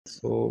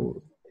So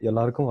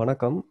எல்லாருக்கும்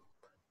வணக்கம்.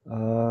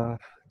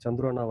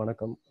 சந்துரு அண்ணா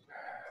வணக்கம்.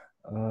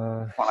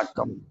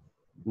 வணக்கம்.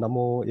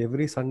 நம்ம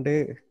எவ்ரி சண்டே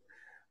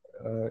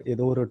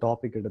ஏதோ ஒரு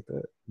டாபிக் எடுத்து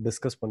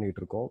டிஸ்கஸ்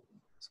பண்ணிட்டு இருக்கோம்.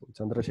 ஸோ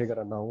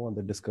சந்திரசேகர் அண்ணாவும்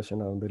அந்த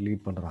டிஸ்கஷனை வந்து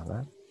லீட் பண்ணுறாங்க.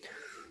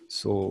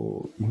 ஸோ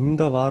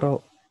இந்த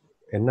வாரம்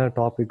என்ன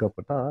டாபிக்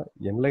அப்படின்னா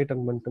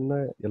என்லைட்டன்மெண்ட்னு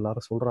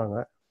எல்லாரும் சொல்கிறாங்க.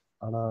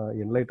 ஆனால்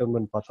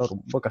என்லைட்டன்மெண்ட் பார்த்தா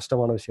ரொம்ப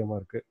கஷ்டமான விஷயமா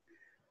இருக்குது.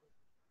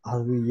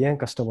 அது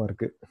ஏன் கஷ்டமாக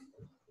இருக்குது,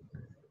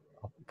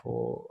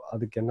 அப்போது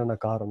அதுக்கு என்னென்ன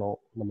காரணம்,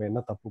 நம்ம என்ன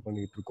தப்பு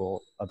பண்ணிகிட்டு இருக்கோம்,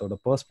 அதோட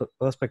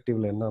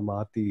பெர்ஸ்பெக்டிவில் என்ன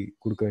மாற்றி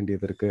கொடுக்க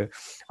வேண்டியது இருக்குது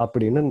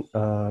அப்படின்னு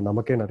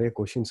நமக்கே நிறைய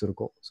கொஷின்ஸ்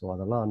இருக்கும். ஸோ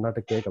அதெல்லாம்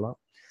அண்ணாட்ட கேட்கலாம்.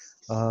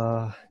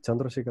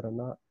 சந்திரசேகர்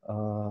அண்ணா,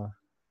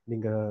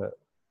 நீங்கள்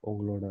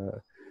உங்களோட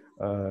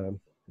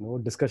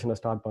டிஸ்கஷனை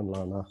ஸ்டார்ட்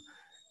பண்ணலாம்ண்ணா.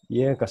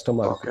 ஏன்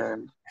கஷ்டமாக இருக்கு?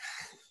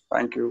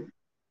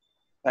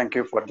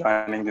 Thank you for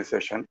joining the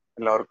session.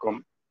 எல்லாருக்கும்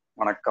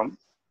வணக்கம்.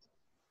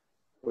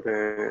 ஒரு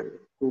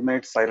 2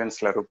 minutes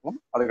சைலன்ஸ்ல இருப்போம்.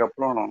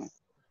 அதுக்கப்புறம்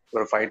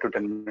ஒரு 5 to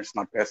 10 minutes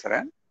நான்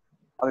பேசுறேன்.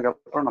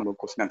 அதுக்கப்புறம் நம்ம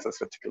கொஸ்டின்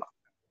ஆன்சர்ஸ் வச்சுக்கலாம்.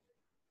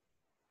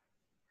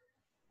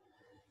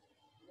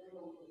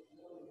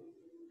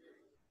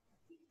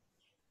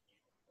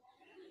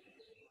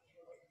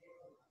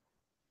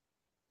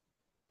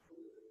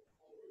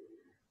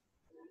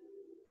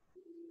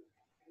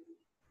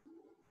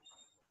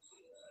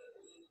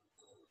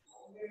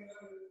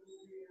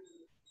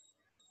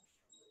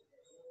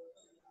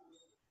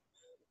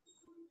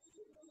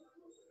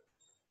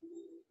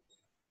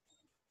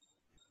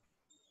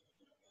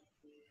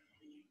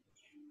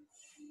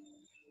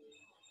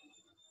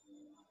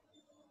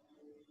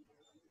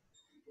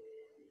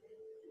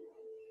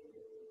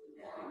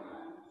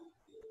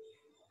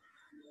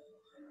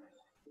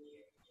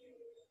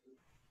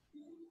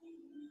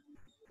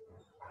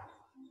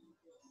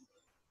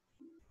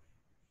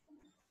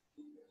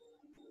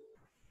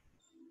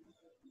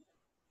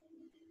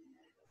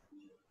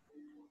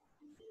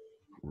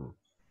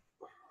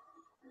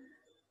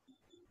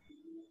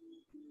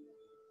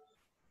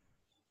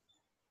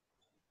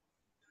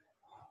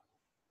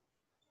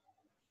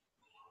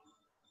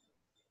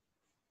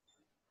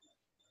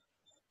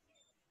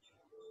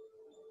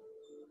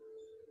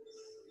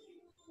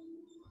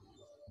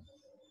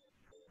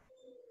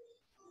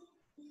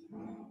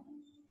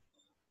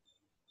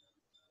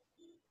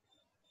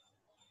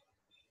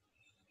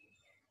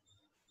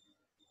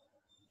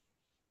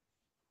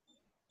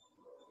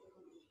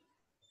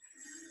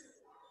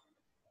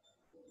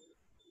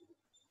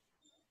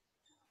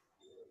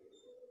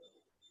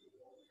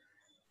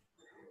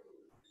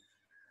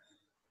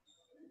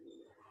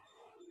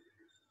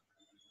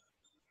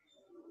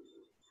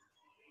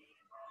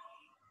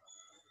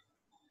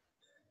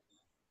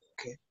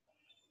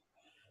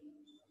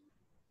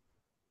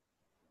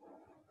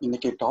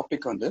 இன்னைக்கு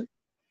டாபிக் வந்து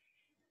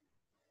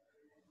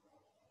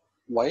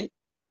why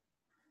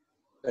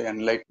the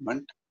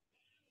enlightenment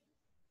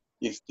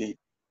is the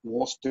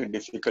most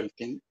difficult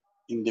thing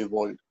in the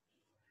world.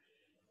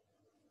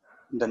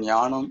 இந்த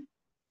ஞானம்,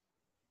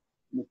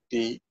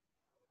 முக்தி,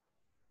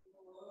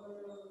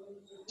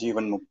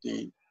 ஜீவன் முக்தி,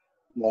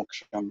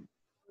 மோக்ஷம்,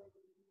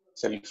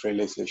 செல்ஃப்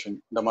ரியலைசேஷன்,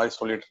 இந்த மாதிரி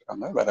சொல்லிட்டு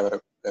இருக்காங்க வேற வேற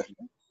பேர்ல.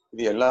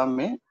 இது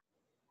எல்லாமே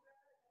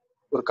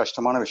ஒரு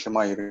கஷ்டமான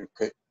விஷயமா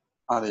இருக்கு.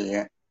 அது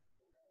ஏன்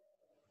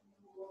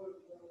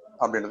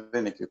அப்படின்றத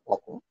இன்னைக்கு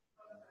பார்ப்போம்.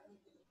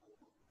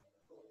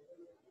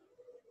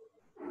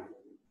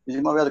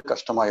 நிஜமாவே அது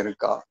கஷ்டமா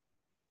இருக்கா?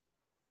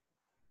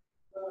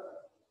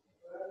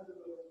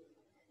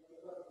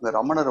 இந்த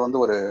ரமணர் வந்து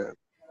ஒரு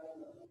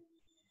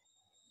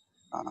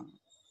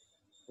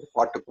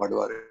பாட்டு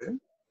பாடுவாரு.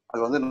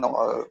 அது வந்து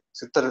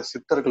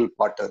சித்தர்கள்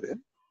பாட்டு.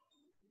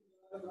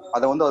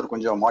 அதை வந்து அவர்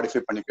கொஞ்சம்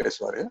மாடிஃபை பண்ணி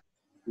பேசுவாரு.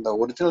 இந்த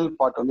ஒரிஜினல்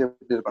பாட்டு வந்து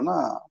எப்படி இருக்குன்னா,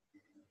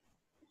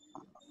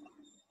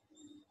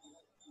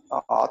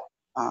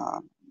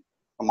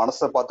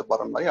 மனசை பார்த்து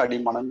பாடுற மாதிரி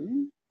அடிமனமே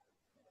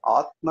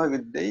ஆத்ம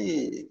வித்தை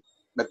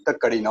மெத்த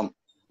கடினம்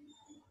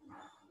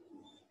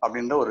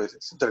அப்படின்ற ஒரு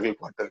சித்தர்கள்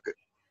பாட்டு இருக்கு.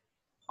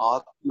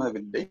 ஆத்ம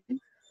வித்தை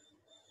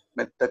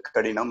மெத்த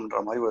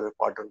கடினம்ன்ற மாதிரி ஒரு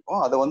பாட்டு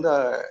இருக்கும். அதை வந்து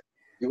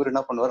இவர்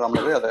என்ன பண்ணுவார்,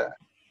 நம்மளே அதை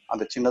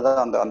அந்த சின்னதா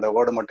அந்த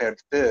வேர்டை மட்டும்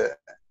எடுத்துட்டு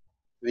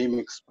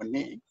ரீமிக்ஸ்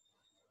பண்ணி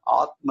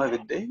ஆத்ம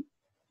வித்தை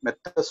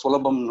மெத்த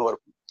சுலபம்னு ஒரு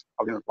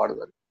அப்படின்னு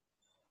பாடுவார்.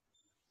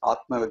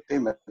 ஆத்ம வித்தை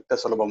மெத்த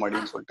சுலபம்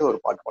அப்படின்னு சொல்லிட்டு ஒரு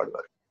பாட்டு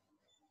பாடுவார்.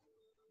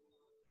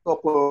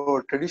 அப்போ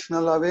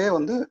ட்ரெடிஷ்னலாவே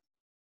வந்து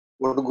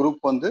ஒரு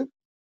குரூப் வந்து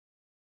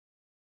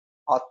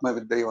ஆத்ம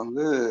வித்தை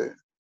வந்து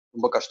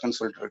ரொம்ப கஷ்டம்னு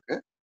சொல்லிட்டு இருக்கு.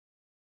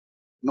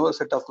 இன்னொரு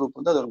செட் ஆஃப் குரூப்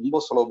வந்து அது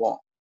ரொம்ப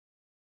சுலபம்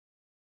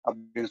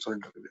அப்படின்னு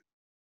சொல்லிட்டு இருக்குது.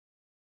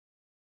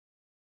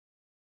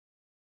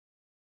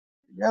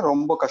 ஏன்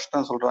ரொம்ப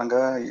கஷ்டம் சொல்றாங்க?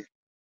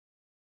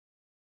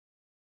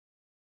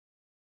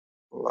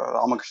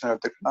 ராமகிருஷ்ணன்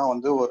எடுத்துக்கிட்டா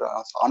வந்து ஒரு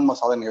ஆன்ம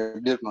சாதனை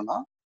எப்படி இருக்கணும்னா,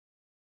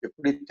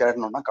 எப்படி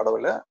தேடணும்னா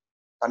கடவுளை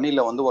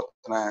தண்ணியில வந்து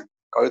ஒருத்தனை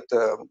கழுத்தை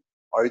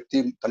அழுத்தி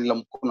தண்ணியில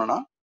முக்கணும்னா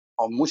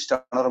அவன் மூச்சு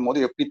திணறும்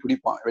போது எப்படி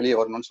துடிப்பான் வெளியே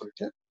வரணும்னு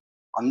சொல்லிட்டு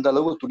அந்த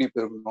அளவு துடிப்பு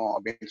இருக்கணும்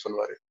அப்படின்னு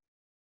சொல்லுவாரு.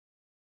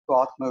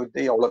 ஆத்ம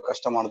வித்தை அவ்வளவு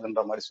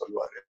கஷ்டமானதுன்ற மாதிரி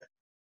சொல்லுவாரு.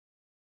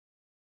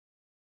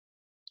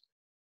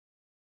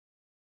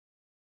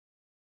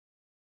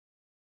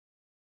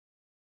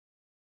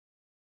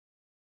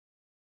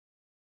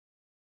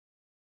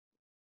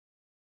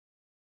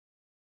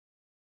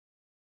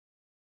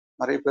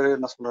 நிறைய பேர்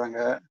என்ன சொல்றாங்க,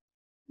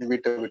 நீ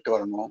வீட்டை விட்டு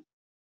வரணும்,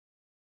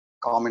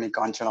 காமினி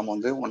காஞ்சனம்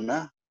வந்து உன்னை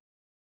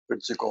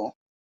பிடிச்சிக்கோ,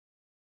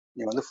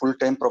 நீ வந்து ஃபுல்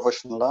டைம்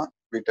ப்ரொஃபஷனலா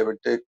வீட்டை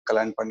விட்டு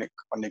கல்யாணம்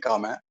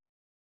பண்ணிக்காம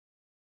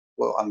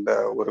அந்த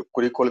ஒரு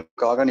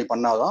குறிக்கோளுக்காக நீ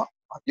பண்ணாதான்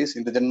அட்லீஸ்ட்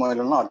இந்த ஜென்மம்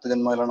இல்லைன்னா அடுத்த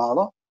ஜென்மம்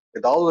இல்லைனாலும்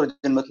ஏதாவது ஒரு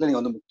ஜென்மத்துல நீ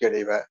வந்து முக்தி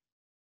அடைவ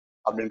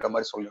அப்படின்ற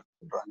மாதிரி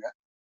சொல்றாங்க.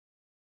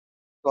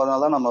 ஸோ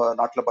அதனாலதான் நம்ம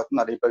நாட்டில்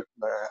பார்த்து நிறைய பேர்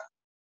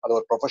அது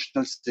ஒரு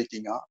ப்ரொஃபஷனல்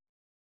ஸ்பீக்கிங்கா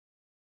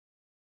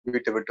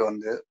வீட்டை விட்டு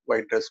வந்து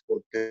ஒயிட் ட்ரெஸ்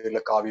போட்டு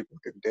இல்லை காவி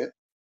போட்டுக்கிட்டு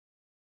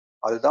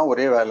அதுதான்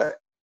ஒரே வேலை.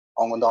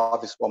 அவங்க வந்து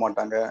ஆஃபீஸ் போக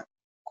மாட்டாங்க,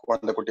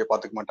 குழந்தை குட்டியை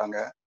பார்த்துக்க மாட்டாங்க.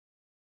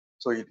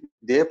 ஸோ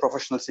இதே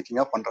ப்ரொஃபஷனல்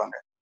ஸ்பீக்கிங்கா பண்றாங்க.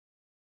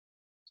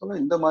 ஸோ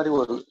இந்த மாதிரி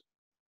ஒரு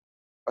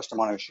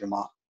கஷ்டமான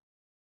விஷயமா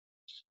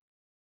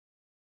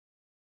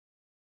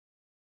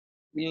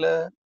இல்ல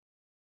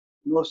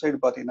இன்னொரு சைடு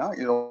பாத்தீங்கன்னா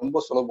இது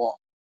ரொம்ப சுலபம்.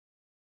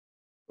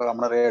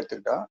 ரமணரே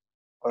எடுத்துக்கிட்டா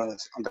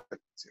அந்த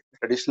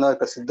ட்ரெடிஷ்னலா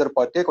இருக்க சித்தர்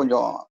பாட்டே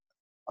கொஞ்சம்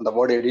அந்த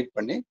வேர்டை எடிட்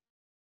பண்ணி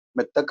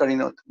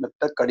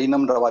மெத்த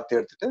கடினம்ன்ற வார்த்தையை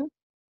எடுத்துட்டு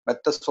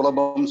மெத்த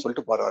சுலபம்னு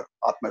சொல்லிட்டு பாடுறாரு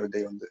ஆத்ம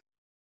வித்தை வந்து.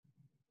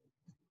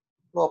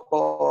 அப்போ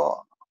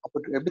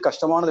எப்படி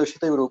கஷ்டமான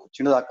விஷயத்த இவர்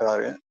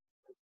சின்னதாக்குறாரு.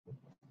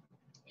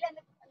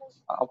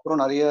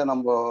 அப்புறம் நிறைய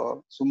நம்ம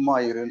சும்மா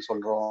இருன்னு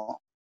சொல்றோம்.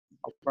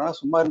 அப்புறம்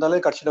சும்மா இருந்தாலே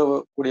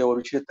கஷ்டப்படக்கூடிய ஒரு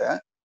விஷயத்த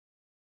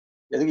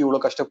எதுக்கு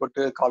இவ்வளவு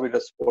கஷ்டப்பட்டு காவி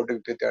ட்ரெஸ்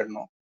போட்டுக்கிட்டு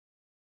தேடணும்,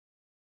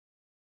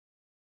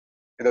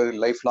 ஏதாவது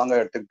லைஃப் லாங்கா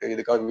எடுத்துக்கிட்டு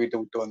இதுக்காக வீட்டை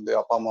விட்டு வந்து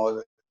அப்பா அம்மாவை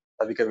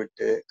தவிக்க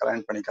விட்டு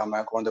கல்யாணம்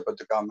பண்ணிக்காம குழந்தை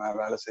பெற்றுக்காம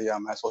வேலை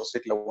செய்யாம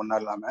சொசைட்டில ஒன்னா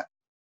இல்லாம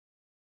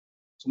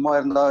சும்மா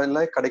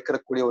இருந்தாலே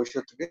கிடைக்கக்கூடிய ஒரு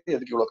விஷயத்துக்கு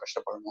எதுக்கு இவ்வளவு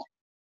கஷ்டப்படணும்.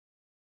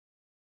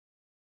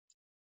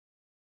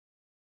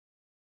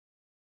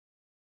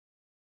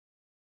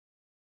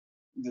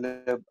 இதுல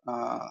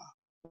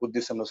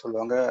புத்திசம்ல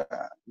சொல்லுவாங்க,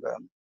 இந்த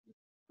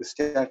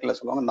கிறிஸ்டியானிட்டில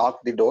சொல்லுவாங்க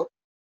knock the door,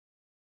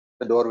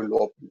 the door will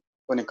open.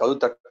 இப்போ நீ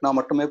கதவு தட்டினா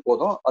மட்டுமே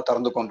போதும் அது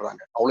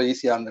திறந்துக்கொன்றாங்க, அவ்வளவு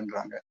ஈஸியா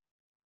இருந்துன்றாங்க.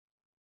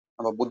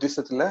 நம்ம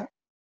புத்திசத்துல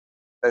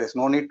there is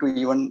no need to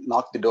even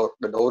knock the door,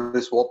 the door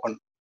is open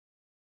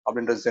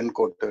அப்படின்ற ஜென்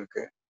கோட்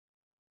இருக்கு.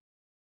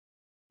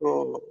 ஸோ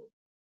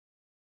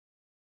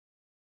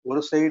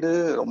ஒரு சைடு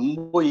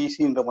ரொம்ப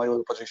ஈஸின்ற மாதிரி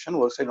ஒரு பொசிஷன்,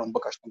 ஒரு சைடு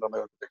ரொம்ப கஷ்டன்ற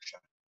மாதிரி ஒரு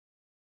பொசிஷன்.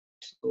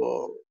 ஸோ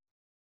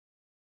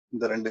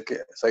இந்த ரெண்டு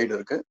சைடு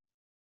இருக்கு.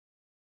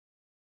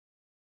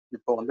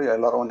 இப்போ வந்து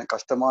எல்லாரும்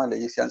கஷ்டமா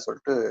இல்லை ஈஸியான்னு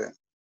சொல்லிட்டு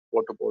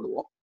போட்டு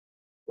போடுவோம்.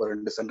 ஒரு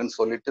 2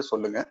 சென்டென்ஸ் சொல்லிட்டு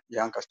சொல்லுங்க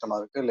ஏன் கஷ்டமா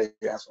இருக்கு இல்லை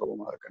ஏன்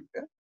சுலபமா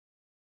இருக்குன்ட்டு.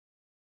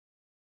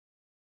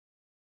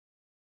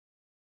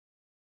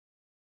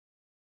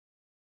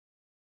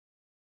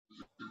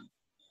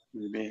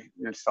 Maybe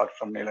we'll start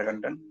from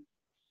Neelakandan.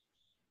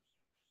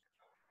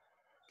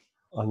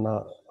 அண்ணா,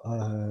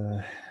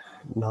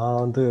 நான்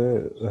வந்து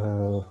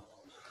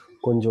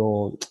கொஞ்சம்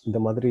இந்த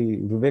மாதிரி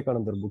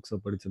விவேகானந்தர் புக்ஸை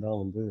படித்து தான்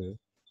வந்து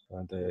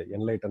அந்த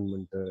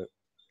என்லைட்டன்மெண்ட்டு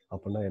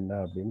அப்படின்னா என்ன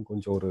அப்படின்னு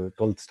கொஞ்சம் ஒரு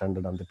 12th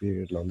ஸ்டாண்டர்ட் அந்த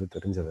பீரியடில் வந்து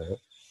தெரிஞ்சது.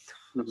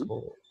 ஸோ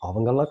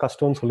அவங்கெல்லாம்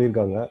கஷ்டம்னு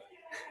சொல்லியிருக்காங்க.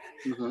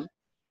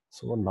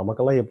 ஸோ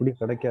நமக்கெல்லாம் எப்படி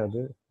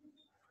கிடைக்காது.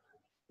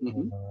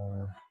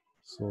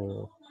 ஸோ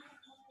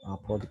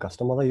அப்போ அது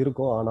கஷ்டமாக தான்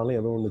இருக்கும், ஆனாலும்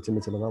ஏதோ ஒன்று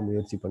சின்ன சின்னதாக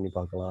முயற்சி பண்ணி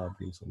பார்க்கலாம்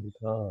அப்படின்னு சொல்லிட்டு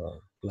தான்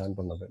பிளான்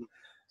பண்ணது.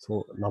 ஸோ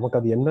நமக்கு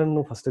அது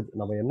என்னன்னு ஃபஸ்ட்டு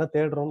நம்ம என்ன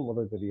தேடுறோம்னு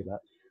முதல் தெரியல.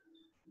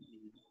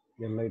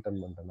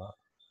 என்லைட்டன்மெண்ட்னா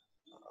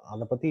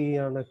அதை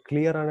பற்றியான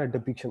கிளியரான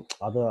டெபிக்ஷன்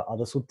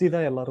அதை சுற்றி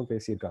தான் எல்லாரும்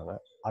பேசியிருக்காங்க.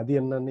 அது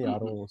என்னன்னு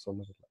யாரும்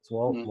சொன்னதில்லை.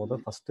 ஸோ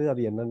முதல் ஃபஸ்ட்டு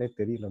அது என்னன்னே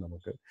தெரியல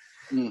நமக்கு.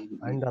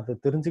 அண்ட் அதை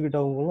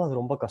தெரிஞ்சுக்கிட்டவங்களும்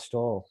அது ரொம்ப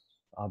கஷ்டம்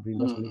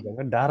அப்படின்னு தான்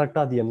சொல்லியிருக்காங்க.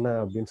 டைரக்டாக அது என்ன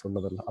அப்படின்னு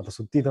சொன்னதில்லை, அதை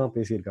சுற்றி தான்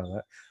பேசியிருக்காங்க.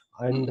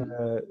 அண்ட்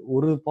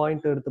ஒரு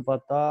பாயிண்ட் எடுத்து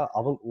பார்த்தா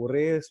அவங்க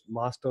ஒரே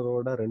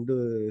மாஸ்டரோட 2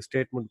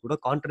 ஸ்டேட்மெண்ட் கூட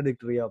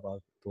கான்ட்ரடிக்டரியா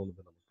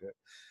தோணுது நமக்கு.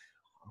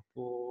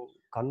 அப்போ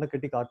கண்ணை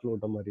கட்டி காட்டில்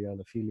விட்ட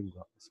மாதிரியான ஃபீலிங்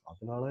தான்.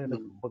 அதனால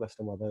எனக்கு ரொம்ப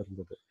கஷ்டமா தான்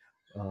இருந்தது.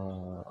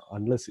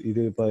 அன்லஸ்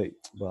இது இப்போ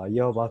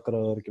ஐயாவை பார்க்குற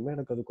வரைக்குமே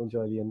எனக்கு அது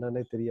கொஞ்சம் அது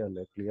என்னன்னே தெரியாது,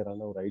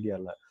 கிளியரான ஒரு ஐடியா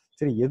இல்லை.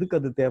 சரி எதுக்கு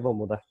அது தேவை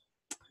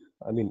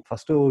ஐ மீன்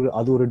ஃபர்ஸ்ட்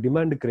அது ஒரு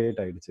டிமாண்ட்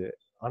கிரியேட் ஆயிடுச்சு.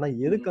 ஆனா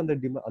எதுக்கு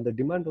அந்த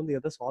டிமாண்ட் வந்து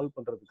எதை சால்வ்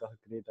பண்றதுக்காக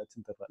கிரியேட்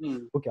ஆச்சுன்னு தெரியல.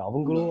 ஓகே,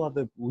 அவங்களும்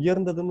அது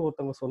உயர்ந்ததுன்னு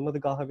ஒருத்தவங்க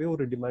சொன்னதுக்காகவே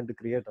ஒரு டிமாண்ட்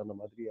கிரியேட் ஆன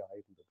மாதிரி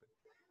ஆயிருந்தது.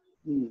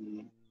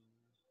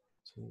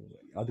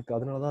 அதுக்கு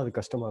அதனாலதான் அது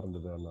கஷ்டமா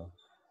இருந்தது அண்ணா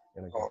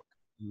எனக்கு.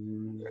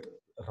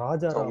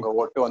 ராஜாராம் உங்க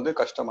ஓட்டு வந்து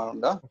கஷ்டமா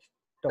இருந்தா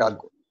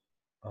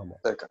ஆமா,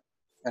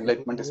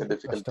 என்லைட்மென்ட் is a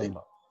difficult thing.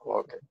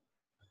 Okay,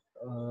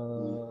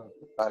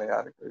 வேற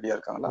யாருக்கு ரெடியா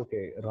இருக்காங்களா?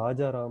 ஓகே,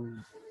 ராஜாராம்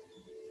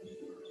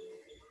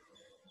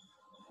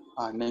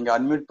நீங்க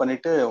அன்மியூட்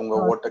பண்ணிட்டு உங்க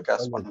ஓட்டை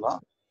காஸ்ட் பண்ணலாம்.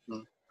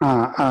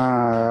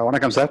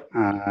 வணக்கம் சார்.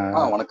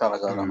 வணக்கம்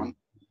ராஜாராமன்.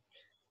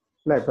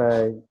 இல்லை, இப்போ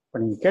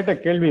நீங்க கேட்ட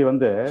கேள்வி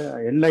வந்து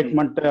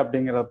என்லைட்மெண்ட்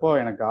அப்படிங்கிறப்போ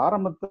எனக்கு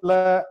ஆரம்பத்துல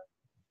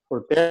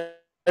ஒரு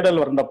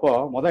தேடல் வந்தப்போ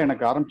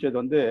எனக்கு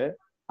ஆரம்பிச்சது வந்து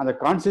அந்த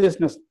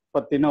கான்சியஸ்னஸ்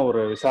பத்தின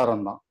ஒரு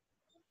விசாரம் தான்.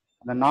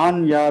 அந்த நான்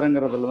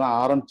யாருங்கிறதுல தான்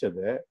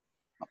ஆரம்பிச்சது.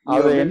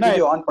 அது என்ன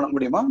ஆன் பண்ண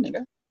முடியுமா நீங்க?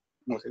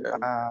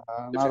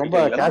 நான் ரொம்ப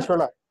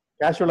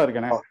கேஷுவலா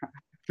இருக்கேனே.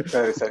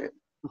 சரி சரி,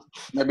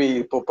 மேபி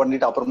இப்போ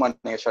பண்ணிட்டு அப்புறமா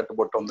நீங்க ஷர்ட்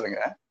போட்டு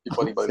வந்துருங்க.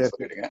 இப்போதைக்கு பதில் சரி.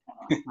 சொல்லிடுங்க.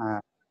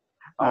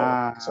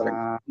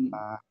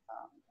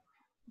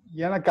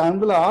 எனக்கு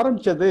அதுல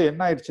ஆரம்பிச்சது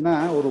என்ன ஆயிடுச்சுன்னா,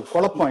 ஒரு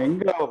குழப்பம்.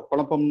 எங்க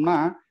குழப்பம்னா,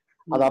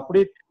 அது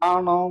அப்படியே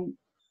தியானம்,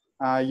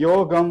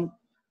 யோகம்,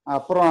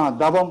 அப்புறம்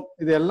தவம்,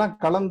 இதெல்லாம்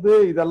கலந்து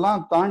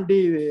இதெல்லாம் தாண்டி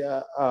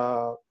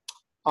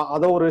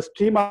அத ஒரு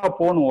ஸ்ட்ரீமா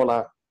போகணும்ல.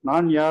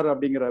 நான் யார்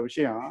அப்படிங்கிற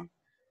விஷயம்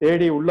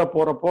தேடி உள்ள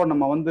போறப்போ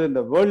நம்ம வந்து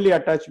இந்த வேர்ல்ட்லி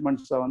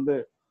அட்டாச்மெண்ட்ஸை வந்து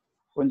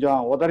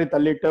கொஞ்சம் உதறி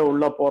தள்ளிட்டு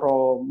உள்ள போற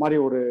மாதிரி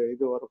ஒரு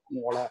இது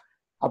இருக்கும் போல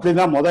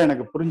அப்படிதான்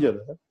எனக்கு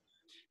புரிஞ்சது.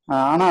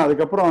 ஆனா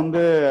அதுக்கப்புறம்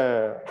வந்து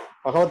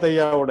பகவத்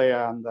ஐயாவுடைய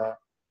அந்த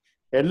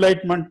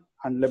என்லைட்மெண்ட்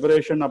அண்ட்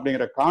லிபரேஷன்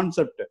அப்படிங்கிற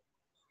கான்செப்ட்,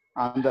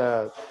 அந்த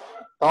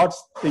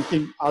தாட்ஸ்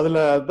திங்கிங், அதுல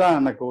தான்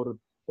எனக்கு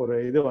ஒரு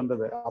இது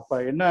வந்தது.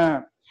 அப்ப என்ன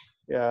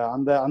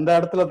அந்த அந்த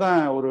இடத்துல தான்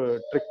ஒரு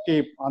ட்ரிக்கி,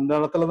 அந்த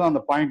இடத்துல தான்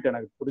அந்த பாயிண்ட்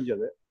எனக்கு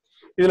புரிஞ்சது.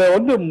 இதுல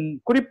வந்து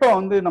குறிப்பா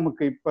வந்து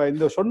நமக்கு இப்ப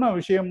இந்த சொன்ன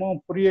விஷயமும்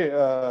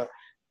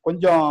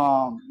கொஞ்சம்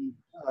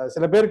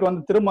சில பேருக்கு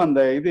வந்து திரும்ப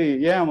அந்த இது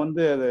ஏன்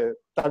வந்து அது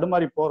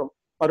தடுமாறி போறோம்,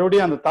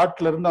 மறுபடியும் அந்த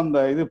தாட்ல இருந்து அந்த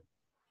இது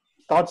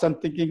தாட்ஸ் அண்ட்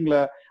திங்கிங்ல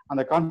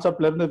அந்த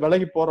கான்செப்ட்ல இருந்து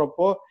விலகி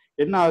போறப்போ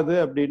என்ன ஆகுது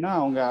அப்படின்னா,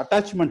 அவங்க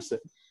அட்டாச்மெண்ட்ஸ்,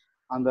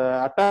 அந்த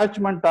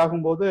அட்டாச்மெண்ட்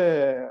ஆகும்போது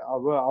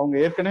அவங்க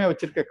ஏற்கனவே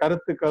வச்சிருக்க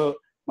கருத்துக்கள்,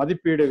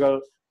 மதிப்பீடுகள்,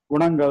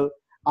 குணங்கள்,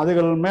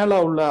 அதுகள் மேல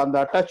உள்ள அந்த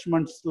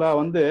அட்டாச்மெண்ட்ஸ்ல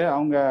வந்து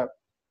அவங்க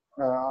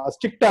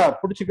ஸ்ட்ரிக்டா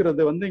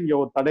பிடிச்சிக்கிறது வந்து இங்க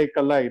ஒரு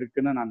தடைக்கல்லா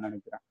இருக்குன்னு நான்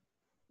நினைக்கிறேன்.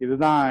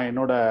 இதுதான்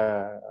என்னோட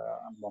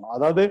அனுபவம்.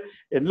 அதாவது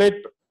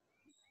என்லைட்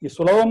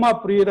சுலபமா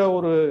புரியுற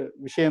ஒரு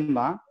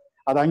விஷயம்தான்,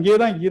 அது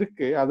அங்கேயேதான்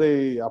இருக்கு, அது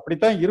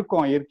அப்படித்தான்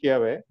இருக்கும்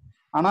இயற்கையாவே.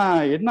 ஆனா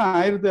என்ன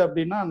ஆயிருது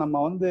அப்படின்னா, நம்ம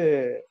வந்து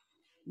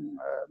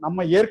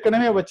நம்ம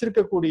ஏற்கனவே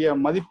வச்சிருக்கக்கூடிய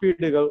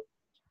மதிப்பீடுகள்,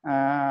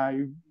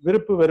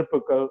 விருப்பு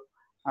வெறுப்புகள்,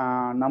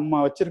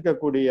 நம்ம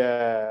வச்சிருக்கக்கூடிய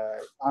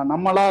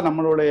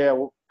நம்மளுடைய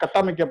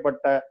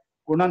கட்டமைக்கப்பட்ட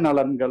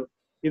குணநலன்கள்,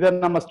 இதை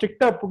நம்ம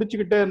ஸ்ட்ரிக்டா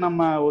புடிச்சுக்கிட்டு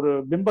நம்ம ஒரு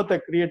பிம்பத்தை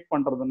கிரியேட்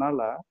பண்றதுனால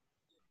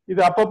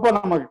இது அப்பப்போ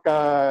நம்ம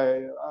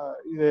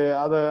இது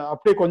அதை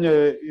அப்படியே கொஞ்சம்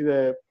இது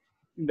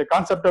இந்த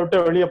கான்செப்டை விட்டு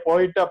வெளியே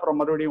போயிட்டு அப்புறம்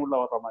மறுபடியும் உள்ள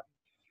வர்ற மாதிரி.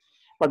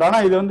 பட் ஆனா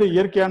இது வந்து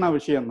இயற்கையான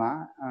விஷயம்தான்.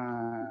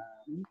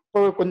 இப்போ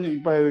கொஞ்சம்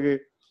இப்ப இதுக்கு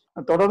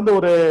தொடர்ந்து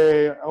ஒரு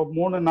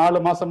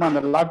 3-4 மாசமா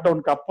அந்த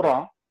லாக்டவுனுக்கு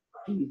அப்புறம்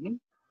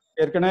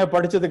ஏற்கனவே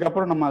படிச்சதுக்கு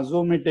அப்புறம் நம்ம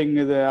ஜூம் மீட்டிங்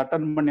இது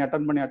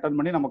அட்டன்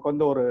பண்ணி நமக்கு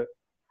வந்து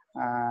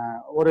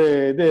ஒரு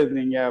இது,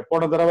 நீங்க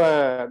போன தடவை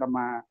நம்ம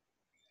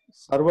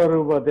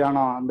சர்வரூப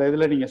தியானம் அந்த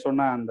இதுல நீங்க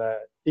சொன்ன அந்த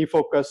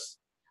டிஃபோக்கஸ்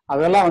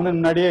அதெல்லாம் வந்து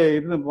முன்னாடியே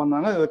இருந்து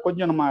பண்ணாங்க,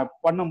 கொஞ்சம் நம்ம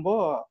பண்ணும்போ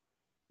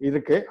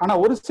இருக்கு. ஆனா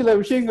ஒரு சில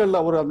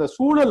விஷயங்கள்ல அந்த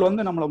சூழல்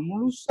வந்து நம்மளை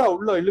முழுசா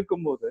உள்ள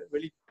இழுக்கும் போது,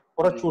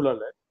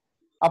 புறச்சூழல்,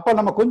 அப்ப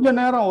நம்ம கொஞ்ச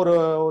நேரம்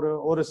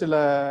ஒரு சில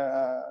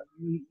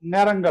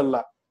நேரங்கள்ல,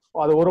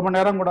 அது 1 மணி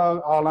நேரம் கூட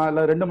ஆகலாம்,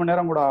 இல்ல 2 மணி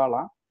நேரம் கூட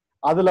ஆகலாம்,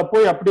 அதுல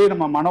போய் அப்படியே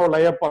நம்ம மனோ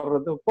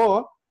லயப்படுறதுப்போ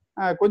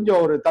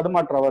கொஞ்சம் ஒரு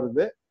தடுமாற்றம்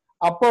வருது.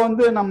 அப்போ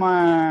வந்து நம்ம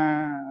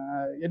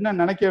என்ன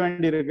நினைக்க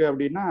வேண்டியிருக்கு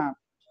அப்படின்னா,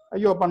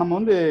 ஐயோ அப்ப நம்ம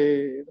வந்து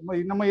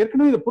நம்ம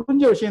ஏற்கனவே இது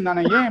புரிஞ்ச விஷயம்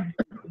தானே, ஏன்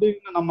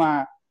நம்ம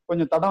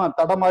கொஞ்சம்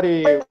தடமாறி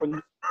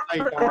கொஞ்சம்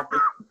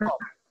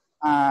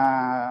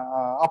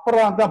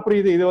அப்புறம் தான்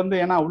புரியுது இது வந்து,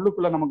 ஏன்னா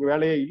உள்ளுக்குள்ள நமக்கு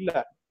வேலையே இல்லை,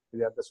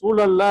 இது அந்த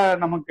சூழல்ல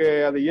நமக்கு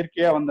அது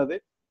இயற்கையா வந்தது,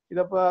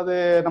 இதப்ப அது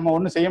நம்ம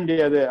ஒண்ணும் செய்ய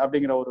முடியாது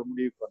அப்படிங்கிற ஒரு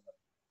முடிவுக்கு வந்தது.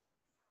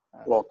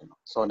 ஓகே,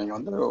 ஸோ நீங்க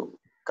வந்து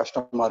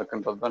கஷ்டமா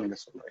இருக்குன்றது தான் நீங்க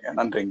சொல்றீங்க.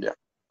 நன்றிங்க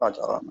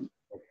ராஜாராமன்.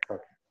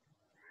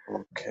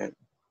 ஓகே,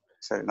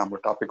 சரி, நம்ம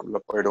டாபிக் உள்ள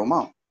போயிடுவோமா?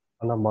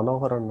 ஆனா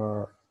மனோகரன்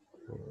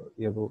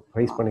ஏதோ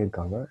ரைஸ்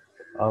பண்ணியிருக்காங்க.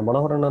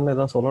 மனோகரன்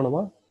ஏதாவது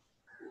சொல்லணுமா?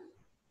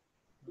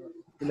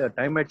 இல்ல,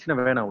 டைம் ஆயிடுச்சுன்னா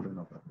வேணாம்,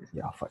 விடுங்க.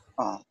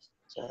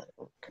 சரி,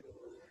 ஓகே.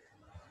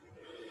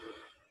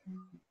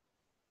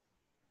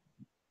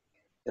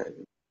 சரி,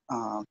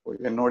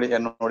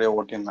 என்னுடைய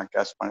ஓட்டிங் நான்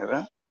கேஷ்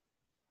பண்ணிடுறேன்.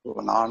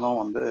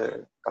 நானும் வந்து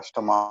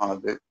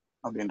கஷ்டமானது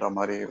அப்படின்ற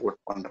மாதிரி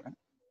ஓட் பண்றேன்.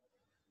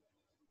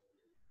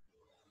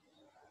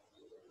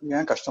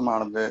 ஏன்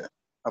கஷ்டமானது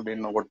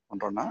அப்படின்னு ஓட்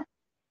பண்றோம்னா,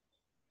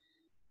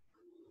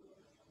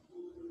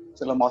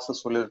 சில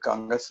மாஸ்டர்ஸ்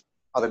சொல்லியிருக்காங்க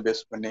அதை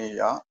பேஸ்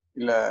பண்ணியா,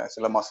 இல்ல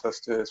சில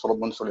மாஸ்டர்ஸ்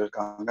சுலபம்னு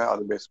சொல்லியிருக்காங்க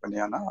அதை பேஸ்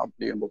பண்ணியானா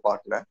அப்படி நம்ம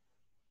பார்க்கல.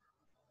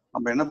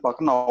 நம்ம என்ன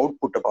பார்க்கணும்,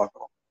 அவுட்புட்டை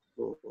பார்க்கறோம்.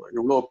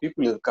 இவ்வளோ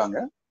பீப்புள் இருக்காங்க,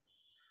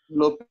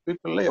 இவ்வளோ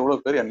பீப்புள்ல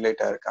எவ்வளவு பேர்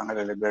என்லைட்டா இருக்காங்க,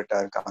 லிபரேட்டா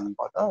இருக்காங்கன்னு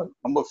பார்த்தா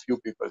ரொம்ப ஃபியூ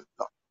பீப்புள்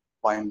தான்,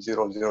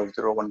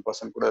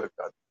 0.0001% கூட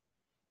இருக்காது.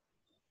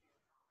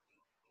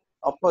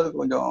 அப்போ அது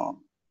கொஞ்சம்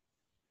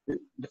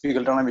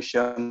டிஃபிகல்ட்டான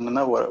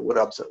விஷயம்னா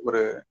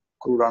ஒரு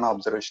குரூடான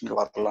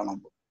அப்சர்வேஷனுக்கு வரலாம்.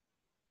 நம்ம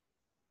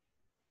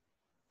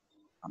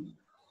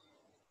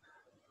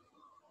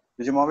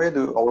நிஜமாவே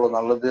இது அவ்வளவு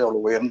நல்லது,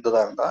 அவ்வளவு உயர்ந்ததா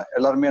இருந்தா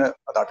எல்லாருமே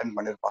அதை அட்டென்ட்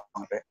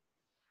பண்ணிருப்பாங்களே.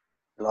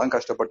 எல்லாரும்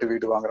கஷ்டப்பட்டு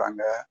வீடு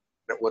வாங்குறாங்க,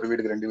 ஒரு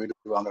வீடுக்கு 2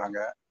 வீடு வாங்குறாங்க,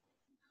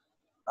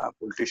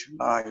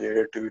 பொலிட்டிஷியன்னா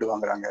 7-8 வீடு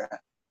வாங்குறாங்க.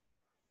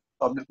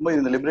 அப்படி இருக்கும்போது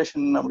இந்த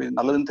லிபரேஷன் அப்படி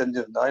நல்லதுன்னு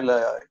தெரிஞ்சிருந்தா, இல்ல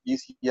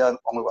ஈஸியா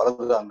அவங்களுக்கு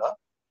வரதுதா இருந்தா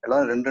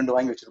எல்லாரும் 2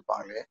 வாங்கி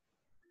வச்சிருப்பாங்களே.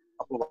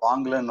 அப்போ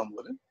வாங்கலன்னும்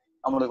போது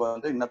நம்மளுக்கு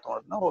வந்து என்ன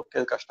தோணுதுன்னா, ஓகே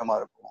அது கஷ்டமா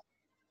இருக்கும்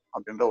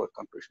அப்படின்ற ஒரு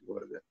கன்க்ளூஷன்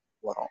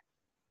வரும்.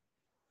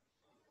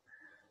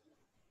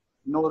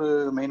 இன்னொரு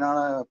மெயினான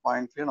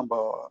பாயிண்ட்லயே நம்ம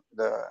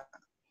இத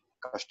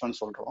கஷ்டம்னு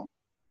சொல்றோம்.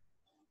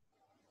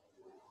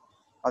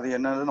 அது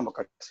என்னன்னு நம்ம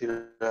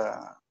கடைசியில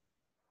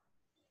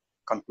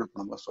கன்க்ளூட்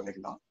பண்ணும்போது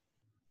சொல்லிக்கலாம்.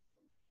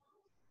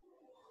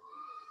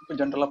 இப்போ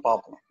ஜென்ரலா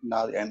பார்ப்போம், இந்த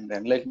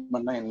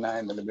என்லைட்மெண்ட்னா என்ன,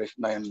 இந்த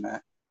லிபரேஷன்னா என்ன,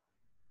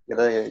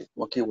 எதை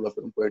நோக்கி இவ்வளவு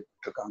பேரும்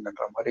போயிட்டு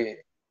இருக்காங்கன்ற மாதிரி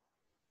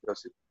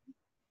யோசிப்போம்.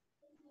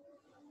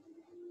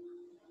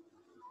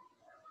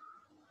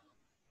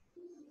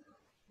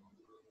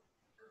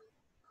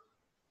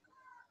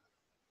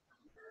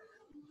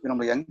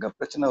 நம்ம எங்க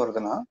பிரச்சனை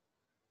வருதுன்னா,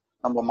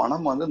 நம்ம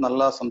மனம் வந்து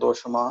நல்லா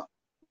சந்தோஷமா,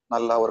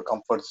 நல்லா ஒரு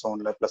கம்ஃபர்ட்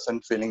ஜோன்ல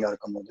பிளசன்ட் ஃபீலிங்கா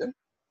இருக்கும்போது,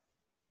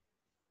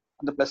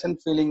 அந்த பிளசன்ட்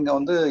ஃபீலிங்கை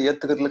வந்து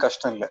ஏத்துக்கிறதுல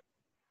கஷ்டம் இல்லை.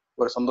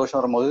 ஒரு சந்தோஷம்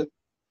வரும்போது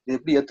இது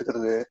எப்படி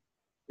ஏத்துக்கிறது,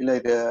 இல்லை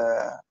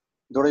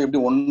இதோட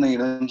எப்படி ஒண்ணு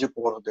இணைஞ்சு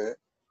போறது,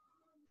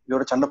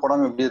 இதோட சண்டை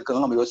போடாம எப்படி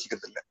இருக்கிறது நம்ம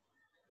யோசிக்கிறது இல்லை.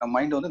 நம்ம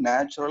மைண்ட் வந்து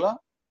நேச்சுரலா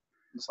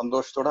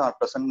சந்தோஷத்தோட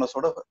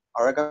ப்ளசன்ட்னஸோட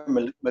அழகா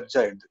மெர்ஜ்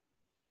ஆயிடுது.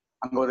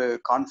 அங்க ஒரு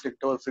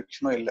கான்ஃபிளிக்டோ ஒரு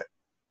ஃப்ரிக்ஷனோ இல்லை,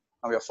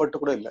 நம்ம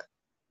எஃபர்ட் கூட இல்லை.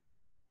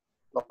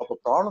 அப்போ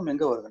ப்ராப்ளம்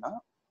எங்க வருதுன்னா,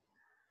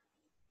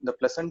 இந்த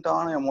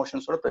பிளசண்டான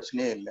எமோஷன்ஸோட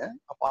பிரச்சனையே இல்லை.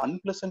 அப்போ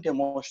அன்பிளசன்ட்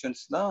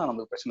எமோஷன்ஸ் தான்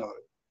நம்மளுக்கு பிரச்சனை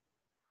வருது.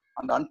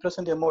 அந்த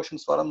அன்பிளசன்ட்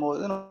எமோஷன்ஸ்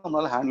வரும்போது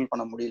நம்மளால ஹேண்டில்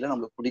பண்ண முடியல,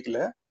 நம்மளுக்கு பிடிக்கல.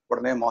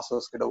 உடனே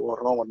மாஸ்டர்ஸ் கிட்ட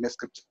ஓடுறோம், உடனே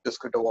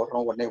ஸ்கிரிப்டர்ஸ் கிட்ட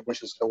ஓடுறோம், உடனே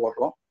உபனிஷத்ஸ் கிட்ட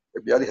ஓடுறோம்.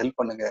 எப்படியாவது ஹெல்ப்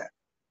பண்ணுங்க,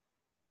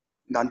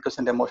 இந்த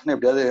அன்பிளசன்ட் எமோஷனை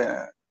எப்படியாவது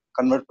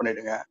கன்வெர்ட்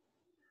பண்ணிடுங்க,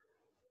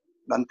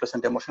 இந்த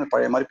அன்பிளசன்ட் எமோஷனை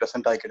பழைய மாதிரி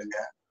ப்ரெசென்ட் ஆக்கிடுங்க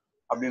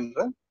அப்படின்ற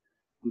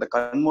அந்த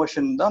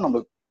கன்வர்ஷன் தான்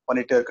நம்ம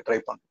பண்ணிட்டே இருக்க ட்ரை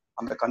பண்ணுறோம்.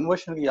 அந்த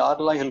கன்வர்ஷனுக்கு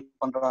யாரெல்லாம் ஹெல்ப்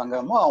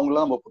பண்றாங்கமோ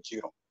அவங்களாம் நம்ம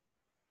பிடிச்சிக்கிறோம்.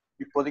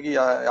 இப்போதைக்கு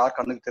யார்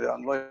கண்ணுக்கு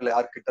தெரியாங்களோ இல்லை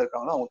யார் கிட்ட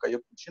இருக்காங்களோ அவங்க கையை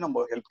பிடிச்சி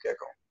நம்ம ஹெல்ப்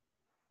கேட்கறோம்.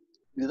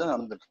 இதுதான்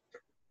நடந்துட்டு இருக்கு.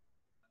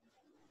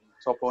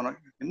 ஸோ அப்போ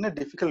என்ன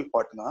டிஃபிகல்ட்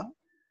பார்ட்னா,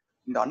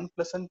 இந்த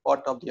unpleasant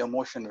part of the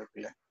emotion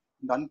இருக்குல்ல,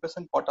 இந்த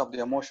அன்பிளசன்ட் பார்ட் ஆஃப்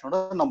தி எமோஷனோட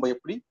நம்ம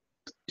எப்படி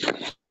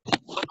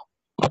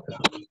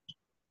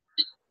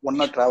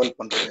ஒன்னா டிராவல்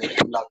பண்றது,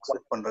 இல்லை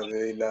அக்செப்ட் பண்றது,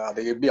 இல்லை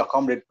அதை எப்படி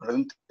அகாமடேட்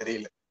பண்றதுன்னு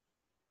தெரியல.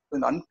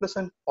 இந்த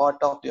அன்பிளசன்ட்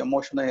பார்ட் ஆஃப் தி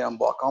எமோஷனை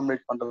நம்ம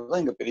அகாமடேட் பண்றது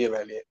தான் இங்க பெரிய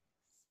வேலையே.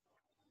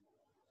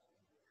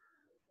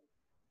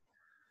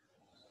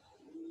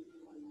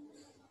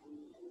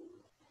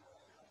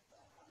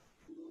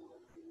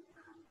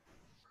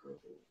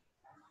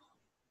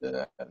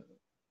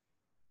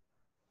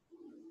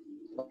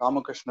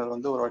 ராமகிருஷ்ணர்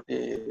வந்து ஒரு வாட்டி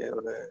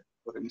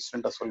ஒரு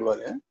இன்சிடென்டா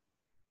சொல்லுவாரு.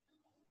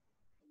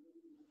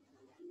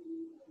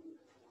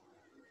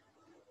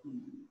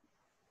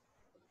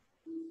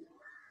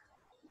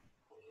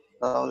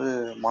 அதாவது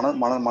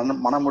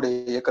மனமுடைய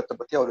இயக்கத்தை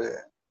பத்தி அவரு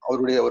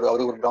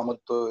ஒரு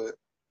கிராமத்து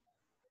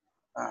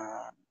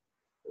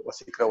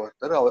வசிக்கிற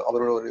ஒருத்தர்,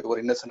 அவரோட ஒரு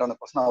இன்னசென்டான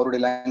பர்சன்,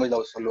 அவருடைய லாங்குவேஜ்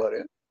அவர் சொல்லுவாரு.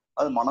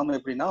 அது மனம்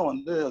எப்படின்னா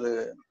வந்து அது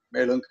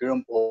மேலும்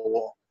கீழும்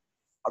போவோம்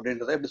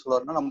அப்படின்றத எப்படி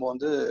சொல்லுவாருன்னா, நம்ம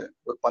வந்து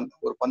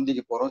ஒரு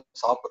பந்திக்கு போறோம்,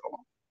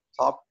 சாப்பிட்றோம்.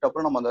 சாப்பிட்ட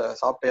அப்புறம் நம்ம அந்த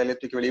சாப்பிட்ட இலையை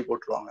தூக்கி வெளியே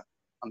போட்டுருவாங்க,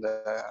 அந்த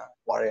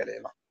வாழை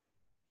இலையெல்லாம்.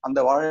 அந்த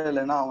வாழை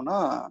இலை என்ன ஆகும்னா,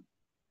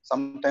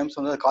 சம்டைம்ஸ்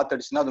வந்து அது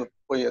காத்தடிச்சுன்னா அது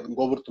போய்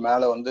கோபுரத்து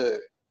மேல வந்து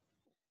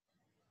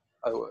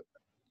அது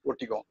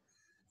ஒட்டிக்கும்.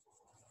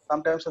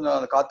 சம்டைம்ஸ்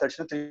அந்த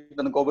காத்தடிச்சுன்னா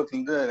திருப்பி அந்த கோபுரத்துல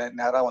இருந்து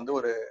நேரா வந்து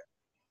ஒரு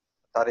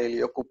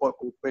தரையிலையோ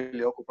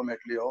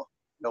குப்பைமேட்லயோ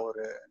இல்லை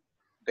ஒரு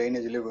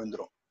ட்ரைனேஜ்லயோ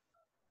விழுந்துரும்.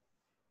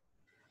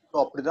 ஸோ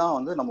அப்படிதான்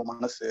வந்து நம்ம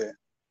மனசு.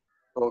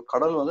 ஸோ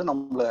கடல் வந்து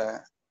நம்மள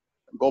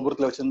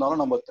கோபுரத்துல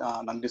வச்சிருந்தாலும் நம்ம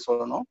நன்றி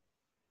சொல்லணும்,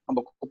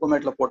 நம்ம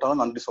குப்பைமேட்ல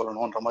போட்டாலும் நன்றி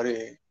சொல்லணும்ன்ற மாதிரி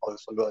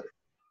அவர் சொல்லுவாரு.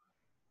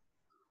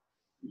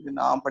 இது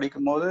நான்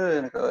படிக்கும் போது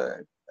எனக்கு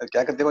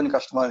கேட்கறதே கொஞ்சம்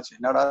கஷ்டமா இருந்துச்சு.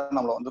 என்னடா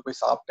நம்மள வந்து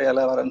போய் சாப்பிட்ட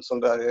இலை வரேன்னு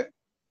சொல்றாரு,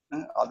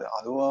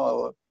 அதுவும்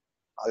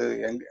அது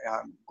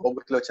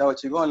கோபுரத்துல வச்சா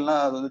வச்சுக்குவோம், இல்லைன்னா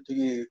அது வந்து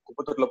தூக்கி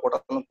குப்பைத்தொட்டில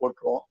போட்டாலும்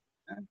போட்டுருவோம்.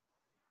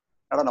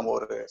 ஏன்னா நம்ம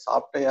ஒரு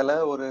சாப்பிட்ட இலை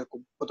ஒரு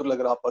குப்பைத்தொட்டில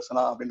இருக்கிற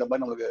பர்சனா அப்படின்ற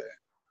மாதிரி நம்மளுக்கு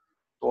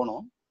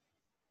தோணும்.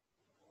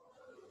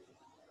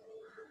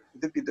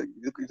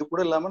 இது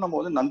கூட இல்லாம நம்ம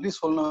வந்து நன்றி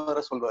சொல்லணும்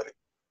வேற சொல்வாரு.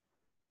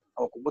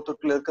 நம்ம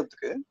குப்பைத்தொட்டில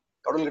இருக்கிறதுக்கு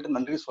கடவுள்கிட்ட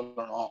நன்றி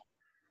சொல்லணும்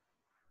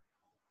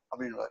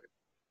அப்படின்வாரு.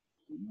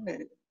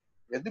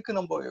 எதுக்கு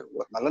நம்ம ஒரு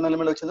நல்ல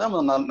நிலைமையில வச்சுதான்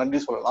நம்ம நன்றி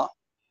சொல்லலாம்.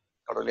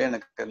 கடவுளே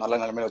எனக்கு நல்ல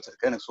நிலைமையில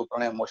வச்சிருக்கேன், எனக்கு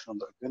சூப்பரான எமோஷன்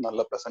வந்திருக்கு,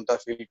 நல்ல ப்ளசண்டா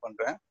ஃபீல்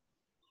பண்றேன்,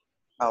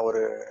 நான்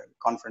ஒரு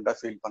கான்ஃபிடண்டா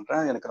ஃபீல்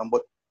பண்றேன், எனக்கு ரொம்ப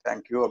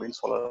தேங்க்யூ அப்படின்னு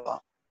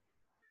சொல்லலாம்.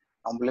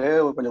 நம்மளே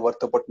கொஞ்சம்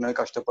வருத்தப்பட்டுன்னு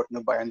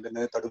கஷ்டப்பட்டுன்னு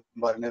பயந்துன்னு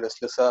தடுப்பாருன்னு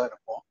ரெஸ்ட்லெஸ்ஸா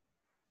இருப்போம்.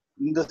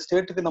 இந்த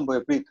ஸ்டேட்டுக்கு நம்ம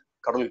எப்படி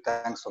கடவுளுக்கு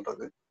தேங்க்ஸ்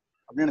சொல்றது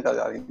அப்படின்னு எனக்கு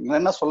அது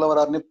என்ன சொல்ல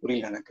வராருன்னே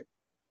புரியல எனக்கு.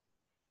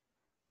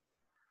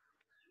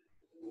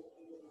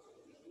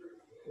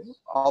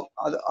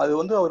 அது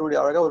வந்து அவருடைய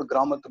அழகா ஒரு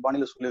கிராமத்து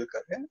பாணியில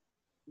சொல்லியிருக்காரு.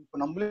 இப்ப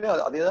நம்மளே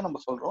அதேதான் நம்ம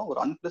சொல்றோம். ஒரு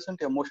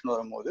அன்பிளசன்ட் எமோஷன்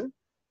வரும்போது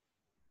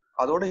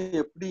அதோட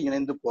எப்படி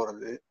இணைந்து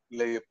போறது,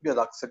 இல்லை எப்படி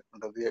அதை அக்செப்ட்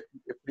பண்றது,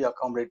 எப்படி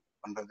அகாமடேட்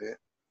பண்றது,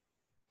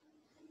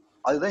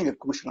 அதுதான் இங்க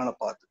குரூஷியலான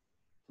பார்ட்.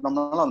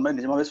 நம்மளால அந்த மாதிரி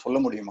நிஜமாவே சொல்ல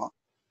முடியுமா?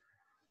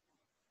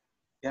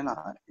 ஏன்னா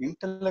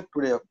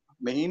இன்டெலெக்டுடைய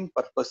மெயின்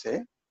பர்பஸே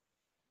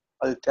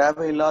அது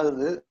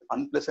தேவையில்லாதது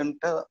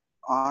அன்பிளசண்டா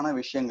ஆன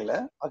விஷயங்களை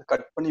அது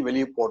கட் பண்ணி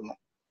வெளியே போடணும்.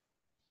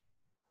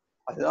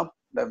 அதுதான்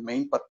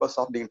main purpose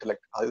of the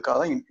intellect. அதுக்காக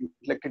தான்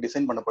இன்டெலெக்ட்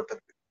டிசைன்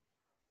பண்ணப்பட்டிருக்கு.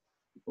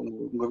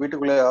 உங்க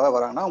வீட்டுக்குள்ள யாராவது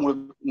வராங்கன்னா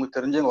உங்களுக்கு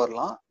தெரிஞ்சவங்க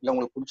வரலாம், இல்லை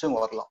உங்களுக்கு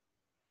பிடிச்சவங்க வரலாம்.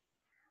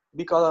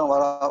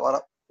 பிடிக்காதவங்க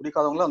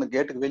பிடிக்காதவங்களும் அந்த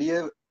கேட்டுக்கு வெளியே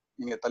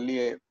நீங்க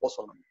தள்ளியே போக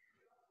சொல்லணும்,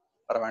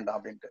 வர வேண்டாம்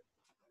அப்படின்ட்டு.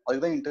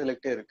 அதுதான்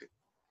இன்டெலெக்டே இருக்கு.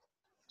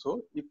 ஸோ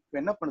இப்போ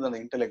என்ன பண்ணுது அந்த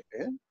இன்டெலெக்ட்,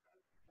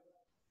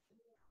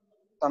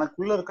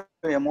 தனக்குள்ள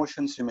இருக்கிற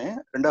எமோஷன்ஸுமே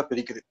ரெண்டா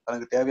பிரிக்குது.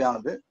 தனக்கு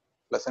தேவையானது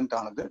பிளசன்ட்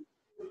ஆனது,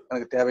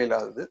 எனக்கு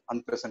தேவையில்லாதது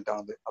அன்பிளசன்ட்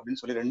ஆனது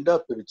அப்படின்னு சொல்லி ரெண்டா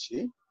பிரிச்சு,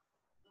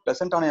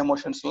 பிளசன்டான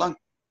எமோஷன்ஸ் எல்லாம்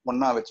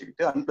ஒன்னா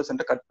வச்சுக்கிட்டு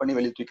அன்பிளசன்ட்டை கட் பண்ணி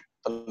வெளியே தூக்கி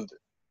தள்ளுது.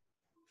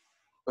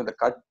 இந்த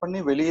கட் பண்ணி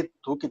வெளியே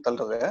தூக்கி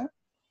தள்ளுறத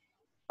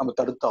நம்ம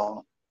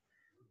தடுத்தாகணும்.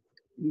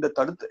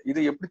 இது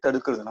எப்படி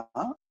தடுக்கிறதுனா,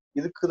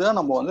 இதுக்குதான்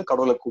நம்ம வந்து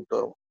கடவுளை கூப்பிட்டு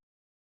வரோம்.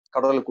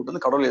 கடவுளை கூப்பிட்டு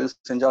வந்து கடவுள் எது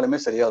செஞ்சாலுமே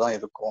சரியாதான்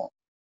இருக்கும்,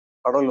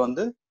 கடவுள்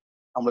வந்து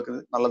நம்மளுக்கு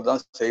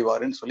நல்லதுதான்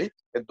செய்வாருன்னு சொல்லி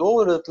ஏதோ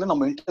ஒரு விதத்துல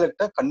நம்ம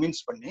இன்டெலெக்டை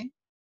கன்வின்ஸ் பண்ணி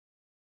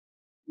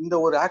இந்த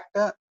ஒரு ஆக்ட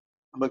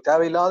நம்மளுக்கு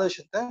தேவையில்லாத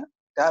விஷயத்த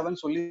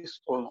தேவைன்னு சொல்லி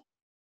சொல்லணும்.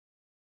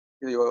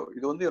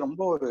 இது வந்து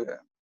ரொம்ப ஒரு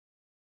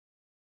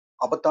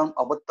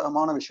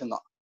அபத்தமான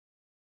விஷயம்தான்.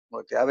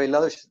 உங்களுக்கு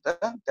தேவையில்லாத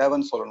விஷயத்த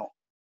தேவைன்னு சொல்லணும்.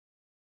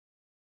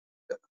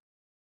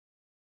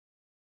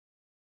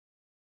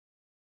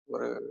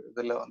 ஒரு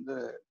இதுல வந்து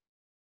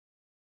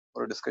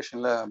ஒரு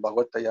டிஸ்கஷன்ல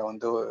பகவத் ஐயா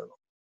வந்து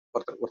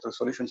ஒருத்தர்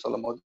சொல்யூஷன்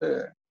சொல்லும் போது,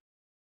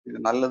 இது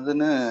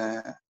நல்லதுன்னு,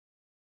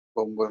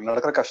 உங்களுக்கு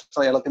நடக்கிற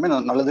கஷ்டம் எல்லாத்தையுமே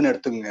நல்லதுன்னு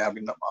எடுத்துக்கங்க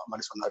அப்படின்ற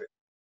மாதிரி சொன்னாரு.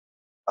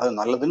 அது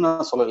நல்லதுன்னு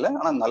நான் சொல்லலை,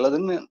 ஆனா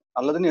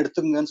நல்லதுன்னு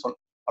எடுத்துக்கங்கன்னு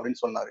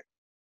அப்படின்னு சொன்னாரு.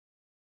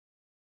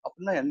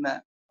 அப்படின்னா என்ன?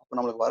 அப்ப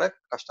நம்மளுக்கு வர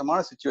கஷ்டமான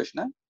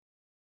சிச்சுவேஷனை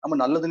நம்ம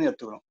நல்லதுன்னு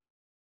எடுத்துக்கணும்.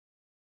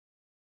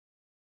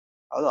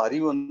 அதாவது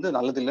அறிவு வந்து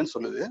நல்லது இல்லைன்னு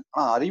சொல்லுது,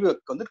 ஆனா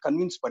அறிவுக்கு வந்து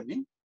கன்வின்ஸ் பண்ணி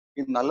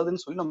இது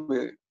நல்லதுன்னு சொல்லி நம்ம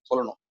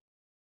சொல்லணும்.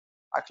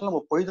 ஆக்சுவலா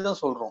நம்ம பொய்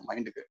தான் சொல்றோம்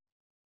மைண்டுக்கு,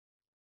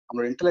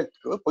 நம்மளோட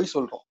இன்டெலெக்டுக்கு பொய்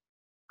சொல்றோம்.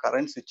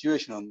 கரண்ட்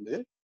சிச்சுவேஷன் வந்து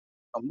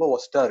ரொம்ப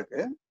ஒஸ்டா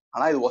இருக்கு,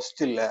 ஆனா இது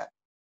ஒஸ்ட் இல்லை,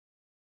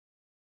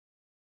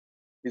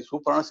 இது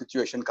சூப்பரான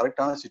சிச்சுவேஷன்,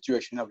 கரெக்டான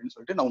சிச்சுவேஷன் அப்படின்னு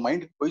சொல்லிட்டு நம்ம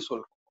மைண்டுக்கு பொய்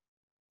சொல்றோம்.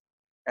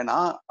 ஏன்னா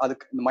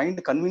அதுக்கு இந்த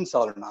மைண்ட் கன்வின்ஸ்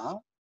ஆகலைன்னா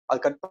அது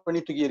கட்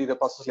பண்ணி தூக்கி எறிகிற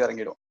ப்ராசஸ்ல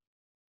இறங்கிடும்.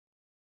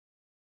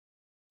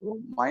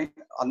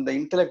 அந்த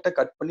இன்டெலெக்டை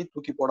கட் பண்ணி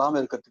தூக்கி போடாம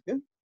இருக்கிறதுக்கு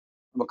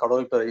நம்ம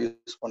கடவுள் பேரை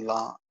யூஸ்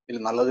பண்ணலாம், இல்லை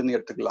நல்லதுன்னு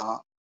எடுத்துக்கலாம்,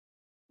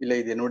 இல்லை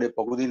இது என்னுடைய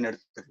பகுதின்னு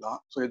எடுத்துக்கலாம்.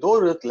 ஸோ ஏதோ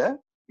ஒரு விதத்துல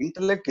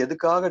இன்டெலெக்ட்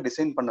எதுக்காக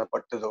டிசைன்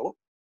பண்ணப்பட்டதோ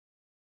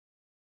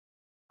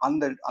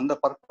அந்த அந்த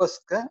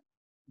பர்பஸ்க்கு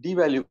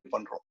டிவேல்யூ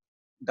பண்றோம்,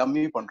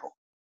 டம்மி பண்றோம்.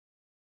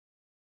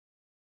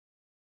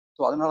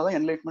 ஸோ அதனாலதான்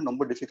என்லைட்மெண்ட்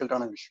ரொம்ப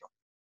டிஃபிகல்ட்டான விஷயம்.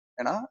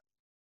 ஏன்னா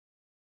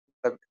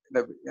இந்த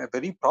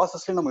வெரி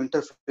ப்ராசஸ்ல நம்ம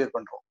இன்டர்ஃபியர்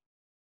பண்றோம்.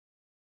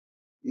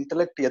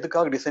 இன்டெலெக்ட்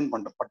எதுக்காக டிசைன்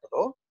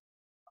பண்ணப்பட்டதோ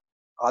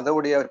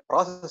அதோடைய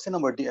ப்ராசஸை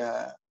நம்ம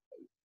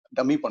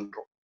டம்மி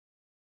பண்றோம்.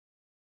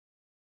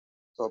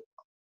 ஸோ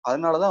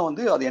அதனாலதான்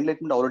வந்து அது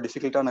என்லைட்மெண்ட் அவ்வளோ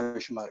டிஃபிகல்ட்டான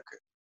விஷயமா இருக்கு.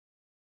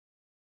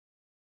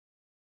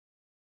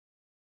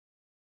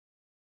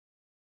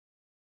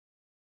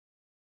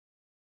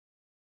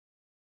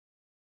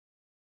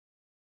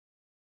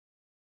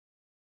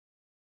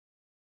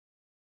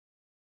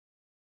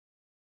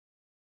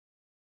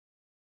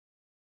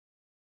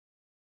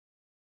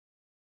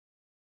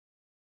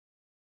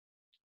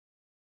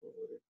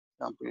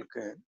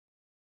 எக்ஸாம்பிளுக்கு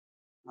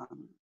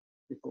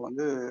இப்போ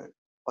வந்து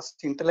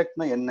ஃபர்ஸ்ட்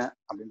இன்டெலெக்ட்னா என்ன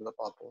அப்படின்றத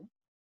பார்ப்போம்.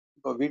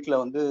 இப்போ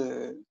வீட்டில் வந்து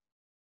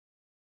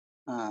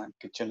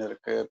கிச்சன்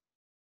இருக்கு,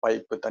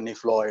 பைப்பு தண்ணி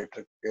ஃப்ளோ ஆகிட்டு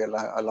இருக்கு,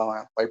 எல்லாம்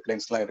பைப்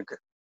லைன்ஸ்லாம் இருக்கு.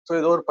 ஸோ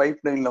ஏதோ ஒரு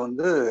பைப் லைன்ல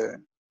வந்து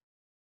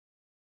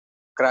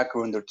கிராக்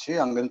விழுந்துடுச்சு,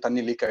 அங்கேருந்து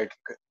தண்ணி லீக் ஆகிட்டு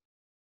இருக்கு.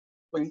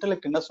 இப்போ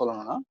இன்டெலெக்ட் என்ன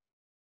சொல்லணும்னா,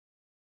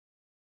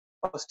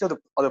 ஃபர்ஸ்ட்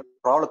அது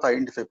ப்ராப்ளத்தை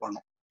ஐடென்டிஃபை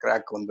பண்ணணும்.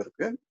 கிராக்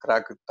வந்திருக்கு,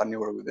 கிராக்கு தண்ணி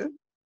ஒழுகுது,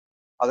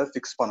 அதை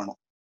ஃபிக்ஸ் பண்ணணும்.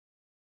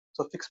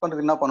 ஸோ ஃபிக்ஸ்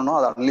பண்ணுறதுக்கு என்ன பண்ணணும்,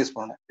 அதை அனலைஸ்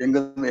பண்ணணும்.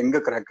 எங்க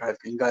கிராக்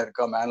இருக்கு, இங்கே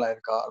இருக்கா மேலே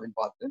இருக்கா அப்படின்னு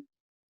பார்த்து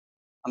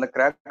அந்த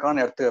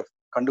கிராக்கான இடத்த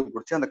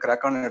கண்டுபிடிச்சி அந்த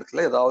கிராக்கான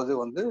இடத்துல ஏதாவது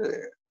வந்து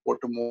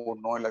போட்டு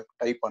மூடணும், இல்லை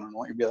டைப்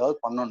பண்ணணும். இப்படி ஏதாவது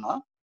பண்ணோம்னா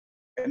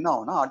என்ன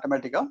ஆகும்னா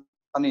ஆட்டோமேட்டிக்கா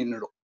தண்ணி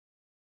நின்றுடும்.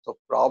 ஸோ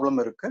ப்ராப்ளம்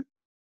இருக்கு,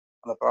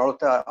 அந்த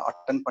ப்ராப்ளத்தை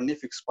அட்டன் பண்ணி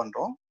ஃபிக்ஸ்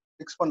பண்றோம்.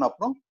 ஃபிக்ஸ் பண்ண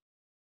அப்புறம்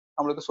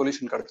நம்மளுக்கு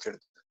சொல்யூஷன்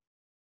கிடைச்சிடுது.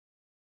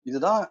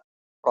 இதுதான்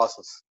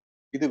ப்ராசஸ்.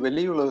 இது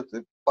வெளி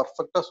உலகத்துக்கு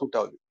பர்ஃபெக்டா சூட்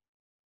ஆகுது.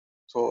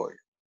 ஸோ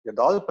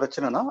ஏதாவது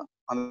பிரச்சனைனா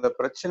அந்த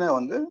பிரச்சனை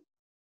வந்து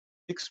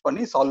ஃபிக்ஸ்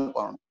பண்ணி சால்வ்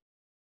பண்ணணும்.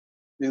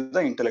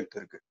 இதுதான் இன்டெலெக்ட்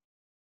இருக்கு.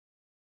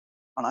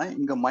 ஆனா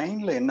இங்க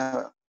மைண்ட்ல என்ன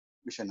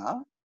விஷயம்னா,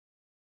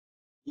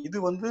 இது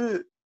வந்து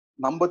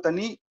நம்ம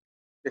தனி,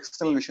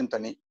 எக்ஸ்டர்னல் விஷயம்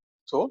தனி.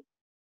 ஸோ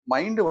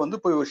மைண்ட் வந்து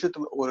போய் ஒரு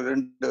விஷயத்து ஒரு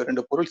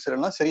ரெண்டு பொருள்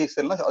சேரலாம்,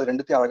 சேரலாம், அது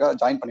ரெண்டுத்தையும் அழகா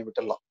ஜாயின் பண்ணி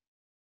விட்டுடலாம்.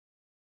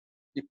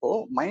 இப்போ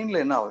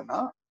மைண்ட்ல என்ன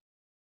ஆகுதுன்னா,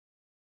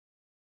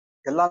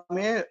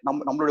 எல்லாமே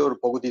நம்மளுடைய ஒரு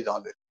பகுதி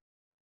தான் அது.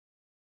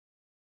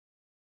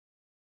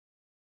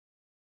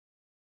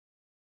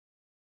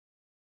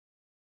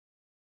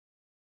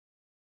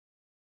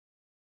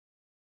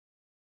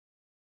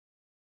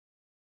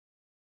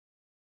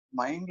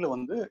 மைண்ட்ல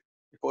வந்து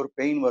இப்போ ஒரு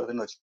பெயின்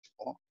வருதுன்னு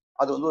வச்சுப்போம்,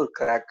 அது வந்து ஒரு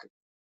கிராக்.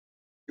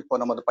 இப்போ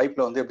நம்ம அந்த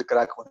பைப்ல வந்து எப்படி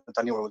கிராக் வந்து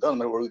தண்ணி ஒழுகுதோ அந்த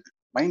மாதிரி ஒழுகுது.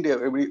 மைண்ட்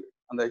எப்படி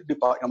அந்த எப்படி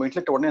நம்ம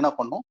இன்டெலெக்ட் உடனே என்ன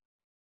பண்ணோம்,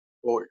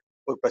 ஓ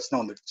ஒரு பிரச்சனை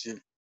வந்துடுச்சு,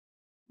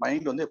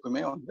 மைண்ட் வந்து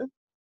எப்பவுமே வந்து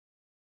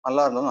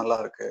நல்லா இருந்தாலும் நல்லா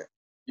இருக்கு,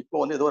 இப்போ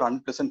வந்து ஏதோ ஒரு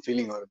அன்பிளசன்ட்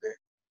ஃபீலிங் வருது.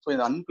 ஸோ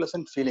இந்த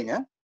அன்பிளசன்ட் ஃபீலிங்கை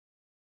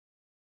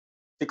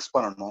ஃபிக்ஸ்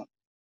பண்ணணும்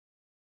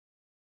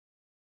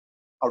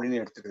அப்படின்னு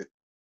எடுத்துக்குது.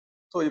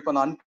 ஸோ இப்போ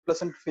அந்த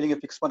அன்பிளசன்ட் ஃபீலிங்கை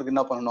ஃபிக்ஸ் பண்ணுறதுக்கு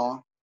என்ன பண்ணணும்?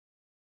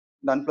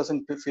 இந்த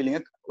அன்பிளசன்ட்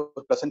ஃபீலிங்கை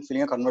ஒரு பிளசன்ட்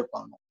ஃபீலிங்கை கன்வெர்ட்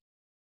பண்ணணும்.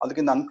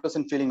 அதுக்கு இந்த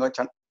அன்பிளசன்ட் ஃபீலிங்கை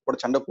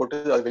சண்டை போட்டு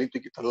அதை வெளியே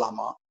தூக்கி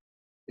தரலாமா,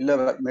 இல்லை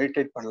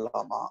மெடிடேட்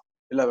பண்ணலாமா,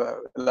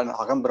 இல்லை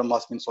அகம்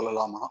பிரம்மாஸ்மின்னு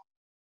சொல்லலாமா,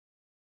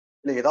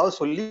 இல்லை ஏதாவது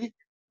சொல்லி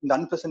இந்த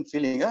அன்பிளசன்ட்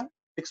ஃபீலிங்கை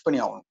ஃபிக்ஸ் பண்ணி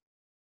ஆகணும்.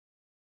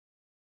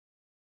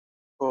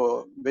 ஸோ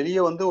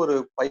வெளியே வந்து ஒரு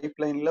பைப்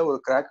லைன்ல ஒரு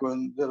கிராக்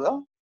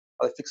விழுந்துதான்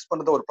அதை ஃபிக்ஸ்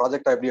பண்ணுறத ஒரு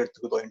ப்ராஜெக்டா எப்படி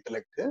எடுத்துக்குதோ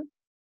இன்டெலெக்ட்,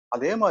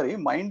 அதே மாதிரி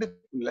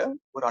மைண்டுக்குள்ள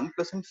ஒரு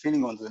அன்பிளசன்ட்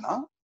ஃபீலிங் வந்ததுன்னா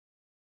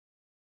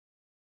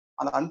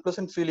அந்த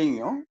அன்பிளசன்ட்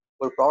ஃபீலிங்கையும்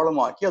ஒரு ப்ராப்ளம்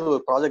ஆக்கி அதை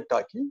ஒரு ப்ராஜெக்ட்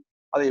ஆக்கி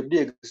அதை எப்படி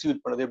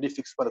எக்ஸிக்யூட் பண்ணுறது, எப்படி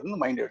ஃபிக்ஸ் பண்ணுறதுன்னு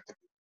மைண்ட்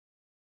எடுத்துக்குது,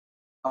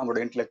 நம்மளோட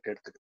இன்டெலெக்ட்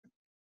எடுத்துக்குது.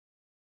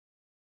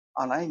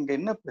 ஆனா இங்க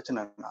என்ன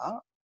பிரச்சனைன்னா,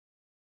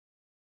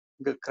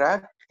 இங்க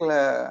கிராக்ல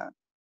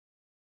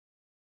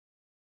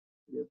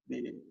எப்படி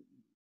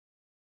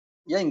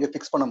ஏன் இங்க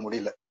ஃபிக்ஸ் பண்ண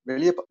முடியல?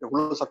 வெளியே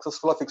எவ்வளவு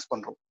சக்சஸ்ஃபுல்லா ஃபிக்ஸ்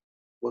பண்றோம்.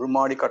 ஒரு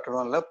மாடி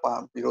கட்டடம் இல்ல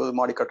 20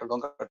 மாடி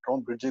கட்டடம்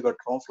கட்டுறோம், பிரிட்ஜ்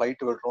கட்டுறோம்,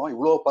 ஃபிளைட் கட்டுறோம்,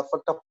 இவ்வளவு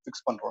பர்ஃபெக்டா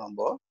ஃபிக்ஸ் பண்றோம்.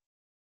 நம்ம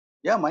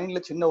ஏன் மைண்ட்ல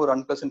சின்ன ஒரு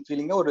அன்பிளசன்ட்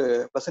ஃபீலிங்கை ஒரு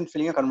பிளசன்ட்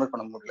ஃபீலிங்கை கன்வெர்ட்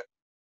பண்ண முடியல?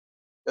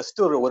 ஜஸ்ட்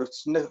ஒரு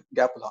சின்ன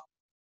கேப் தான்.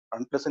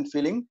 அன்பிளசன்ட்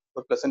ஃபீலிங்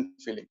ஒரு பிளசன்ட்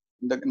ஃபீலிங்,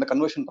 இந்த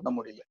கன்வர்ஷன் பண்ண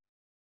முடியல.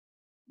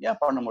 ஏன்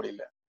பண்ண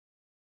முடியல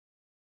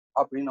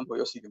அப்படின்னு நம்ம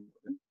யோசிக்கும்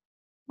போது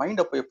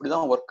மைண்ட் அப்போ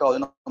எப்படிதான் ஒர்க்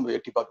ஆகுதுன்னு நம்ம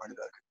எட்டி பார்க்க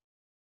வேண்டியதா இருக்கு.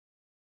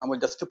 நம்ம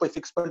ஜஸ்ட் போய்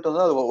ஃபிக்ஸ் பண்ணிட்டு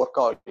வந்தா அது ஒர்க்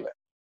ஆகல.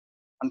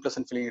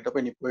 அன்பிளசன்ட் ஃபீலிங் கிட்ட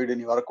போய் நீ போயிடு,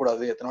 நீ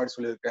வரக்கூடாது, எத்தனை வாட்டி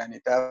சொல்லியிருக்க, நீ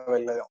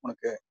தேவையில்லை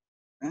உனக்கு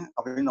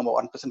அப்படின்னு நம்ம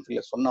அன்பிளசன்ட்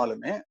ஃபீலிங்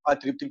சொன்னாலுமே அது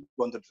திருப்பி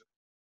திருப்பி வந்துட்டு இருக்கு.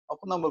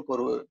 அப்போ நம்மளுக்கு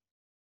ஒரு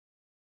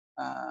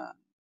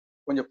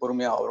கொஞ்சம்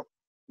பொறுமையா ஆகும்,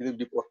 இது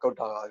இப்படி ஒர்க்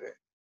அவுட் ஆகாது.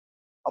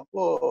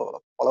 அப்போ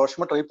பல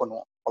வருஷமா ட்ரை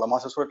பண்ணுவோம், பல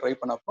மாசத்தோட ட்ரை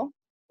பண்ணப்போ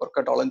ஒர்க்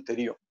அவுட் ஆகலன்னு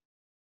தெரியும்.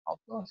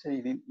 அப்போ சரி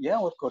இது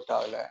ஏன் ஒர்க் அவுட்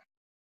ஆகல,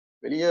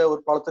 வெளியே ஒரு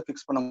ப்ராப்ளத்தை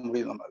ஃபிக்ஸ் பண்ண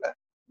முடியுது நம்மளால,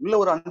 உள்ள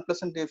ஒரு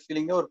அன்பிளசன்ட்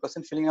ஃபீலிங்கை ஒரு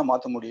பிளசன்ட் ஃபீலிங்கா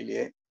மாற்ற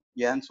முடியலையே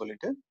ஏன்னு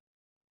சொல்லிட்டு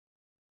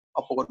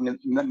அப்போ ஒரு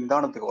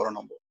நிதானத்துக்கு வரும்.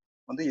 நம்ம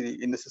வந்து இது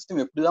இந்த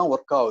சிஸ்டம் எப்படிதான்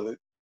ஒர்க் ஆகுது,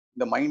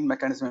 இந்த மைண்ட்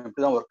மெக்கானிசம்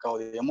எப்படிதான் ஒர்க்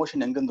ஆகுது,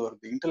 எமோஷன் எங்கிருந்து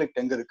வருது, இன்டெலெக்ட்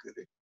எங்க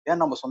இருக்குது, ஏன்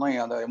நம்ம சொன்னா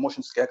அந்த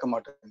எமோஷன்ஸ் கேட்க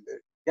மாட்டேங்குது,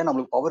 ஏன்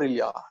நம்மளுக்கு பவர்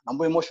இல்லையா,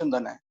 நம்ம எமோஷன்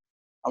தானே,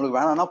 நம்மளுக்கு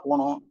வேணாம்னா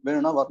போனோம்,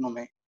 வேணும்னா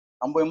வரணுமே,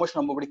 நம்ம எமோஷன்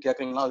நம்ம எப்படி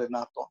கேட்கலன்னா அது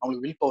என்ன அர்த்தம்,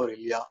 நம்மளுக்கு வில் பவர்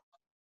இல்லையா,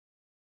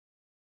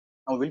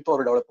 நம்ம வில்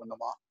பவர் டெவலப்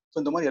பண்ணணுமா? ஸோ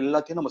இந்த மாதிரி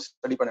எல்லாத்தையும் நம்ம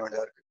ஸ்டடி பண்ண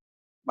வேண்டியதா இருக்கு.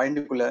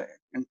 மைண்டுக்குள்ள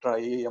என்டர்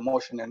ஆகி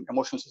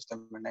எமோஷனல்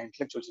சிஸ்டம் என்ன,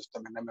 இன்டெலெக்சுவல்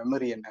சிஸ்டம் என்ன,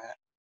 மெமரி என்ன,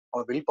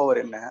 அவன் வில் பவர்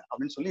என்ன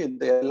அப்படின்னு சொல்லி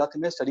இந்த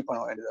எல்லாத்தையுமே ஸ்டடி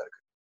பண்ண வேண்டியதா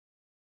இருக்கு.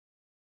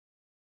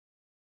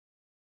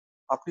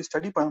 அப்படி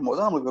ஸ்டடி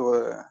பண்ணும்போது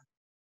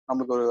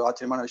நம்மளுக்கு ஒரு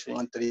ஆச்சரியமான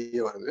விஷயம்லாம் தெரிய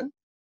வருது.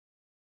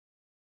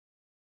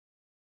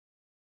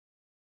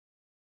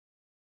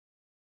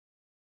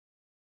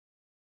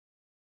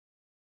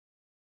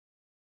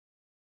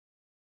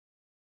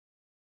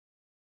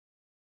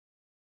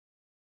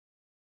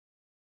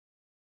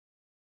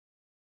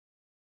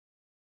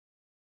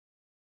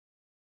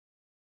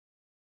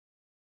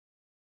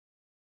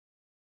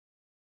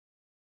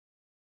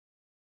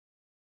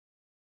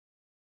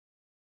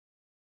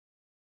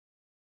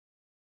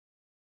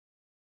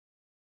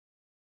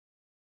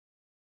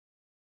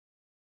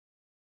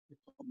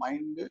 இப்போ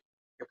மைண்டு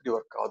எப்படி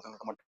ஒர்க்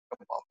ஆகுதுன்றத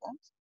மட்டும் பார்ப்போம்.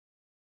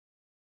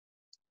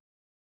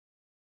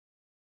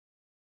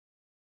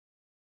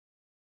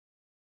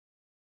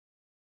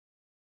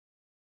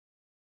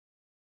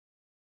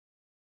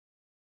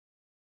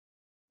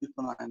 இப்போ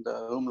நான் இந்த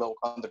ரூம்ல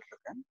உட்காந்துட்டு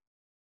இருக்கேன்.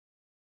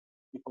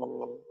 இப்போ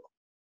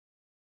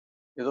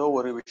ஏதோ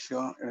ஒரு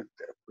விஷயம்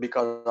எனக்கு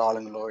பிடிக்காத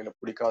ஆளுங்களோ இல்லை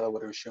பிடிக்காத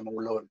ஒரு விஷயமோ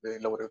உள்ள வருது,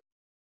 இல்லை ஒரு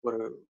ஒரு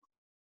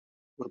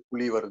ஒரு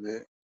புலி வருது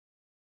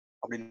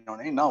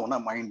அப்படின்னோடனே என்ன ஆகும்னா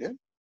மைண்டு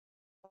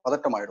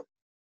பதட்டம் ஆயிடும்.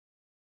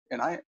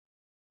 ஏன்னா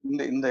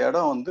இந்த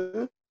இடம் வந்து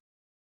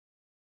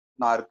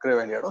நான் இருக்கிற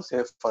வேண்டிய இடம்,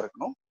 சேஃபா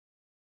இருக்கணும்,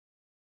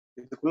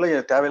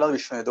 இதுக்குள்ள தேவையில்லாத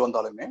விஷயம் எது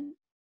வந்தாலுமே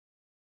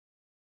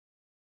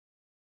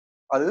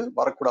அது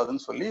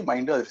வரக்கூடாதுன்னு சொல்லி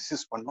மைண்டு அதை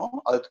ரிசீவ் பண்ணும்.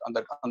 அது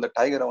அந்த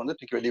டைகரை வந்து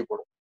தூக்கி வெளியே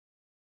போடும்.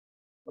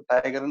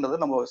 டைகர்ன்றது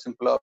நம்ம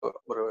சிம்பிளா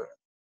ஒரு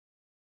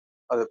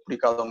அது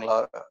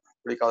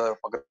பிடிக்காத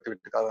பக்கத்து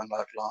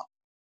வீட்டுக்காரங்களா இருக்கலாம்,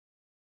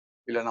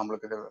 இல்லை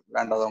நம்மளுக்கு இது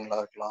வேண்டாதவங்களா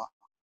இருக்கலாம்,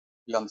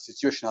 இல்லை அந்த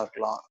சுச்சுவேஷனா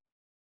இருக்கலாம்.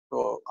 ஸோ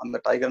அந்த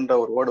டைகர்ன்ற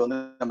ஒரு வேர்டு வந்து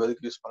நம்ம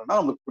எதுக்கு யூஸ் பண்ணோம்னா,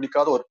 நம்மளுக்கு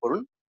பிடிக்காத ஒரு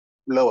பொருள்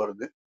உள்ள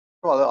வருது,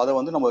 ஸோ அதை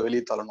வந்து நம்ம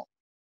வெளியே தள்ளணும்.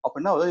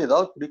 அப்படின்னா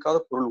ஏதாவது பிடிக்காத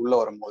பொருள் உள்ள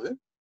வரும்போது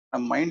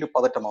நம்ம மைண்டு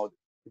பதட்டம் ஆகுது,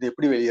 இது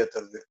எப்படி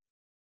வெளியேற்றுறது,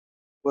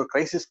 ஒரு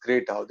கிரைசிஸ்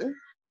கிரியேட் ஆகுது.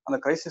 அந்த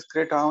கிரைசிஸ்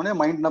கிரியேட் ஆனோடனே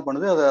மைண்ட் என்ன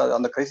பண்ணுது, அதை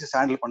அந்த கிரைசிஸ்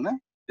ஹேண்டில் பண்ண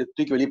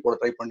தூக்கி வெளியே போட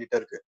ட்ரை பண்ணிட்டே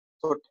இருக்கு.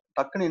 ஸோ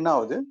டக்குன்னு என்ன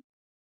ஆகுது,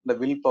 இந்த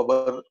வில்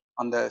பவர்,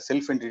 அந்த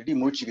செல்ஃப் என்டிட்டி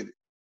முழிச்சுக்குது.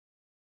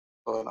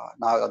 ஸோ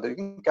நான் அது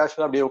வரைக்கும்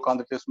கேஷுவலாக அப்படியே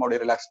உட்காந்துட்டு சும்மா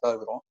அப்படியே ரிலாக்ஸ்டாக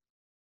இருக்கிறோம்.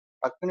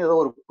 டக்குன்னு ஏதோ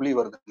ஒரு புலி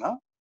வருதுன்னா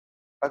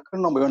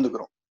டக்குன்னு நம்ம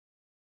எழுந்துக்கிறோம்,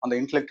 அந்த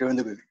இன்டெலெக்ட்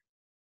எழுந்துக்குது,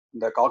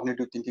 இந்த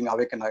காக்னிட்டிவ் திங்கிங்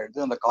அவேக்கன் ஆயிடுது,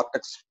 அந்த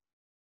cortex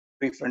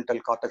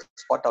prefrontal cortex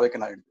spot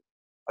awaken ஆயிடுது.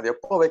 அது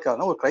எப்போ அவேக்கன்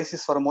ஆகுதுன்னா ஒரு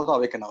கிரைசிஸ் வரும்போது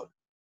அவேக்கன் ஆகுது.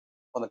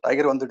 அந்த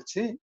டைகர்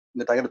வந்துடுச்சு,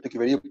 இந்த டைகரை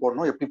தூக்கி வெளியே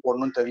போடணும், எப்படி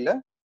போடணும்னு தெரியல.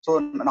 ஸோ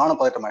நானும்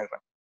பதட்டம்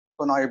ஆயிடுறேன்.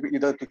 ஸோ நான் எப்படி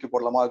இதை தூக்கி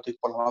போடலாமா, அதை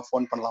தூக்கி போடலாமா,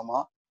 ஃபோன் பண்ணலாமா,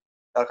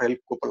 யாருக்கு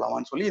ஹெல்ப்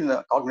கூப்பிடலாமான்னு சொல்லி இந்த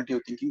காக்னிட்டிவ்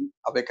திங்கிங்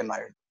அவேக்கன்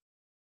ஆயிடுது.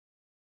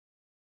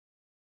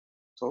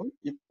 ஸோ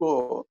இப்போ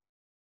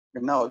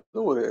என்ன ஆகுது,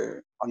 ஒரு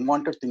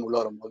அன்வான்ட் திங் உள்ள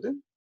வரும்போது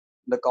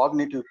இந்த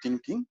காக்னிட்டிவ்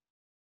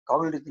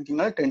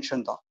திங்கிங்னால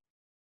டென்ஷன் தான்.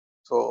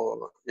 So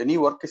any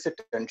work is a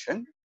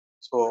tension.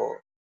 So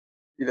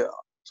இது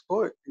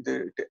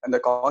அந்த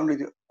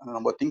காக்னிட்டிவ்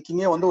நம்ம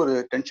திங்கிங்கே வந்து ஒரு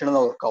டென்ஷனாக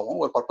தான் ஒர்க் ஆகும்,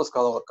 ஒரு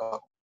பர்பஸ்க்காக தான் ஒர்க்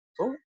ஆகும்.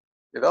 ஸோ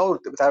ஏதாவது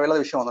ஒரு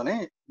தேவையில்லாத விஷயம் வந்தோடனே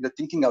இந்த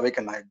திங்கிங்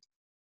அவேக்கன் ஆயிடுது.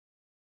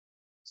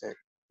 சரி,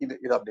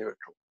 இது அப்படியே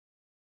விட்டுரும்.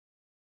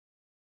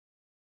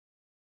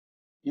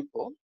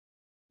 இப்போ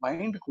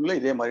மைண்டுக்குள்ள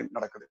இதே மாதிரி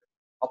நடக்குது.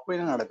 அப்போ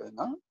என்ன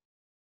நடக்குதுன்னா,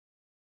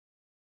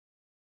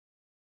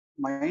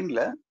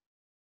 மைண்ட்ல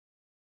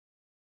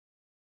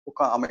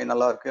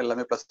நல்லா இருக்கு,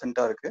 எல்லாமே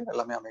பிளசண்டா இருக்கு,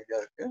 எல்லாமே அமைதியா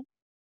இருக்கு.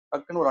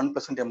 டக்குன்னு ஒரு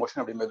அன்பிளசன்ட்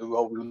எமோஷன் அப்படி மெதுவா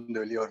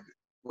விழுந்து வெளியே வருது.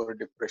 ஒரு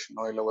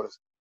டிப்ரெஷனோ இல்லை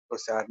ஒரு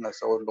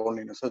சேட்னஸோ, ஒரு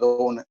லோன்லினஸோ, ஏதோ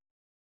ஒன்று.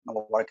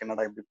 நம்ம வாழ்க்கை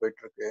என்னடா இப்படி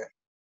போயிட்டு இருக்கு,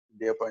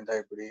 இப்படியே போயிருந்தா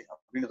இப்படி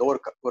அப்படின்னு ஏதோ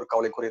ஒரு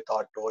கவலைக்குரிய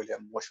தாட்டோ இல்லை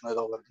எமோஷனோ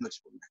ஏதோ வருதுன்னு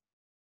வச்சுக்கோங்க.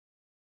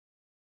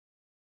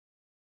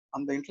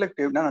 அந்த இன்டெலெக்ட்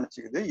என்ன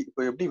நினைச்சுக்குது, இப்போ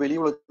எப்படி வெளி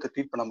உலகத்தை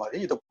ட்ரீட் பண்ண மாதிரி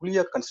இதை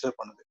புலியா கன்சிடர்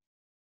பண்ணுது.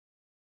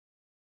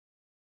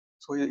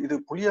 ஸோ இது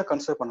புலியா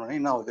கன்சிடர் பண்ணோன்னே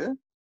என்ன ஆகுது,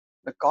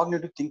 இந்த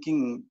காக்னிட்டிவ்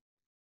திங்கிங்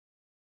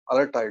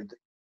அலர்ட் ஆயிடுது.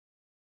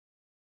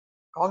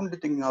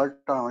 காக்னிட்டிவ் திங்கிங்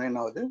அலர்ட் ஆனோடனே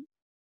என்ன ஆகுது,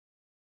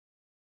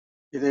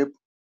 இது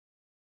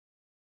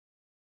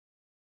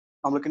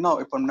நம்மளுக்கு என்ன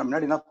இப்போ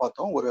முன்னாடி என்ன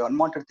பார்த்தோம், ஒரு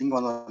அன்வான்ட் திங்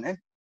வந்தோடனே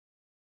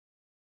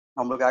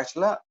நம்மளுக்கு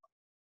ஆக்சுவலா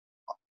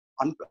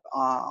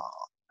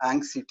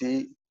ஆங்ஸைட்டி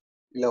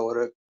இல்லை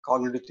ஒரு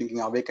காக்னிட்டிவ்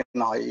திங்கிங்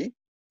அவேக்கன் ஆகி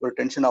ஒரு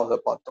டென்ஷன் ஆகுதை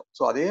பார்த்தோம்.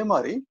 ஸோ அதே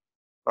மாதிரி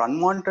ஒரு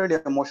அன்வான்ட்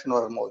எமோஷன்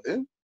வரும்போது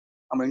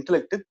நம்ம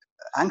இன்டெலெக்ட்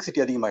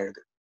ஆங்ஸைட்டி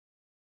அதிகமாகிடுது.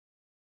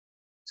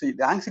 ஸோ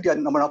இந்த ஆங்ஸைட்டி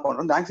நம்ம என்ன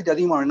பண்றோம், இந்த ஆங்ஸைட்டி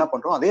அதிகமாக என்ன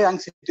பண்றோம், அதே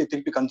ஆங்ஸைட்டியை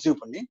திருப்பி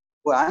கன்சியூம் பண்ணி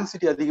ஒரு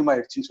ஆங்ஸைட்டி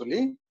அதிகமாயிடுச்சுன்னு சொல்லி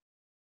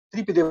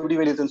திருப்பி இது எப்படி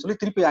வெளியேதுன்னு சொல்லி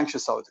திருப்பி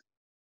ஆங்ஷியஸ் ஆகுது.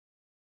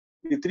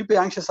 இது திருப்பி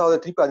ஆங்ஷியஸ் ஆகுது,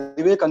 திருப்பி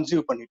அதுவே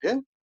கன்சியூம் பண்ணிட்டு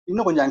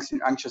இன்னும் கொஞ்சம்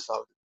ஆங்ஷியஸ்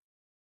ஆகுது.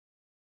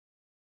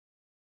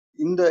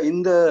 இந்த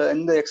இந்த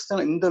இந்த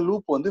எக்ஸ்டர்னல் இந்த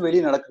லூப் வந்து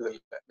வெளியே நடக்குது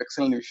இல்லை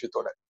எக்ஸ்டர்னல்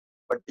விஷயத்தோட.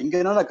 பட் இங்க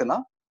என்ன நடக்குதுன்னா,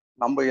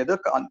 நம்ம எதை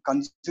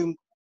கன்சியூம்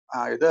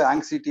எதை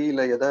ஆங்ஸைட்டி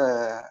இல்லை எதை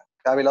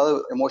தேவையில்லாத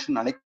எமோஷன்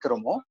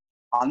நினைக்கிறோமோ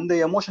அந்த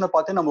எமோஷனை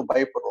பார்த்தே நம்ம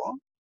பயப்படுறோம்,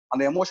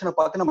 அந்த எமோஷனை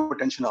பார்த்து நம்ம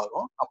டென்ஷன்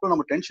ஆகிறோம். அப்புறம்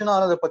நம்ம டென்ஷன்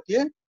ஆனதை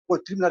பத்தியே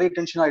திருப்பி நிறைய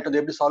டென்ஷன் ஆகிட்டு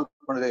எப்படி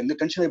சால்வ் பண்ணுது, இந்த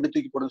டென்ஷனை எப்படி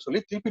தூக்கி போடுன்னு சொல்லி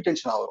திருப்பி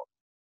டென்ஷன் ஆகிறோம்.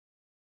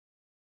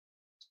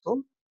 ஸோ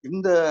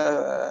இந்த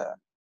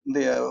இந்த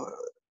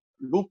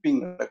லூப்பிங்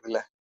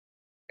இருக்குல்ல,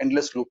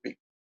 எண்ட்லெஸ் லூப்பிங்,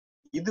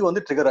 இது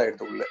வந்து ட்ரிகர்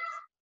ஆயிடுது உள்ள.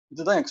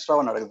 இதுதான்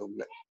எக்ஸ்ட்ராவா நடக்குது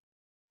உள்ள.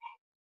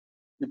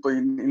 இப்போ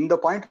இந்த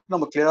பாயிண்ட்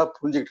நம்ம கிளியரா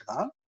புரிஞ்சுக்கிட்டோம்னா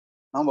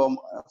நம்ம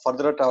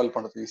ஃபர்தரா டிராவல்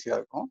பண்றது ஈஸியா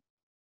இருக்கும்.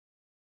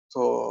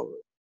 ஸோ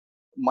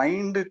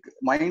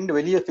மைண்ட்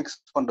வெளியே ஃபிக்ஸ்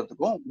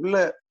பண்றதுக்கும் உள்ள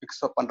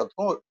ஃபிக்ஸ்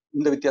பண்றதுக்கும்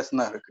இந்த வித்தியாசம்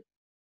தான் இருக்கு.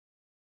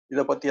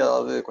 இதை பத்தி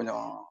ஏதாவது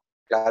கொஞ்சம்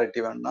கிளாரிட்டி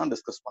வேணும்னா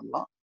டிஸ்கஸ்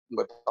பண்ணலாம்.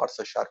 உங்க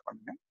தாட்ஸை ஷேர்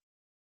பண்ணுங்க.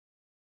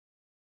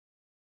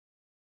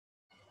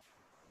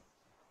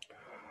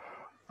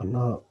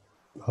 அண்ணா,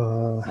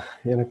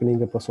 எனக்கு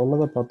நீங்க இப்ப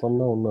சொன்னதை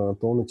பார்த்தோம்னா ஒன்று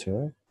தோணுச்சு.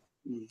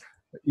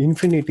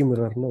 இன்ஃபினிட்டி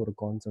மிரர்னு ஒரு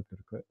கான்செப்ட்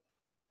இருக்கு.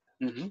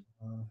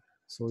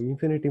 ஸோ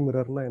இன்ஃபினிட்டி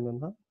மிரர்னா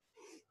என்னன்னா,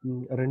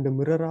 ரெண்டு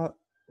மிரரா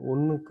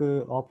ஒன்றுக்கு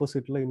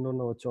ஆப்போசிட்ல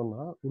இன்னொன்று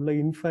வச்சோம்னா உள்ள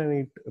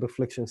இன்ஃபைனைட்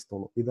ரிஃப்ளெக்ஷன்ஸ்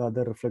தோணும். இது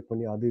அதை ரிஃப்ளெக்ட்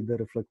பண்ணி அது இதை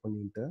ரிஃப்ளெக்ட்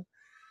பண்ணிட்டு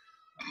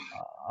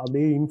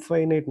அப்படியே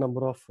இன்ஃபைனைட்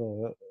நம்பர் ஆஃப்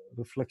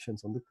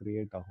ரிஃப்ளெக்ஷன்ஸ் வந்து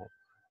கிரியேட் ஆகும்.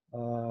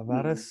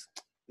 வேற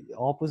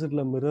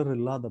ஆப்போசிட்ல மிரர்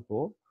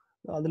இல்லாதப்போ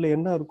அதுல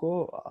என்ன இருக்கோ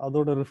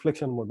அதோட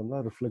ரிஃப்ளெக்ஷன்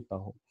மட்டும்தான் ரிஃப்ளெக்ட்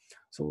ஆகும்.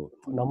 ஸோ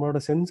நம்மளோட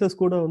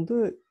சென்சஸ் கூட வந்து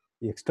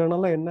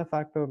எக்ஸ்டர்னலா என்ன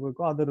ஃபேக்டர்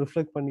இருக்கோ அதை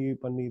ரிஃப்ளெக்ட்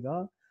பண்ணி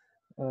தான்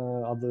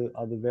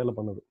அது வேலை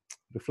பண்ணுது,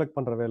 ரிஃப்ளெக்ட்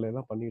பண்ற வேலையை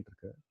தான் பண்ணிட்டு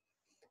இருக்கு.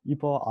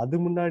 இப்போ அது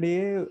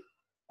முன்னாடியே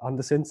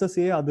அந்த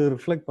சென்சஸே அது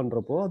ரிஃப்ளெக்ட்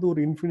பண்றப்போ அது ஒரு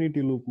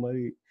இன்ஃபினிட்டி லூப்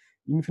மாதிரி,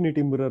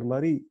 இன்ஃபினிட்டி மிரர்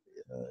மாதிரி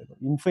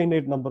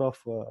இன்ஃபைனைட் நம்பர்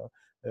ஆஃப்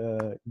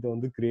இது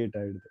வந்து கிரியேட்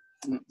ஆயிடுது.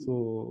 ஸோ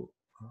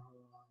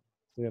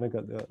எனக்கு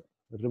அது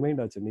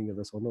ரிமைண்ட் ஆச்சு நீங்க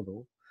அதை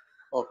சொன்னதும்.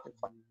 ஓகே,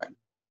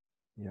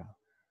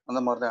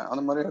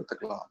 அந்த மாதிரி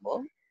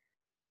எடுத்துக்கலாம்.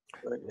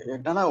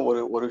 என்னன்னா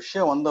ஒரு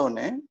விஷயம்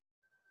வந்தோடனே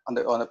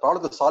அந்த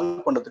ப்ராப்ளத்தை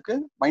சால்வ் பண்றதுக்கு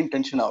மைண்ட்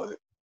டென்ஷன் ஆகுது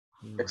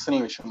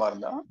எக்ஸ்டர்னல் விஷயமா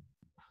இருந்தா.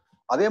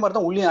 அதே மாதிரி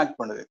தான் உள்ளே ஆக்ட்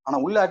பண்ணுது. ஆனா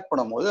உள்ள ஆக்ட்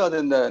பண்ணும்போது அது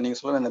இந்த நீங்க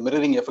சொல்ற இந்த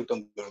மிரரிங் எஃபெக்ட்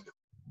வந்துடுது.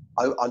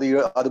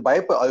 அது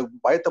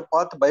பயத்தை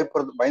பார்த்து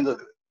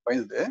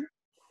பயந்தது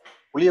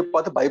புளியை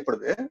பார்த்து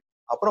பயப்படுது.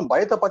 அப்புறம்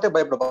பயத்தை பார்த்தே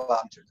பயப்பட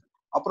ஆரம்பிச்சிடுது.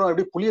 அப்புறம்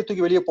எப்படி புளியை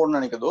தூக்கி வெளியே போடணும்னு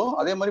நினைக்கிறதோ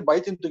அதே மாதிரி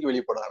பயத்தையும் தூக்கி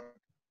வெளியே போட ஆரம்பிச்சு.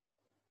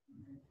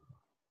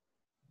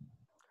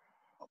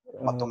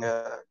 மத்தவங்க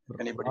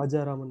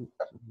ராஜாராமன்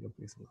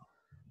பேசலாம்.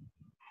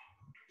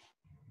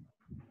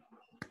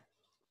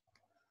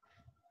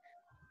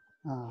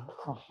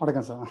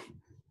 வணக்கம் சார்.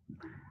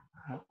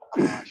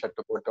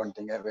 ஷர்ட் போட்டு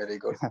வந்துட்டீங்க, வெரி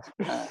குட்.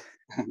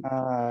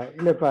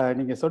 இல்லை, இப்போ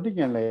நீங்கள்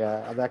சொன்னீங்க இல்லையா,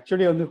 அது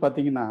ஆக்சுவலி வந்து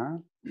பார்த்தீங்கன்னா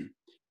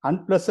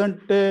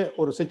அன்பிளசன்ட்டு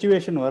ஒரு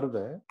சுச்சுவேஷன்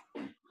வருது.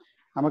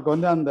 நமக்கு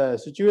வந்து அந்த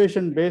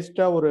சுச்சுவேஷன்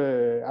பேஸ்டா ஒரு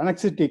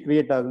அனெக்சிட்டி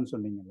கிரியேட் ஆகுதுன்னு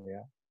சொன்னீங்க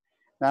இல்லையா?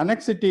 இந்த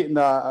அனெக்சிட்டி,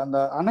 அந்த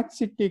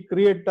அனெக்சிட்டி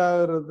கிரியேட்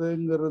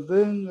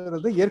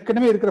ஆகுறதுங்கிறது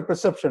ஏற்கனவே இருக்கிற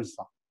பெர்செப்ஷன்ஸ்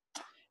தான்.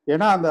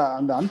 ஏன்னா அந்த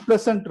அந்த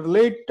அன்பிளசன்ட்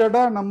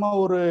ரிலேட்டடா நம்ம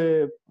ஒரு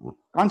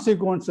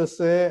கான்சிக்வன்சஸ்,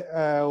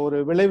 ஒரு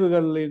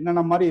விளைவுகள்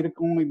என்னென்ன மாதிரி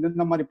இருக்கும்,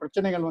 இந்த மாதிரி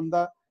பிரச்சனைகள்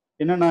வந்தா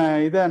என்னென்ன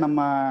இதை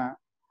நம்ம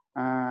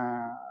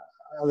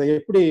அதை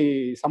எப்படி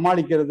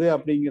சமாளிக்கிறது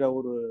அப்படிங்கிற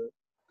ஒரு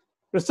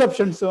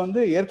ப்ரிசெப்ஷன்ஸ்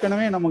வந்து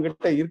ஏற்கனவே நம்ம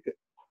கிட்ட இருக்கு.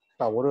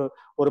 ஒரு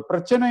ஒரு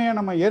பிரச்சனையை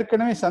நம்ம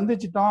ஏற்கனவே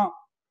சந்திச்சிட்டோம்,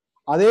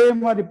 அதே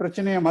மாதிரி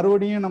பிரச்சனையை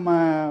மறுபடியும் நம்ம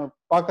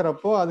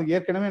பார்க்குறப்போ அது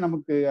ஏற்கனவே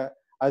நமக்கு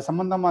அது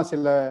சம்பந்தமா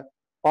சில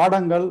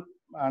பாடங்கள்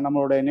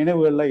நம்மளுடைய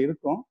நினைவுகள்ல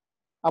இருக்கும்.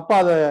 அப்போ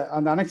அதை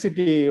அந்த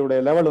அனெக்சிட்டியோட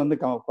லெவல் வந்து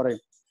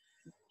குறையும்.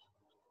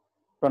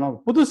 இப்போ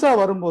நமக்கு புதுசாக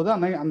வரும்போது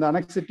அந்த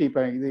அனெக்சிட்டி,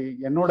 இப்போ இது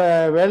என்னோட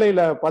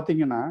வேலையில்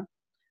பார்த்தீங்கன்னா,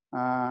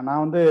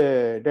 நான் வந்து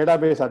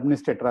டேட்டாபேஸ்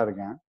அட்மினிஸ்ட்ரேட்டராக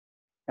இருக்கேன்.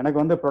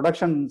 எனக்கு வந்து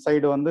ப்ரொடக்ஷன்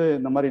சைடு வந்து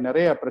இந்த மாதிரி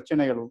நிறைய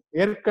பிரச்சனைகள்,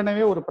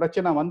 ஏற்கனவே ஒரு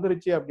பிரச்சனை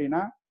வந்துருச்சு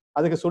அப்படின்னா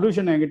அதுக்கு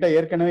சொல்யூஷன் என்கிட்ட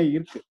ஏற்கனவே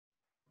இருக்கு.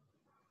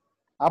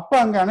 அப்போ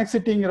அங்கே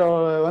அனெக்சிட்டிங்கிற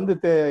வந்து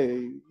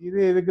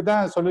இதுக்கு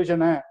தான்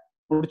சொல்யூஷனை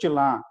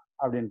முடிச்சிடலாம்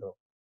அப்படின்றோம்.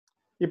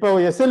 இப்போ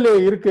எஸ்எல்ஏ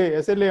இருக்கு,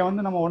 எஸ்எல்ஏ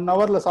வந்து நம்ம 1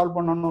 ஹவர்ல சால்வ்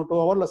பண்ணணும், 2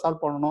 ஹவர்ல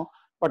சால்வ் பண்ணணும்.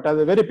 பட்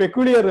அது வெரி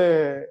பெக்குலியர்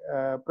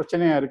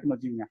பிரச்சனையா இருக்குன்னு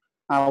வச்சுக்கோங்க.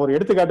 நான் ஒரு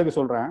எடுத்துக்காட்டுக்கு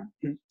சொல்றேன்.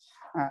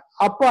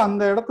 அப்போ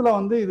அந்த இடத்துல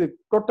வந்து இது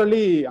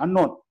டோட்டலி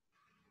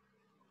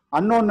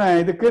அன்னோன்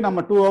இதுக்கு நம்ம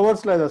 2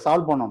 ஹவர்ஸ்ல இதை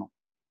சால்வ் பண்ணணும்,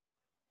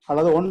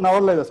 அல்லது 1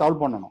 ஹவர்ல இதை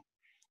சால்வ் பண்ணணும்.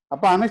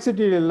 அப்போ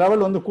அனெக்சிட்டி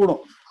லெவல் வந்து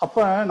கூடும்.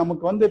 அப்போ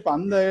நமக்கு வந்து இப்போ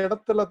அந்த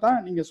இடத்துல தான்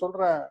நீங்க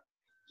சொல்ற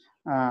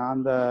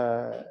அந்த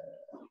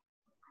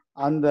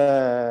அந்த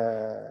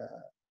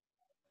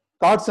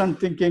தாட்ஸ் அண்ட்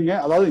திங்கிங்,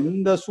 அதாவது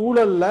இந்த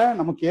சூழல்ல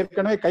நமக்கு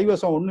ஏற்கனவே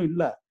கைவசம் ஒன்றும்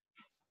இல்லை.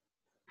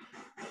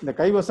 இந்த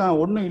கைவசம்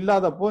ஒன்றும்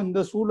இல்லாதப்போ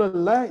இந்த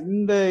சூழல்ல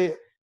இந்த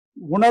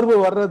உணர்வு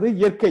வர்றது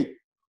இயற்கை.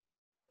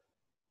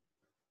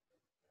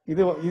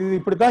 இது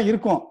இப்படித்தான்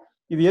இருக்கும்.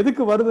 இது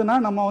எதுக்கு வருதுன்னா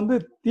நம்ம வந்து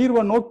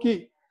தீர்வை நோக்கி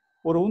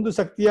ஒரு உந்து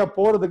சக்தியா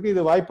போறதுக்கு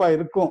இது வாய்ப்பா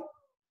இருக்கும்.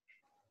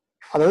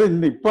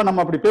 அதாவது இப்ப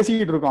நம்ம அப்படி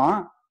பேசிக்கிட்டு இருக்கோம்,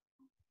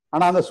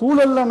 ஆனா அந்த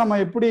சூழல்ல நம்ம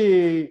எப்படி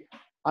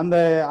அந்த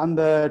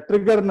அந்த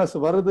ட்ரிகர்னஸ்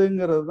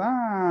வருதுங்கிறது தான்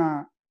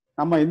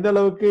நம்ம எந்த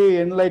அளவுக்கு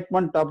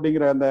என்லைட்மெண்ட்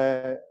அப்படிங்கிற அந்த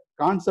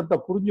கான்செப்டை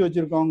புரிஞ்சு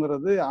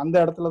வச்சிருக்கோங்கிறது அந்த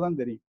இடத்துல தான்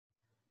தெரியும்.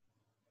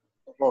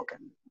 ஓகே,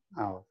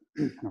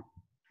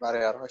 வேற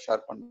யாராவது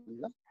ஷேர்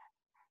பண்ணுவீங்களா?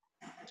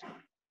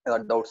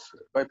 ஏதாவது டவுட்ஸ்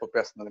இருக்கா இப்போ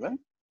பேசுனதுல?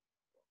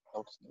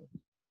 டவுட்ஸ்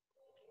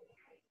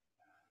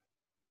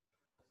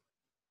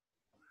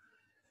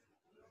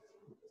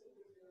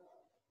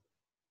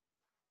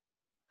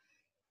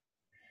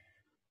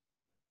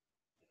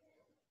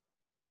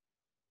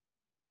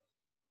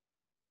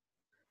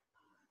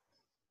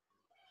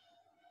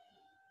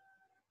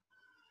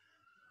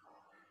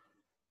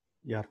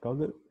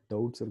யாருக்காவது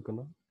டவுட்ஸ்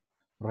இருக்குன்னா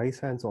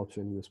ரைஸ் ஹேண்ட்ஸ்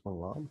ஆப்ஷன் யூஸ்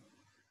பண்ணலாம்.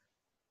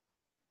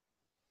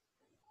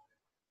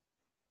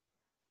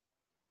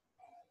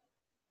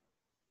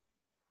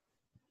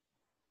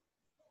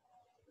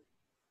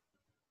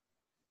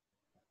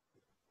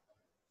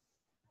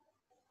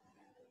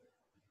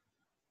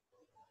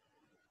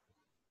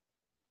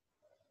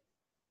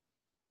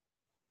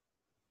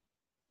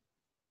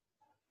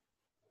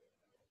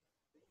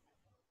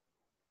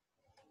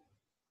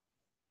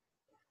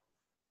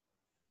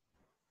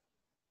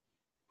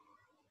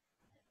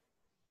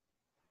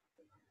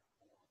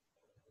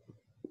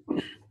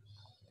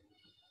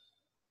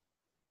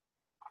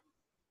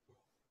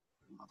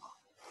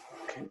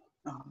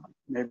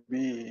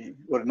 மேபி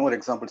இன்னொரு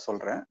எக்ஸாம்பிள்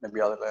சொல்றேன். மேபி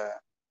அதுல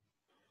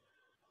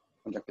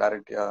கொஞ்சம்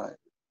கிளாரிட்டியா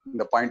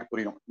இந்த பாயிண்ட்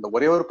புரியும். இந்த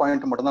ஒரே ஒரு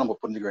பாயிண்ட் மட்டும் தான் நம்ம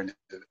புரிஞ்சுக்க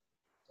வேண்டியது.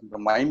 இந்த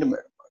மைண்ட்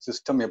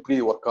சிஸ்டம் எப்படி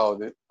ஒர்க்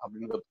ஆகுது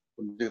அப்படின்றத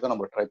புரிஞ்சுதான்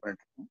நம்ம ட்ரை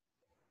பண்ணிட்டு இருக்கோம்.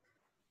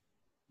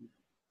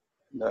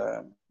 இந்த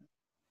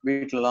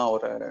வீட்டுலலாம்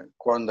ஒரு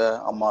குழந்தை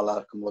அம்மாலாம்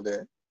இருக்கும்போது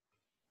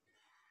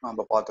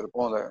நம்ம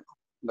பார்த்துருப்போம்,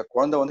 இந்த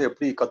குழந்தை வந்து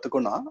எப்படி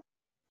கத்துக்கும்னா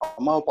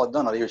அம்மாவை பார்த்து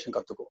தான் நிறைய விஷயம்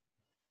கத்துக்கும்.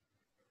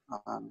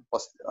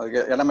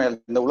 எல்லாமே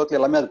இந்த உலகத்துல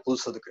எல்லாமே அது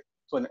புதுசு அதுக்கு.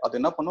 ஸோ அது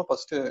என்ன பண்ணும்,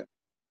 ஃபர்ஸ்ட்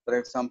ஃபார்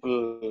எக்ஸாம்பிள்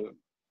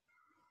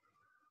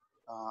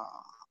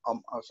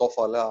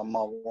சோஃபால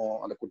அம்மாவும்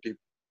அந்த குட்டி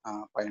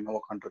பையனும்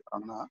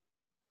உட்காந்துருக்காங்கன்னா,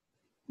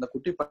 அந்த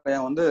குட்டி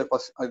பையன் வந்து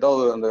ஃபர்ஸ்ட்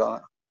ஏதாவது அந்த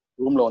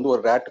ரூம்ல வந்து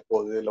ஒரு ரேட்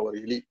போகுது இல்லை ஒரு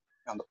எலி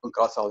அந்த பக்கம்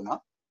கிராஸ் ஆகுதுன்னா,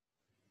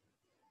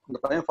 அந்த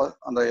பையன்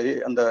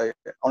அந்த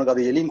அவனுக்கு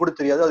அது எலியும் கூட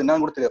தெரியாது, அது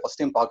என்னன்னு கூட தெரியாது,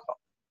 ஃபர்ஸ்ட் டைம்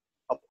பார்க்கலாம்.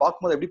 அப்போ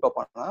பார்க்கும்போது எப்படி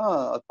பார்ப்பான்னா,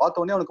 அது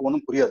பார்த்த உடனே அவனுக்கு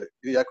ஒன்றும் புரியாது,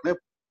 இது ஏற்கனவே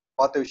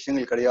பார்த்த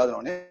விஷயங்கள்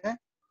கிடையாதுன்னொடனே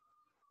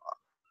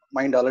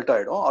மைண்ட் அலர்ட்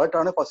ஆகிடும். அலர்ட்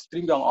ஆனே ஃபர்ஸ்ட்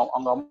திரும்பி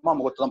அவங்க அம்மா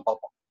முகத்தை தான்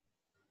பார்ப்பான்.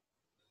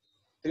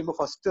 திரும்ப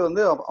ஃபர்ஸ்ட்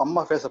வந்து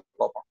அம்மா ஃபேஸை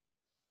பார்ப்பான்.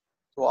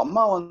 ஸோ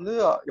அம்மா வந்து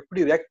எப்படி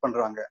ரியாக்ட்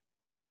பண்றாங்க,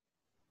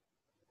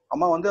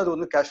 அம்மா வந்து அது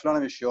வந்து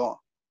கேஷுவலான விஷயம்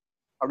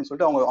அப்படின்னு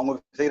சொல்லிட்டு அவங்க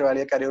செய்யற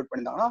வேலையை கேரி அவுட்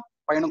பண்ணியிருந்தாங்கன்னா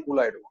பையனும்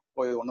கூல் ஆயிடுவான்.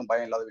 ஓ இது ஒன்றும்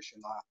பயம் இல்லாத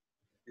விஷயம் தான்,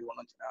 இது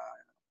ஒன்றும்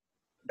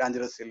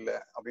டேஞ்சரஸ் இல்லை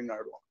அப்படின்னு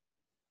ஆயிடுவான்.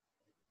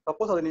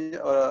 சப்போஸ் அது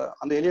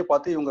அந்த எலியை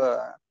பார்த்து இவங்க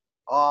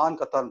ஆன்னு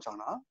கத்த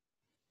ஆரம்பிச்சாங்கன்னா,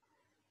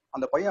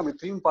 அந்த பையன் அப்படி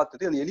திரும்பி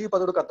பார்த்துட்டு அந்த எலியை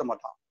பார்த்து கூட கத்த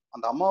மாட்டான்,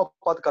 அந்த அம்மாவை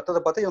பார்த்து கத்ததை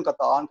பார்த்து இவன்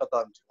ஆண் கத்த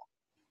ஆரம்பிச்சிருவான்.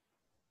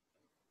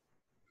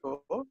 ஸோ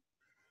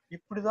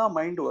இப்படிதான்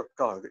மைண்ட்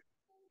ஒர்க் ஆகுது.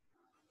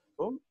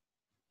 ஸோ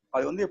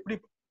அது வந்து எப்படி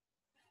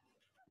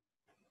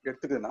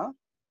எடுத்துக்குதுன்னா,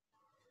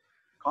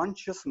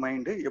 கான்சியஸ்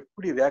மைண்டு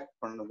எப்படி ரியாக்ட்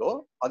பண்ணுதோ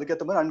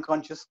அதுக்கேற்ற மாதிரி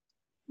அன்கான்சியஸ்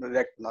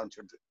ரியாக்ட் பண்ண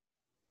ஆரம்பிச்சிடுது.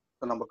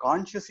 ஸோ நம்ம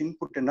கான்சியஸ்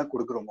இன்புட் என்ன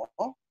கொடுக்குறோமோ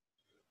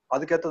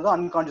அதுக்கேற்றதான்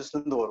அன்கான்சியஸ்ல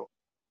இருந்து வரும்.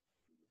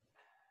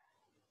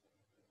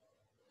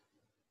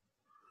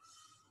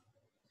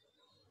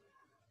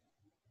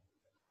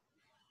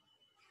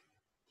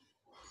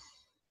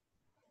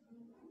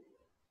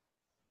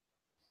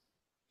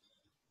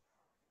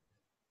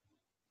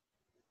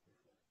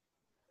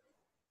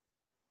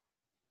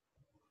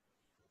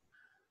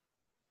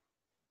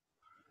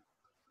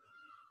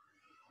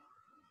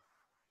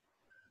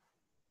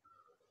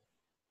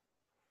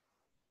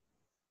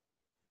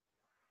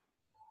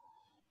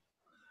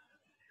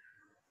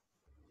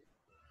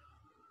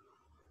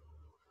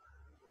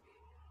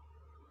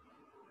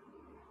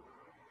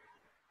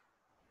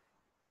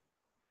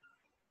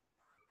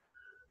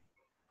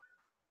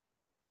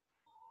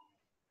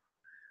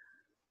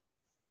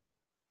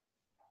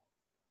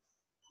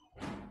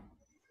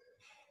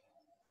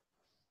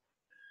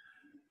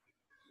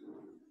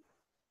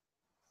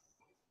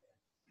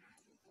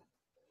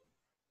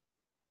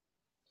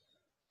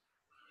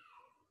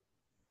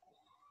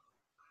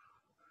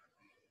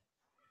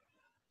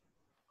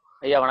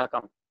 ஐயா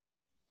வணக்கம்.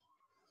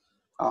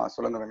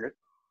 சொல்லுங்க வெங்கட்.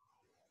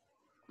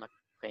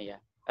 வணக்கம் ஐயா.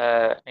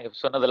 நீங்க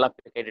சொன்னதெல்லாம்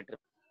கேட்டுட்டு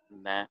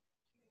இருந்தேன்.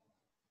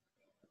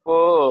 இப்போ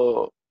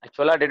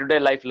ஆக்சுவலா டே டு டே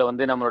லைஃப்ல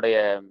வந்து நம்மளுடைய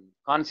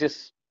கான்சியஸ்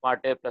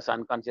பார்ட்டு பிளஸ்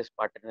அன்கான்சியஸ்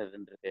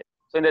பார்ட்டுன்னு இருக்கு.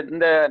 ஸோ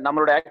இந்த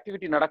நம்மளோட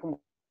ஆக்டிவிட்டி நடக்கும்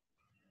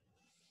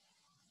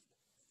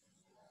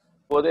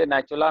போது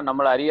ஆக்சுவலா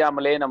நம்மளை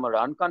அறியாமலே நம்மளோட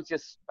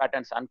அன்கான்சியஸ்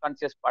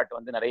பார்ட்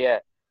வந்து நிறைய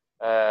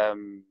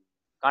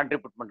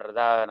கான்ட்ரிபியூட்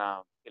பண்றதா நான்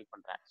ஃபீல்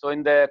பண்றேன். ஸோ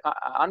இந்த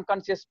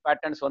அன்கான்சியஸ்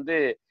பேட்டர்ன்ஸ் வந்து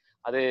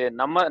அது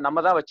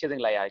நம்ம தான்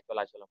வச்சதுங்களா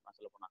ஆக்சுவலா சொல்ல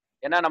போனா,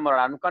 ஏன்னா நம்ம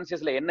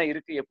அன்கான்சியஸ்ல என்ன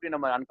இருக்கு, எப்படி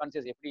நம்ம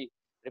அன்கான்சியஸ் எப்படி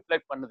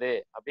ரிஃப்ளெக்ட் பண்ணுது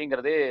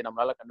அப்படிங்கறதே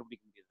நம்மளால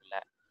கண்டுபிடிக்க முடியறது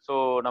இல்லை. ஸோ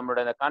நம்மளோட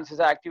இந்த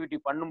கான்சியஸா ஆக்டிவிட்டி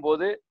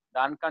பண்ணும்போது இந்த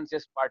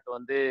அன்கான்சியஸ் பார்ட்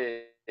வந்து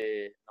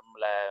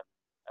நம்மள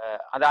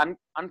அது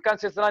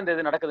அன்கான்சியஸ் தான் இந்த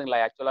இது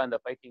நடக்குதுங்களா ஆக்சுவலா இந்த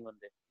ஃபைட்டிங்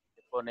வந்து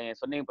இப்போ நீங்க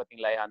சொன்னீங்க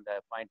பாத்தீங்களா அந்த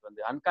பாயிண்ட்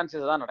வந்து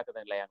அன்கான்சியஸ் தான்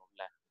நடக்குதுங்களா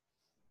உள்ள?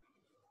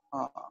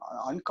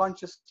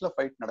 அன்கான்சியஸ்ல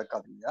ஃபைட்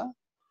நடக்காதுங்க.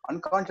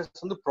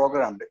 அன்கான்சியஸ் வந்து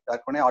ப்ரோக்ராம்டு,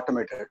 ஏற்கனவே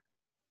ஆட்டோமேட்டட்.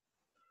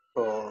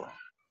 ஸோ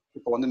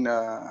இப்போ வந்து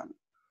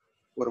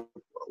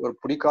ஒரு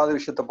பிடிக்காத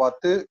விஷயத்த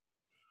பார்த்து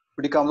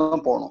பிடிக்காம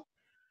தான் போகணும்,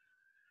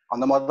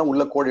 அந்த மாதிரி தான்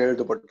உள்ள கோடு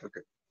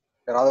எழுதப்பட்டிருக்கு.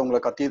 யாராவது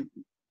உங்களை கத்தி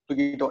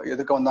தூக்கிட்டோம்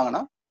எதுக்க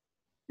வந்தாங்கன்னா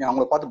நீ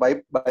அவங்கள பார்த்து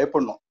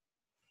பயப்படணும்,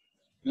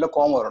 இல்லை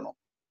கோபம் வரணும்.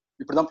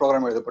 இப்படிதான்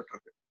ப்ரோக்ராம்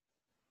எழுதப்பட்டிருக்கு.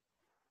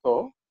 ஸோ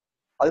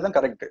அதுதான்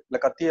கரெக்ட்.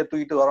 இல்லை கத்தியை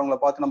தூக்கிட்டு வரவங்களை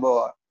பார்த்து நம்ம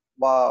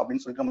வா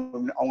அப்படின்னு சொல்லிட்டு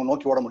நம்ம அவங்க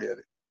நோக்கி ஓட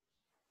முடியாது.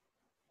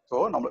 ஸோ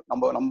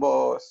நம்ம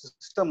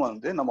சிஸ்டம்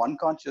வந்து நம்ம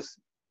அன்கான்சியஸ்,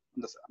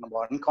 நம்ம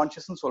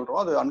அன்கான்சியஸ்ன்னு சொல்றோம்.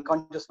 அது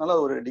அன்கான்சியஸ்னால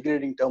ஒரு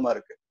டிகிரேடிங் டேர்மா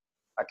இருக்கு.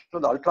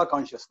 ஆக்சுவலா அல்ட்ரா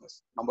கான்சியஸ்னஸ்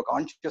நம்ம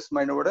கான்சியஸ்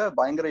மைண்டோட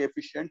பயங்கர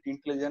எஃபிஷியன்ட்,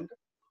 இன்டெலிஜென்ட்,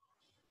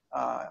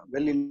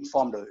 வெல்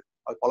இன்ஃபார்ம்டு.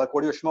 அது பல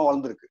கோடி வருஷமா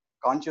வளர்ந்துருக்கு.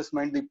 கான்சியஸ்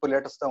மைண்ட் இப்போ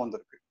லேட்டஸ்டா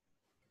வந்திருக்கு.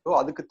 ஸோ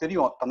அதுக்கு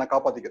தெரியும் தன்னை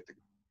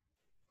காப்பாத்திக்கிறதுக்கு.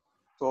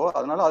 ஸோ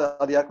அதனால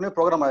அது ஏற்கனவே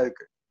ப்ரோக்ராம்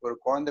ஆயிருக்கு. ஒரு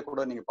குழந்தை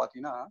கூட நீங்க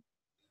பாத்தீங்கன்னா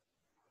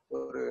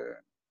ஒரு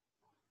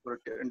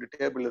 2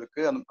 டேபிள்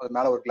இருக்கு, அது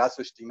மேல ஒரு கிளாஸ்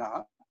வச்சிட்டீங்கன்னா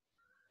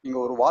நீங்க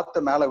ஒரு வார்த்தை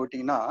மேல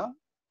விட்டீங்கன்னா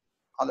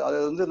அது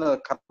வந்து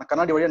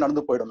கண்ணாடி வழியா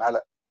நடந்து போயிடும் மேல.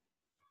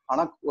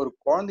 ஆனா ஒரு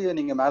குழந்தைய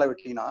நீங்க மேல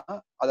விட்டீங்கன்னா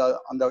அது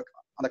அந்த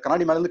அந்த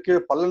கண்ணாடி மேல இருந்து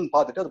கீழே பல்லன்னு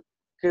பார்த்துட்டு அது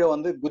கீழே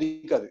வந்து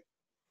குதிக்காது,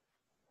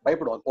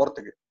 பயப்படும் அது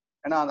போறதுக்கு.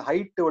 ஏன்னா அந்த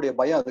ஹைட்டோடைய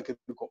பயம் அதுக்கு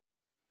இருக்கும்.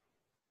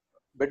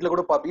 பெட்ல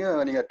கூட பாப்பீங்க,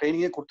 நீங்க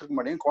ட்ரைனிங்கே கொடுத்துருக்க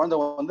மாட்டீங்க, குழந்தை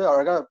வந்து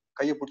அழகா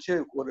கையை பிடிச்சி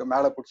ஒரு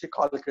மேல பிடிச்சி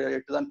கால் கீழே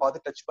எட்டுதான்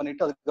பார்த்து டச்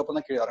பண்ணிட்டு அதுக்கப்புறம்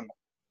தான் கீழே இறங்கும்.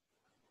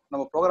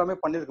 நம்ம ப்ரோக்ராமே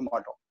பண்ணிருக்க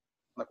மாட்டோம்,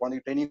 அந்த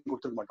குழந்தைக்கு ட்ரைனிங்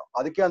கொடுத்துருக்க மாட்டோம்.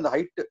 அதுக்கே அந்த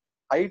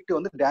ஹைட்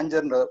வந்து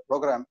டேஞ்சர்ன்ற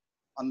ப்ரோக்ராம்,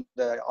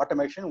 அந்த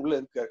ஆட்டோமேஷன் உள்ள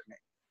இருக்கு ஏற்கனவே.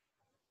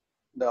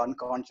 இந்த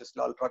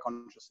அன்கான்சியஸ்ல அல்ட்ரா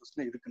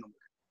கான்சியஸ்ல இருக்கு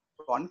நமக்கு.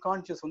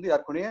 அன்கான்சியஸ் வந்து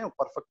ஏற்கனவே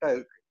பர்ஃபெக்டா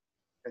இருக்கு.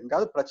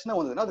 எங்காவது பிரச்சனை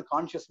வந்ததுன்னா அது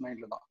கான்சியஸ்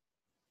மைண்ட்ல தான்.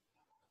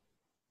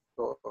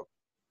 ஸோ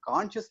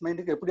கான்சியஸ்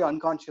மைண்டுக்கு எப்படி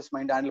அன்கான்சியஸ்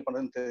மைண்ட் ஹேண்டில்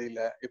பண்றதுன்னு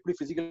தெரியல, எப்படி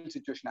பிசிக்கல்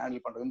சிச்சுவேஷன்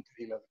ஹேண்டில் பண்றதுன்னு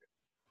தெரியல அதுக்கு.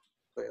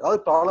 ஸோ ஏதாவது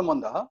ப்ராப்ளம்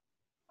வந்தா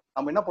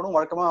நம்ம என்ன பண்ணுவோம்,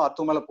 வழக்கமா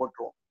அத்து மேல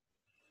போட்டுருவோம்.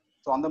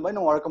 ஸோ அந்த மாதிரி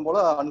நம்ம வழக்கம் போல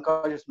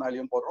அன்கான்சியஸ்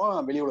மேலேயும் போடுறோம்,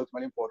 வெளி உலகத்து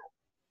மேலேயும் போடுறோம்.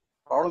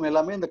 ப்ராப்ளம்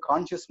எல்லாமே இந்த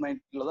கான்சியஸ்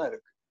மைண்ட்ல தான்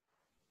இருக்கு.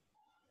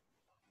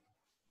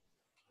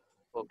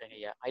 ஓகேங்க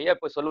ஐயா. ஐயா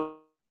இப்போ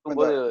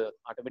சொல்லும்போது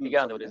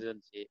ஆட்டோமேட்டிக்கா அந்த ஒரு இது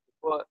இருந்துச்சு.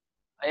 இப்போ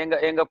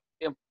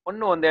என்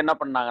பொண்ணு வந்து என்ன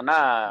பண்ணாங்கன்னா,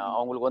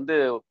 அவங்களுக்கு வந்து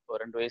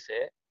 2 வயசு,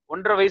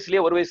 1.5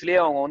 வயசுலயே 1 வயசுலயே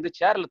அவங்க வந்து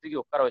சேர்ல தூக்கி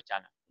உட்கார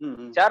வச்சாங்க.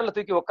 சேர்ல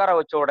தூக்கி உட்கார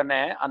வச்ச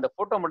உடனே அந்த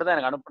போட்டோ மட்டும் தான்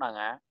எனக்கு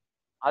அனுப்புனாங்க.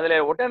 அதுல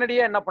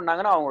உடனடியா என்ன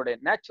பண்ணாங்கன்னா, அவங்களுடைய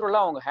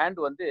நேச்சுரலா அவங்க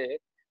ஹேண்ட் வந்து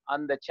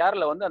அந்த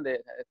சேர்ல வந்து அந்த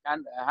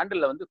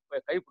ஹேண்டில் வந்து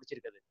கை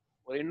பிடிச்சிருக்குது.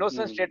 ஒரு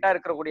இன்னோசன்ட் ஸ்டேட்டா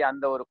இருக்கக்கூடிய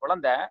அந்த ஒரு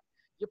குழந்தை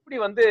எப்படி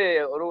வந்து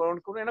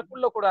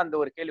எனக்குள்ள கூட அந்த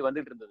ஒரு கேள்வி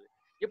வந்துட்டு இருந்தது.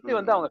 எப்படி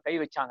வந்து அவங்க கை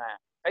வச்சாங்க,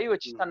 கை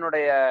வச்சு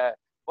தன்னுடைய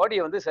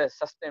பாடியை வந்து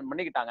சஸ்டைன்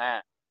பண்ணிக்கிட்டாங்க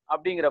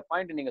அப்படிங்கிற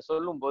பாயிண்ட் நீங்க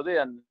சொல்லும் போது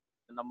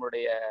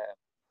நம்மளுடைய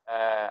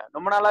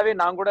ரொம்ப நாளாவே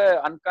நான் கூட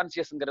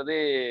அன்கான்சியஸ்ங்கிறது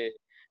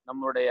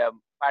நம்மளுடைய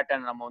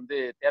பேட்டர்ன், நம்ம வந்து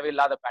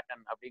தேவையில்லாத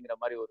பேட்டர்ன் அப்படிங்கிற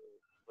மாதிரி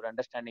ஒரு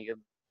அண்டர்ஸ்டாண்டிங்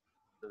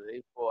இருந்தது.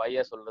 இப்போ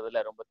ஐயா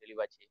சொல்றதுல ரொம்ப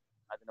தெளிவாச்சு,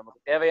 அது நமக்கு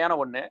தேவையான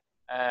ஒண்ணு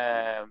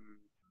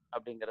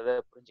அப்படிங்கறத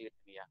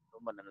புரிஞ்சுக்கிட்டீங்க.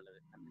 ரொம்ப நல்லது.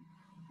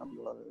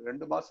 நம்ம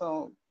 2 மாசம்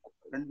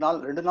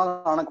 2 நாள்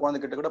ஆன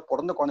குழந்தைகிட்ட கூட,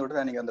 பிறந்த குழந்தை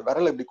கிட்ட நீங்க அந்த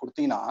விரல் இப்படி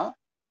கொடுத்தீங்கன்னா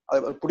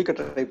அதை பிடிக்க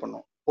ட்ரை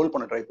பண்ணும், ஹோல்ட்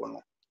பண்ண ட்ரை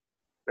பண்ணும்.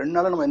 2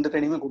 நாள் நம்ம எந்த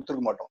ட்ரைனிங்குமே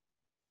கொடுத்துருக்க மாட்டோம்.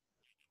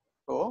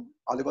 ஸோ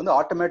அதுக்கு வந்து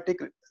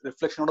ஆட்டோமேட்டிக்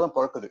ரிஃப்ளெக்ஷனோட தான்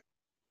பிறக்குது.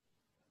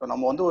 ஸோ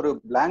நம்ம வந்து ஒரு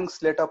பிளாங்க்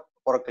ஸ்லேட்டா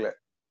பிறக்கல.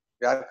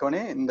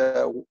 யாருக்கவனே இந்த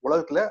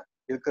உலகத்துல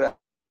இருக்கிற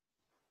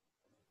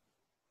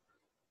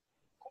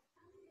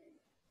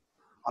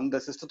அந்த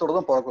சிஸ்டத்தோட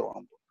தான் பிறக்கிறோம்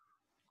நம்ம.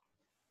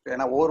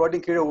 ஏன்னா ஒவ்வொரு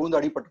வாட்டியும் கீழே விழுந்து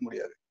அடிபட்டு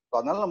முடியாது. ஸோ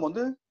அதனால நம்ம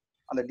வந்து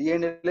அந்த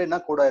டிஎன்ஏல என்ன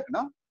கூட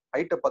இருக்குன்னா,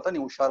 ஹைட்டை பார்த்தா நீ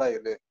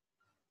உஷாராயிரு.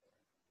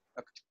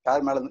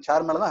 சேர்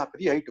மேலதான்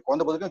பெரிய ஹைட்,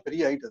 குழந்தை பதுக்கும்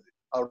பெரிய ஹைட்.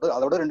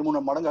 அதோட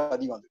 2-3 மடங்கு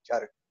அதிகம் அது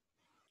சேரு.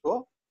 ஸோ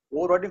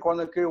ஒவ்வொரு வாட்டியும்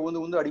குழந்தை கீழே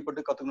விழுந்து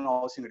அடிபட்டு கத்துக்கணும்னு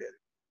அவசியம் கிடையாது.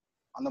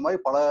 அந்த மாதிரி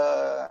பல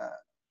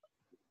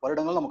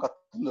வருடங்கள் நம்ம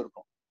கத்துன்னு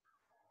இருக்கோம்.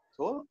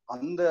 ஸோ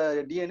அந்த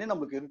டிஎன்ஏ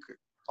நம்மளுக்கு இருக்கு,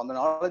 அந்த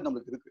நாலேஜ்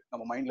நம்மளுக்கு இருக்கு,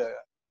 நம்ம மைண்ட்ல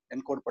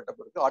என்கோட் பட்ட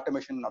பிறகு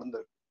ஆட்டோமேஷன்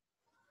நடந்திருக்கு.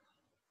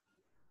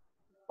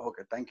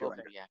 Okay, thank you.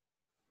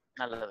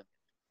 நல்லது.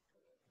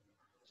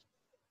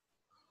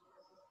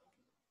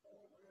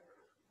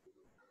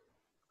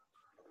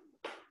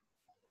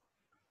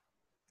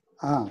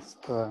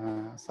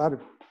 சார்,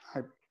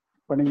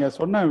 இப்போ நீங்கள்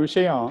சொன்ன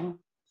விஷயம்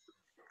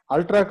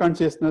அல்ட்ரா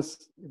கான்சியஸ்னஸ்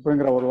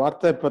இப்போங்கிற ஒரு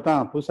வார்த்தை இப்போ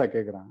தான் புதுசாக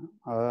கேட்குறாங்க.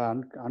 அதாவது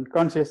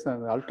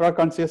unconsciousness, ultra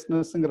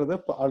கான்சியஸ்னஸ்ங்கிறது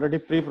already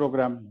pre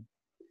program.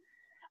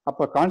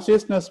 அப்போ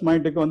கான்சியஸ்னஸ்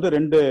மைண்டுக்கு வந்து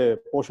 2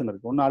 போர்ஷன்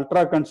இருக்கு. ஒன்று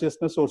அல்ட்ரா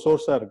கான்சியஸ்னஸ் ஒரு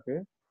சோர்ஸாக இருக்கு,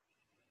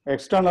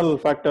 எக்ஸ்டர்னல்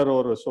ஃபேக்டர்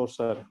ஒரு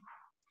சோர்ஸாக இருக்கு.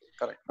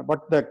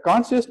 But the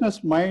consciousness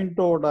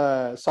மைண்டோட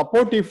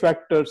supportive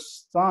factors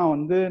தான்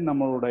வந்து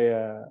நம்மளுடைய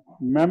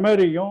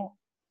மெமரியும்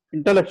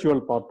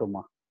இன்டெலெக்சுவல்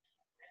பார்ட்டுமா.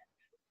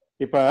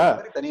 இப்ப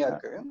தனியா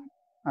இருக்கு.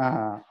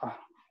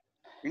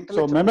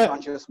 இன்டெலெக்சுவல்ங்கிறது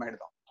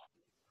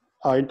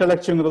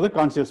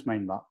கான்சியஸ்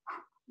மைண்ட் தான்.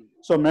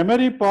 ஸோ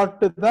மெமரி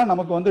பார்ட் தான்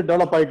நமக்கு வந்து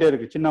டெவலப் ஆகிட்டே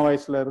இருக்கு. சின்ன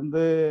வயசுல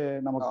இருந்து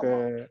நமக்கு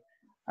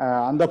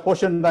அந்த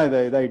போர்ஷன் தான்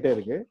இதாகிட்டே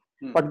இருக்கு.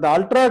 பட் இந்த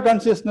அல்ட்ரா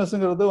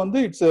கான்சியஸ்னஸ்ங்கிறது வந்து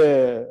இட்ஸ்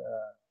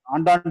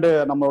ஆண்டாண்டு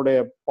நம்மளுடைய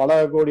பல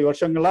கோடி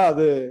வருஷங்களா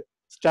அது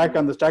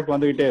அந்த ஸ்டாக்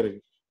வந்துகிட்டே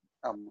இருக்கு.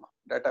 ஆமா,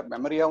 டேட்டா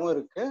மெமரியாவும்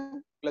இருக்கு,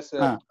 பிளஸ்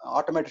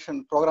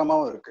ஆட்டோமேட்டிக்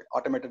ப்ரோக்ராமாவும் இருக்கு,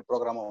 ஆட்டோமேட்டட்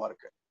ப்ரோக்ராமாவும்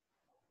இருக்கு.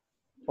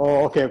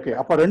 Okay okay.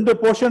 அப்ப 2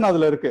 போர்ஷன்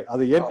அதுல இருக்கு.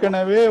 அது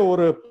ஏற்கனவே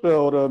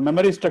ஒரு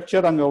மெமரி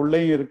ஸ்ட்ரக்சர் அங்க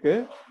உள்ளேயும் இருக்கு,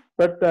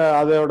 பட்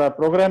அதோட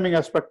ப்ரோக்ராமிங்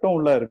ஆஸ்பெக்டும்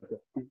உள்ள இருக்கு.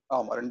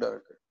 ஆமா,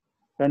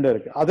 2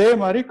 இருக்கு. அதே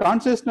மாதிரி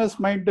கான்சியஸ்னஸ்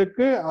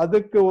மைண்டுக்கு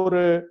அதுக்கு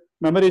ஒரு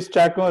மெமரி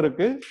ஸ்டாக்கும்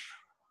இருக்கு,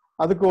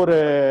 அதுக்கு ஒரு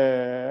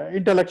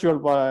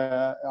இன்டெலெக்சுவல்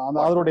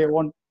அதனுடைய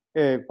ஓன்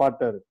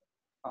பார்ட் இருக்கு.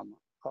 ஆமா,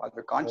 அது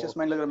கான்சியஸ்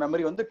மைண்ட்ல இருக்கிற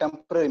மெமரி வந்து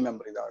டெம்பரரி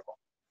மெமரி தான் இருக்கும்.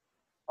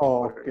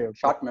 ஓகே,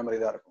 ஷார்ட் மெமரி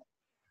தான் இருக்கும்.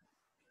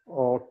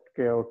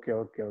 Okay okay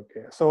okay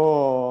okay. So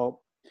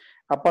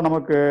அப்போ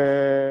நமக்கு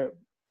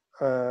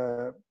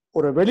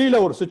ஒரு வெளியில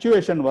ஒரு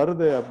சுச்சுவேஷன்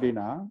வருது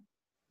அப்படின்னா,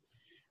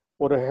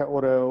 ஒரு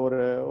ஒரு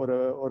ஒரு ஒரு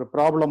ஒரு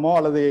ப்ராப்ளமோ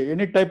அல்லது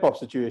எனி டைப் ஆஃப்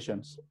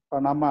சுச்சுவேஷன்ஸ், இப்போ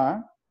நம்ம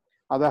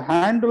அதை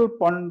ஹேண்டில்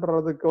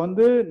பண்றதுக்கு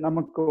வந்து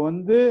நமக்கு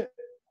வந்து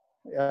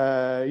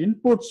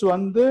இன்புட்ஸ்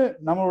வந்து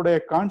நம்மளுடைய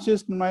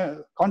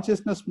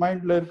கான்சியஸ்னஸ்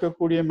மைண்ட்ல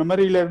இருக்கக்கூடிய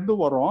மெமரியில இருந்து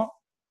வரும்,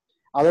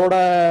 அதோட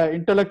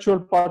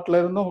இன்டெலெக்சுவல்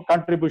பார்ட்ல இருந்தும்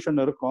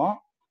கான்ட்ரிபியூஷன் இருக்கும்,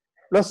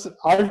 பிளஸ்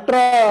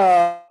அல்ட்ரா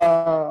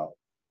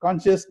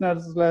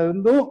கான்சியஸ்னஸ்ல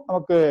இருந்தும்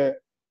நமக்கு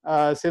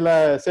சில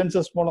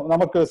சென்சஸ் மூலம்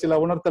நமக்கு சில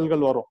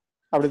உணர்த்தல்கள் வரும்.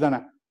 அப்படிதானே?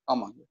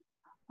 ஆமா.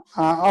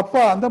 அப்ப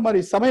அந்த மாதிரி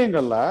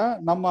சமயங்கள்ல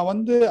நம்ம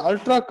வந்து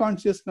அல்ட்ரா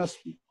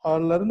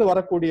கான்சியஸ்னஸ்ல இருந்து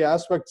வரக்கூடிய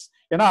ஆஸ்பெக்ட்ஸ்,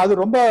 ஏன்னா அது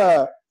ரொம்ப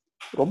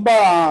ரொம்ப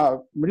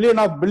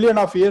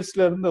பில்லியன் ஆஃப்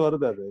இயர்ஸ்ல இருந்து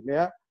வருது அது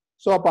இல்லையா?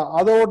 ஸோ அப்ப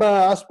அதோட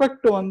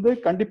ஆஸ்பெக்ட் வந்து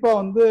கண்டிப்பா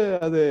வந்து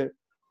அது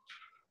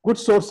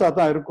குட் சோர்ஸா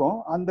தான் இருக்கும்.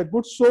 அந்த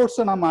குட்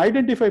சோர்ஸை நம்ம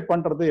ஐடென்டிஃபை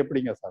பண்றது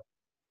எப்படிங்க சார்?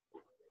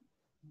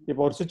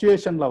 இப்போ ஒரு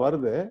சிச்சுவேஷன்ல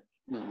வருது,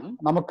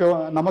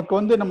 நமக்கு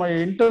வந்து நம்ம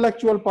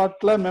இன்டெலெக்சுவல்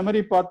பார்ட்ல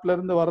மெமரி பார்ட்ல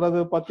இருந்து வர்றது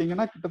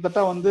பாத்தீங்கன்னா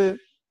கிட்டத்தட்ட வந்து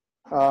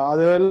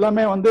அது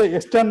எல்லாமே வந்து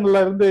எக்ஸ்டர்னல்ல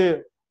இருந்து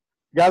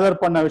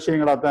கேதர் பண்ண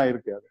விஷயங்களா தான்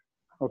இருக்கு அது.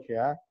 ஓகே.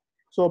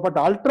 ஸோ பட்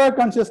அல்ட்ரா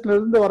கான்சியஸ்ல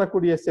இருந்து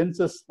வரக்கூடிய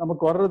சென்சஸ்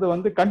நமக்கு வர்றது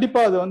வந்து கண்டிப்பா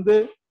அது வந்து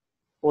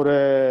ஒரு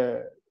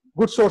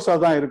குட் சோர்ஸா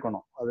தான்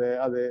இருக்கணும். அது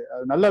அது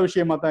நல்ல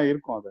விஷயமா தான்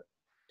இருக்கும்.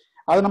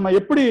 அதை நம்ம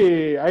எப்படி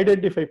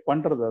ஐடென்டிஃபை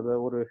பண்றது? அது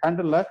ஒரு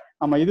ஹேண்டில்ல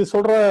நம்ம இது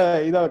சொல்ற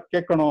இதை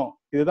கேட்கணும்,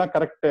 இதுதான்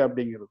கரெக்ட்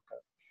அப்படிங்கிறது.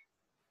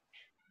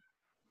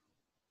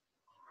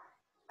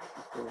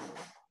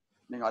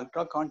 நீங்க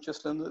அல்ட்ரா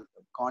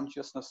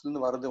கான்சியஸ்னஸ்ல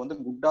இருந்து வர்றது வந்து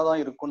குட்டா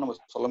தான் இருக்கும்னு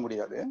நம்ம சொல்ல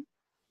முடியாது.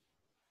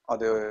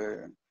 அது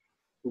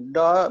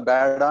குட்டா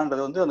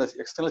பேடான்றது வந்து அந்த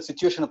எக்ஸ்டர்னல்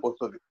சிச்சுவேஷனை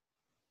பொறுத்தது.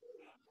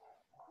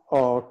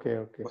 Okay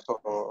okay.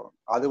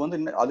 அது வந்து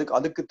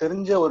அதுக்கு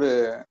தெரிஞ்ச ஒரு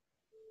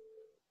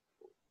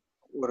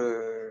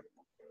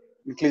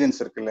இன்டெலிஜென்ஸ்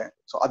இருக்குல்ல,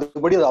 ஸோ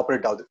அதுபடி அது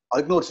ஆப்ரேட் ஆகுது.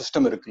 அதுக்குன்னு ஒரு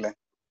சிஸ்டம் இருக்குல்ல,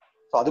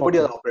 ஸோ அதுபடி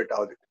அது ஆப்ரேட்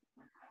ஆகுது.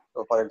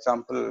 ஸோ ஃபார்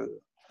எக்ஸாம்பிள்,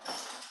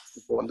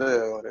 இப்போ வந்து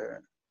ஒரு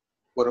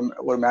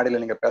ஒரு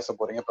மேடையில் நீங்க பேச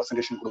போறீங்க,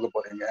 ப்ரெசன்டேஷன் கொடுக்க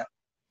போறீங்க,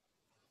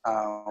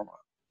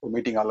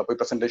 மீட்டிங் ஹாலில் போய்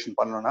ப்ரெசன்டேஷன்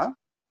பண்ணணும்னா,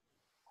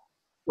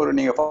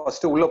 நீங்க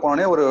ஃபர்ஸ்ட் உள்ள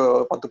போனோடனே ஒரு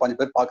 10-15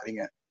 பேர்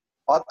பாக்குறீங்க.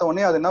 பார்த்த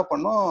உடனே அது என்ன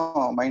பண்ணும்,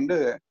 மைண்டு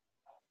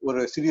ஒரு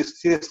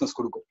சீரியஸ்னஸ்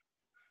கொடுக்கும்.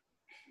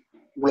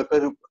 இவ்வளவு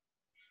பேர்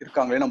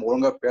இருக்காங்களே, நம்ம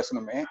ஒழுங்கா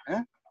பேசணுமே,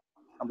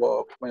 நம்ம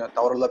கொஞ்சம்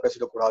தவறுதலா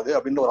பேசிடக்கூடாது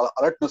அப்படின்ற ஒரு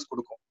அலர்ட்னஸ்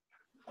கொடுக்கும்.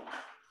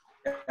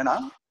 ஏன்னா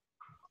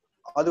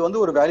அது வந்து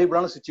ஒரு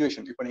வேல்யூபிளான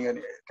சிச்சுவேஷன். இப்போ நீங்க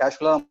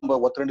கேஷுவலா நம்ம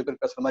 1-2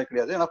 பேர் பேசுற மாதிரி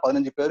கிடையாது. ஏன்னா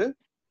 15 பேர்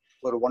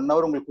ஒரு 1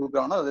 hour உங்களுக்கு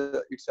கொடுக்குறாங்கன்னா அது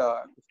it's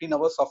 15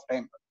 hours of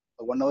time.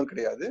 1 hour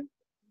கிடையாது,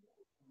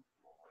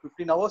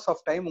 15 hours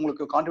ஆஃப் டைம்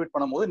உங்களுக்கு கான்ட்ரிபியூட்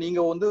பண்ணும்போது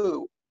நீங்க வந்து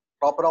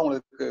ப்ராப்பரா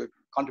உங்களுக்கு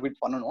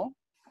கான்ட்ரிபியூட் பண்ணணும்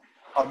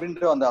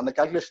அப்படின்ற அந்த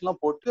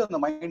கால்குலேஷன்லாம் போட்டு அந்த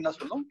மைண்ட் என்ன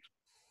சொல்லும்,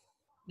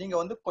 நீங்க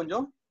வந்து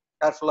கொஞ்சம்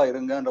கேர்ஃபுல்லா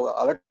இருங்கன்ற ஒரு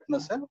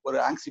அலர்ட்னஸை, ஒரு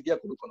ஆங்ஸைட்டியா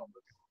கொடுக்கணும்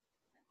உங்களுக்கு.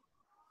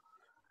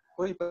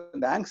 இப்போ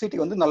இந்த ஆங்ஸைட்டி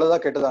வந்து நல்லதா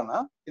கெட்டதானா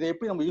இதை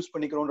எப்படி நம்ம யூஸ்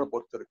பண்ணிக்கிறோன்ற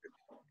பொறுத்து இருக்கு.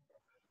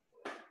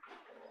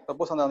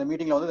 சப்போஸ் அந்த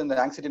மீட்டிங்ல வந்து இந்த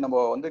ஆங்ஸைட்டி நம்ம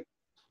வந்து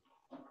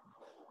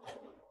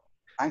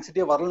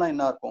ஆங்ஸைட்டியே வரலன்னா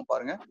என்ன இருக்கும்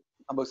பாருங்க,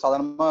 நம்ம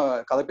சாதாரணமா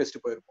கதை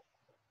பேசிட்டு போயிருப்போம்.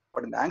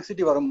 பட் இந்த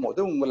ஆங்ஸைட்டி வரும்போது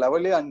உங்க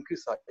லெவலே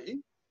இன்க்ரீஸ் ஆகி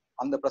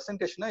அந்த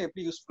ப்ரெசன்டேஷனை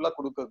எப்படி யூஸ்ஃபுல்லா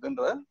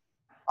கொடுக்குறதுன்ற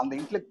அந்த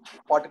இன்டெலெக்ட்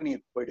பார்ட்டுக்கு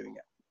நீங்க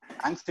போயிடுவீங்க,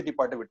 ஆங்ஸைட்டி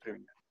பார்ட்டை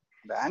விட்டுருவீங்க.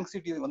 இந்த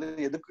ஆங்ஸைட்டி வந்து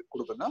எதுக்கு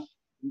கொடுக்குன்னா,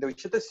 இந்த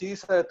விஷயத்த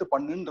சீரியஸா எடுத்து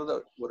பண்ணுன்றத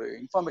ஒரு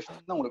இன்ஃபர்மேஷன்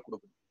தான் உங்களுக்கு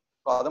கொடுக்குது.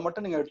 ஸோ அதை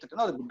மட்டும் நீங்க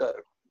எடுத்துட்டோன்னா அது குட்டா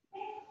இருக்கும்.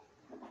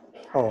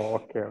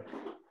 Okay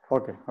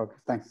okay okay,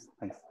 thanks.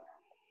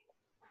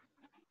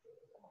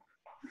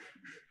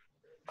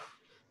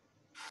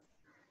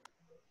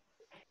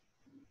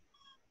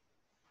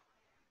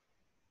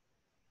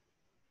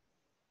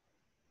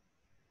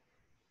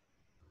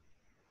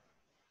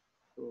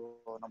 So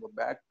நம்ம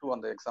பேக் டு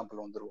அந்த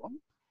எக்ஸாம்பிள் வந்துருவோம்.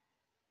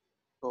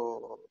 ஸோ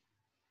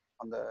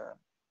அந்த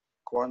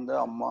குழந்தை,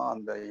 அம்மா,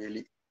 அந்த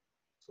எலி.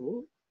 ஸோ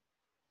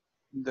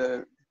இந்த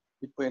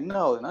இப்போ என்ன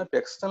ஆகுதுன்னா, இப்போ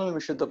எக்ஸ்டர்னல்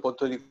விஷயத்தை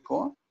பொறுத்த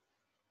வரைக்கும்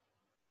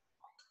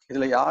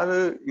இதுல யாரு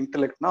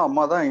இன்டெலெக்ட்னா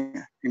அம்மா தான்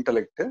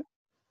இன்டெலெக்ட்.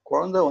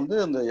 குழந்தை வந்து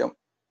அந்த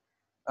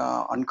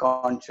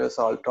அன்கான்சியஸ்,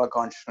 அல்ட்ரா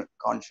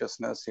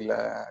கான்சியஸ்னஸ் இல்ல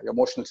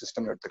எமோஷனல்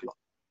சிஸ்டம் எடுத்துக்கலாம்.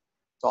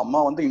 ஸோ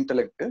அம்மா வந்து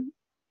இன்டெலெக்ட்,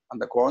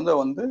 அந்த குழந்தை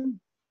வந்து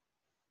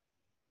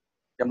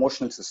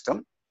எமோஷனல் சிஸ்டம்,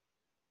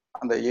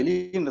 அந்த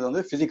எலின்றது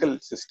வந்து பிசிக்கல்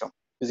சிஸ்டம்,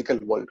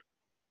 பிசிக்கல் வேர்ல்டு.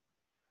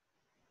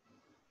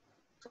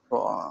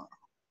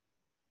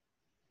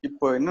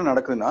 இப்போ என்ன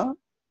நடக்குதுன்னா,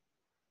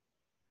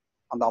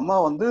 அந்த அம்மா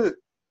வந்து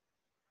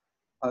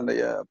அந்த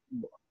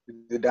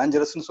இது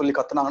டேஞ்சரஸ்ன்னு சொல்லி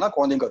கத்துனாங்கன்னா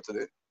குழந்தையும்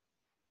கத்துது.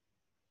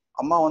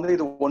 அம்மா வந்து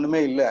இது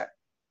ஒண்ணுமே இல்லை,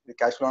 இது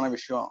கேஷுவலான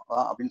விஷயம்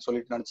அப்படின்னு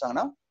சொல்லிட்டு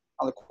நினைச்சாங்கன்னா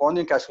அந்த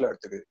குழந்தையும் கேஷுவலா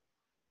எடுத்துக்குது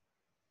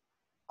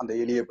அந்த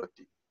எலியை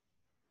பத்தி.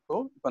 ஸோ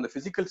இப்போ அந்த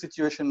பிசிக்கல்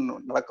சிச்சுவேஷன்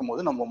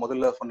நடக்கும்போது நம்ம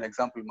முதல்ல சொன்ன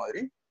எக்ஸாம்பிள்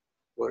மாதிரி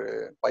ஒரு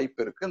பைப்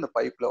இருக்கு, அந்த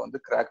பைப்ல வந்து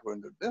கிராக்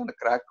விழுந்துருது. அந்த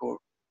கிராக்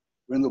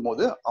விழுந்தும்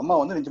போது அம்மா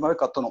வந்து நிஜமாவே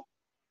கத்தணும்.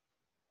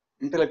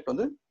 இன்டெலெக்ட்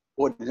வந்து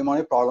ஒரு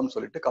நிஜமாவே ப்ராப்ளம்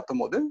சொல்லிட்டு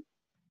கத்தும் போது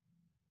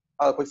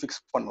அதை போய்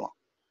ஃபிக்ஸ் பண்ணலாம்.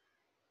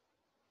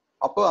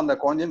 அப்போ அந்த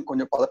குழந்தையும்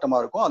கொஞ்சம் பதட்டமா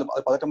இருக்கும்.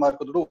 அது பதட்டமா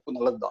இருக்கிறது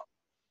நல்லதுதான்.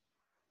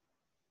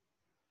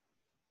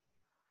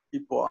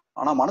 இப்போ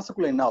ஆனா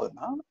மனசுக்குள்ள என்ன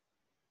ஆகுதுன்னா,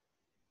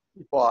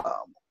 இப்போ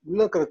உள்ள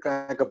இருக்கிற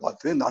கிராக்க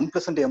பார்த்து, இந்த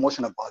அன்பிளசன்ட்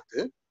எமோஷனை பார்த்து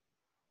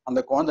அந்த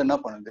குழந்தை என்ன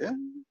பண்ணுது,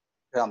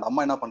 அந்த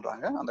அம்மா என்ன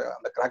பண்றாங்க, அந்த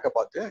அந்த கிராக்க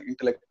பார்த்து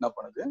இன்டெலெக்ட் என்ன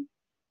பண்ணுது,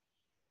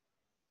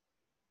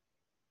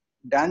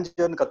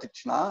 டேஞ்சர்னு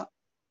கத்துச்சுன்னா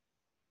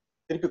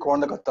திருப்பி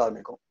குழந்தை கத்த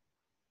ஆரம்பிக்கும்.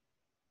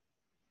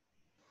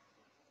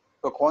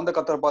 இப்போ குழந்தை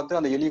கத்துற பார்த்து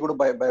அந்த எலி கூட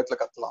பயத்துல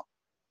கத்தலாம்,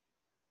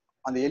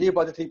 அந்த எலியை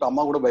பார்த்து திருப்பி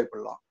அம்மா கூட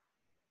பயப்படலாம்.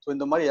 ஸோ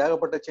இந்த மாதிரி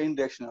ஏகப்பட்ட செயின்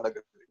ரியாக்ஷன்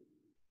நடக்குது.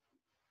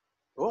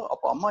 ஸோ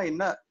அப்போ அம்மா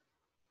என்ன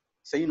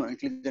செய்யணும்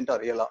இன்டெலிஜென்ட்டா,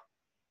 ரியலா?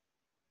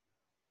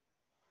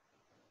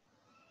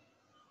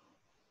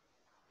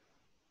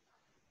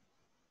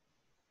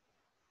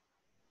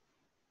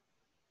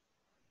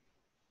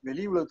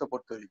 வெளி உலகத்தை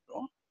பொறுத்த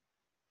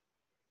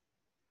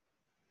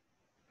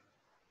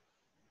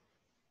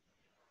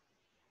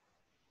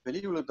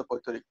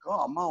வரைக்கும்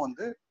அம்மா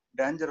வந்து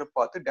டேஞ்சரை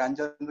பார்த்து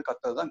டேஞ்சர்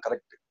கத்துறதுதான்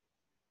கரெக்ட்.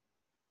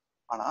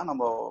 ஆனா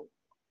நம்ம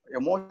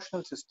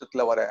எமோஷனல்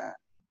சிஸ்டத்துல வர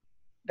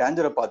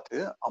டேஞ்சரை பார்த்து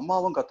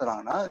அம்மாவும்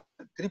கத்துறாங்கன்னா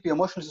திருப்பி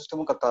எமோஷனல்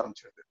சிஸ்டமும் கத்த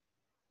ஆரம்பிச்சிருது.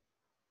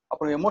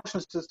 அப்புறம்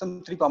எமோஷனல் சிஸ்டம்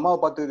திருப்பி அம்மாவை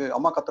பார்த்து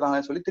அம்மா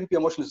கத்துறாங்கன்னு சொல்லி திருப்பி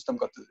எமோஷனல்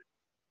சிஸ்டம் கத்துது.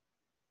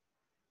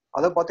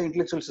 அதை பார்த்து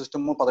இன்டெலெக்சுவல்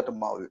சிஸ்டமும்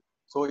பதட்டம் ஆகுது.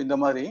 ஸோ இந்த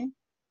மாதிரி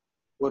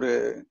ஒரு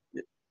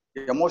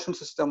எமோஷனல்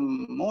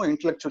சிஸ்டமும்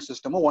இன்டெலெக்சுவல்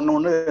சிஸ்டமும்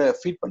ஒன்னு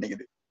ஃபீட்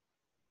பண்ணிக்குது.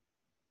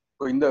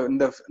 ஸோ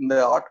இந்த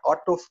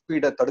ஆட்டோ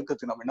ஃபீடை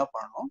தடுக்கிறதுக்கு நம்ம என்ன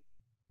பண்ணணும்,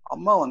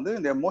 அம்மா வந்து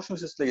இந்த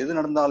எமோஷனல் சிஸ்டத்துல எது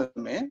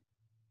நடந்தாலுமே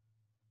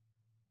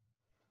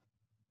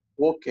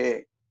ஓகே,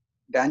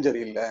 டேஞ்சர்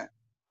இல்லை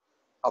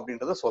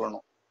அப்படின்றத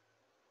சொல்லணும்.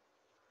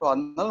 ஸோ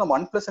அதனால நம்ம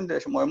அன்பிளசன்ட்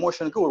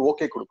எமோஷனுக்கு ஒரு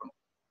ஓகே கொடுக்கணும்.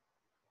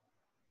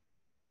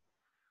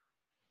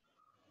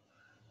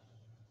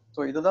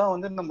 ஸோ இதுதான்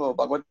வந்து நம்ம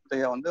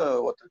பகவத்கீதையா வந்து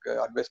ஒருத்தருக்கு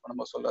அட்வைஸ்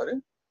பண்ணும்போது சொல்றாரு,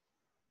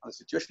 அந்த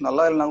சுச்சுவேஷன்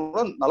நல்லா இல்லைனா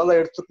கூட நல்லதா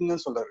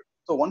எடுத்துக்குங்கன்னு சொல்றாரு.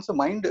 ஸோ ஒன்ஸ்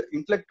மைண்ட்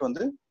இன்டெலெக்ட்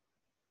வந்து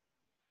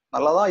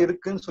நல்லாதான்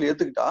இருக்குன்னு சொல்லி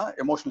எடுத்துக்கிட்டா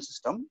எமோஷனல்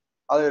சிஸ்டம்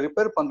அதை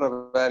ரிப்பேர் பண்ற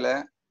வேலை,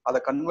 அதை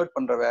கன்வெர்ட்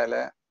பண்ற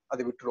வேலை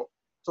அதை விட்டுரும்.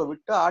 ஸோ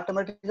விட்டா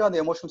ஆட்டோமேட்டிக்கா அந்த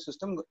எமோஷனல்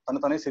சிஸ்டம்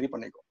தன்னைத்தானே சரி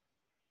பண்ணிக்கும்.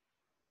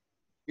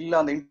 இல்ல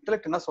அந்த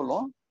இன்டெலெக்ட் என்ன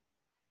சொல்லும்,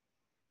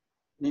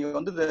 நீங்க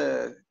வந்து இது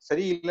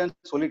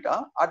சரியில்லைன்னு சொல்லிட்டா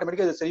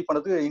ஆட்டோமேட்டிக்கா இதை சரி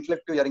பண்ணதுக்கு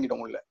இன்டெலெக்ட்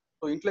இறங்கிடும் உள்ள.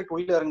 ஸோ இன்டெலெக்ட்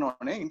உள்ள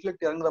இறங்கினோடனே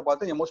இன்டெலெக்ட் இறங்குறத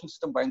பார்த்து எமோஷனல்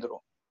சிஸ்டம்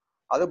பயந்துரும்.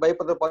 அது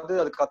பயப்படுறத பார்த்து,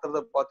 அது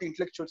கத்துறத பார்த்து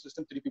இன்டெலெக்சுவல்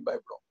சிஸ்டம் திருப்பி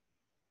பயப்படும்.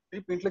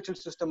 திருப்பி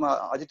இன்டெலெக்சுவல் சிஸ்டம்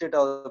அஜிடேட்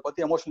ஆகிறத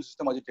பார்த்து எமோஷனல்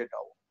சிஸ்டம் அஜிடேட்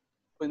ஆகும்.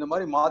 ஸோ இந்த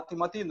மாதிரி மாத்தி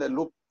மாத்தி இந்த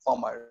லூப்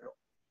ஃபார்ம் ஆயிடும்.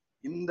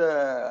 இந்த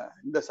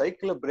இந்த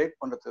சைக்கிளை பிரேக்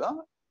பண்றதுக்கு தான்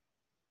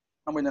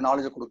நம்ம இந்த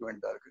நாலேஜை கொடுக்க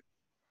வேண்டியதா இருக்கு.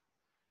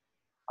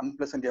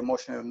 அன்பிளசன்ட்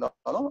எமோஷன்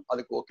இருந்தாலும்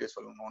அதுக்கு ஓகே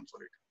சொல்லணும்னு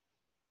சொல்லிட்டு.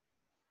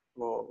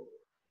 ஸோ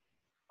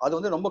அது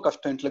வந்து ரொம்ப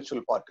கஷ்டம்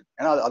இன்டெலெக்சுவல் பார்ட்.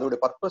 ஏன்னா அதோடைய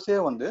பர்பஸே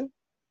வந்து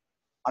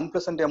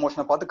அன்பிளசன்ட்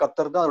எமோஷனை பார்த்து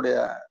கத்துறது தான் அதோடைய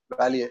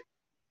வேலையே.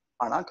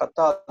 ஆனா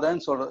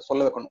கத்தாதன்னு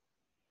சொல்ல வைக்கணும்.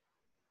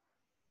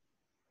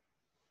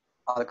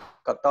 அது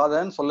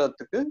கத்தாதன்னு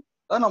சொல்லறதுக்கு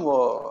தான் நம்ம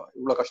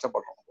இவ்வளவு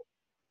கஷ்டப்படுறோம்.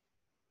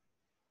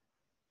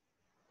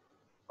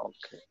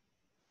 ஓகே,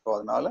 ஸோ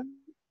அதனால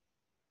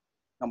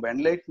நம்ம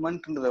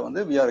என்லைட்மெண்ட்ன்றத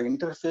வந்து we are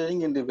interfering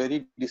in the very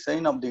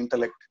design of the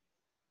intellect.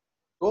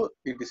 So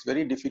it is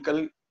very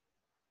difficult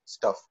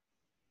stuff.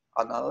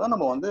 அதனாலதான்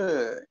நம்ம வந்து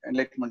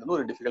என்லைட்மெண்ட் வந்து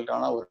ஒரு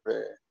டிஃபிகல்ட்டான ஒரு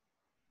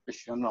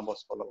விஷயம்னு நம்ம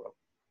சொல்ல வரோம்.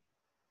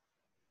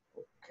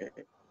 ஓகே,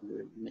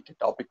 இன்னைக்கு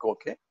டாபிக்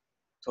ஓகே.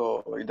 ஸோ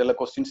இதெல்லாம்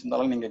கொஸ்டின்ஸ்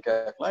இருந்தாலும் நீங்க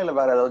கேட்கலாம், இல்லை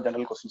வேற ஏதாவது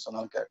ஜெனரல் கொஸ்டின்ஸ்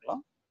இருந்தாலும்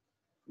கேட்கலாம்.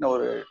 இன்னும்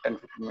ஒரு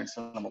 10-15 மினிட்ஸ்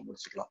நம்ம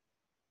முடிச்சுக்கலாம்.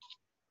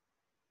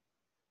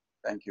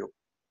 தேங்க்யூ.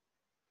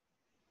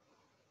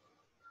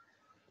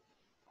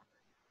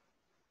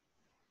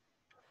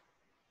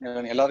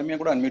 எல்லாருமே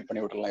கூட அன்மியூட்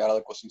பண்ணி விட்டுலாம்,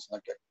 யாராவது கொஸ்டின்ஸ்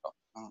தான் கேட்கலாம்.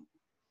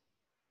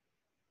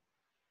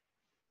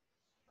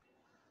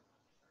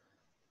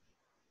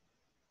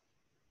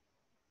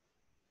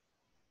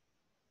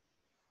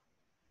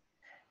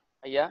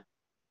 ஐயா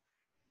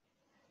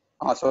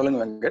சொல்லுங்க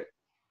வெங்கட்.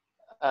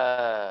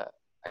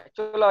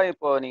 ஆக்சுவலா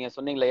இப்போ நீங்க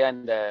சொன்னீங்க இல்லையா,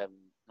 இந்த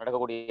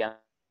நடக்கக்கூடிய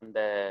அந்த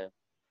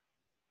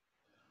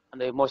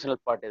அந்த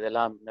எமோஷனல் பார்ட்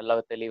இதெல்லாம் நல்லா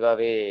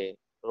தெளிவாவே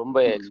ரொம்ப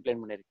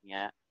எக்ஸ்பிளைன் பண்ணிருக்கீங்க.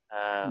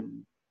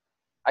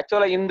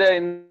 ஆக்சுவலா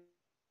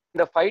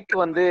இந்த ஃபைட்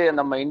வந்து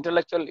நம்ம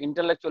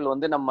இன்டெலெக்சுவல்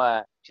வந்து நம்ம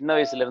சின்ன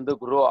வயசுல இருந்து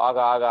குரோ ஆக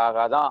ஆக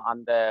ஆகாதான்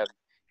அந்த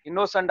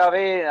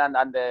இன்னோசென்டாவே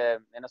அந்த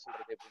என்ன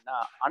சொல்றது எப்படின்னா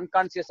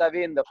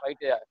அன்கான்சியஸாவே இந்த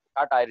ஃபைட்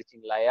ஸ்டார்ட்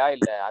ஆயிருச்சுங்களாயா?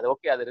 இல்ல அது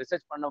ஓகே, அது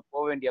ரிசர்ச் பண்ண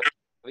போக வேண்டிய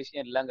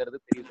விஷயம் இல்லைங்கிறது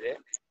தெரியுது.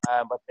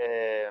 பட்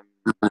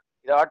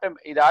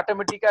இது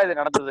ஆட்டோமேட்டிக்கா இது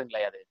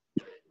நடந்ததுங்களா? அது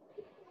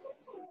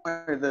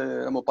இது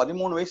நம்ம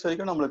 13 வயசு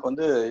வரைக்கும் நம்மளுக்கு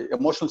வந்து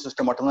எமோஷனல்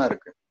சிஸ்டம் மட்டும்தான்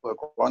இருக்கு. ஒரு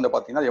குழந்தை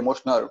பாத்தீங்கன்னா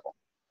எமோஷனலா இருக்கும்.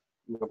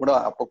 இங்க கூட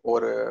அப்போ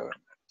ஒரு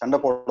சண்டை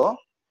போடும்,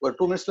 ஒரு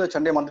 2 மினிட்ஸ்ல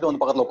சண்டையை வந்துட்டு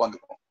வந்து பக்கத்துல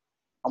உட்காந்துக்கும்.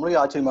 நம்மளுக்கு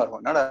ஆச்சரியமா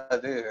இருக்கும், என்னடா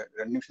அது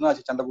 2 நிமிஷம் தான்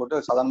ஆச்சு சண்டை போட்டு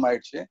சாதாரணமா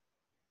ஆயிடுச்சு.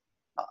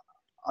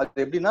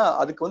 அது எப்படின்னா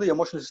அதுக்கு வந்து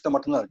எமோஷனல் சிஸ்டம்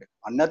மட்டும்தான் இருக்கு.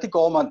 அந்நேரத்துக்கு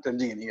கோவமா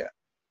தெரிஞ்சீங்க நீங்க,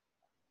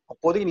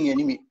 அப்போதைக்கு நீங்க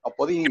எனிமி,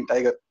 அப்போதைக்கு நீங்க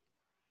டைகர்.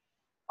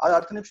 அது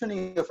அடுத்த நிமிஷம்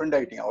நீங்க ஃப்ரெண்ட்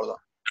ஆயிட்டீங்க,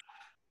 அவ்வளவுதான்.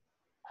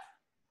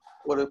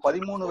 ஒரு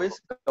 13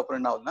 வயசுக்கு அப்புறம்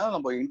என்ன ஆகுதுன்னா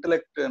நம்ம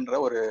இன்டெலெக்ட்ன்ற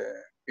ஒரு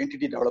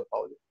என்டிட்டி டெவலப்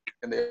ஆகுது.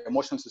 இந்த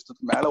எமோஷனல்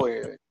சிஸ்டத்துக்கு மேல ஒரு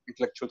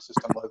இன்டெலெக்சுவல்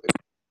சிஸ்டம் வருது.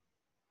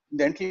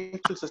 இந்த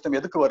இன்டெலெக்சுவல் சிஸ்டம்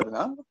எதுக்கு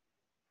வருதுன்னா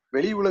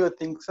வெளி உலக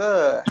திங்ஸை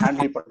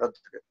ஹேண்டில்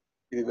பண்றதுக்கு,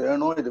 இது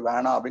வேணும் இது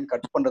வேணாம் அப்படின்னு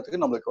கட்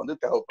பண்றதுக்கு நம்மளுக்கு வந்து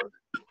தேவைப்படுது.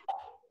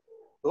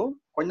 ஸோ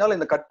கொஞ்ச நாள்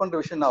இந்த கட் பண்ற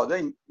விஷயம் என்ன ஆகுது,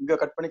 இங்க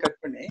கட்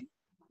பண்ணி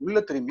உள்ள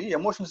திரும்பி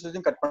எமோஷனல்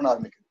சிஸ்டம் கட் பண்ண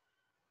ஆரம்பிக்குது.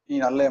 நீ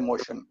நல்ல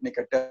எமோஷன், நீ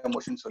கெட்ட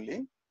எமோஷன் சொல்லி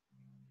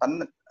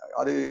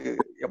அது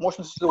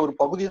எமோஷனல் சிஸ்டம் ஒரு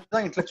பகுதி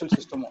தான் இன்டெலெக்சுவல்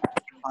சிஸ்டமும்.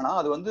 ஆனா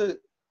அது வந்து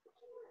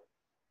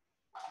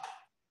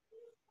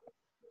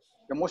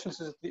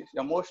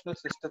எமோஷனல்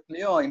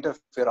சிஸ்டத்துலயும்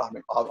இன்டர்ஃபியர்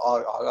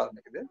ஆக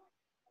ஆரம்பிக்குது.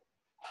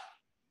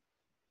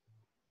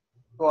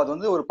 ஸோ அது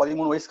வந்து ஒரு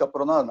 13 வயசுக்கு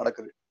அப்புறம் தான் அது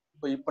நடக்குது.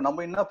 ஸோ இப்போ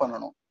நம்ம என்ன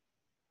பண்ணணும்,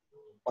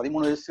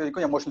 13 வயசு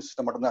வரைக்கும் எமோஷனல்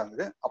சிஸ்டம் மட்டும் தான்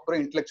இருந்தது. அப்புறம்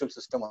இன்டெலெக்சுவல்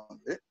சிஸ்டம்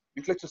வந்து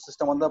இன்டெலெக்சுவல்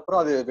சிஸ்டம் வந்த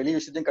அப்புறம் அது வெளி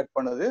விஷயத்தையும் கட்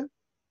பண்ணுது,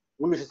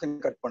 உள்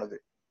விஷயத்தையும் கட் பண்ணுது.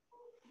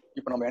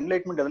 இப்போ நம்ம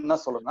என்லைட்மெண்ட் என்ன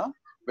சொல்லணும்னா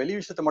வெளி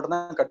விஷயத்தை மட்டும்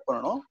தான் கட்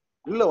பண்ணணும்,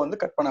 உள்ள வந்து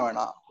கட் பண்ண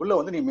வேணாம். உள்ள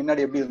வந்து நீ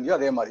முன்னாடி எப்படி இருந்தியோ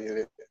அதே மாதிரி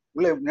இரு,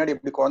 உள்ள முன்னாடி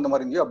எப்படி குழந்தை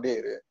மாதிரி இருந்தியோ அப்படியே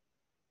இரு.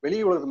 வெளி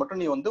உலகத்து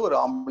மட்டும் நீ வந்து ஒரு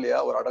ஆம்பளையா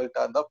ஒரு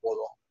அடல்ட்டா இருந்தா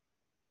போதும்,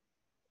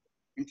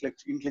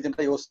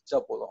 இன்டெலிஜென்ட்டா யோசிச்சா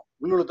போதும்.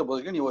 உள் உலகத்தை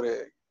பொறுத்தவரைக்கும் நீ ஒரு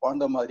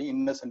குழந்தை மாதிரி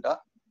இன்னசென்ட்டா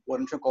ஒரு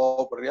நிமிஷம்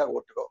கோவப்படுறியா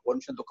ஓட்டுக்கோ, ஒரு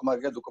நிமிஷம் துக்கமா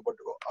இருக்கியா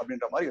துக்கப்பட்டுக்கோ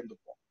அப்படின்ற மாதிரி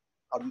இருந்துப்போம்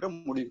அப்படின்ற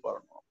முடிவு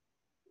வரணும்.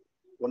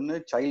 ஒன்னு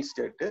சைல்ட்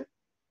ஸ்டேட்டு,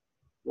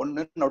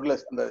 ஒன்னு நடுவில்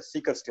அந்த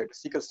சீக்கர்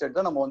ஸ்டேட்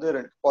தான் நம்ம வந்து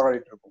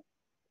போராடிட்டு இருக்கோம்.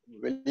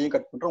 வெளியும்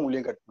கட் பண்றோம்,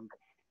 உள்ளேயும் கட்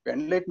பண்றோம்.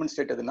 என்லைட்மெண்ட்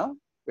ஸ்டேட் எதுனா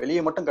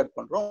வெளியே மட்டும் கட்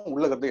பண்றோம்,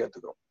 உள்ள கருத்தை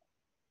ஏத்துக்கிறோம்.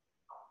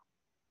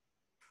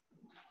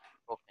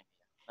 ஓகே,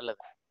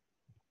 நல்லது.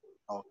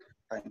 Okay,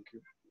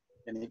 thank you.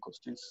 Any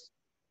questions?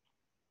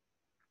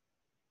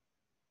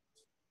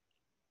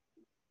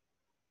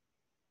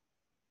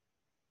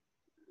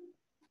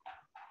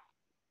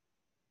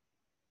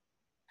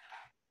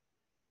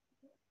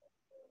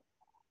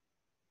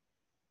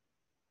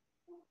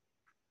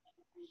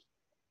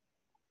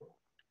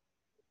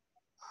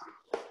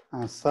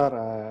 Sir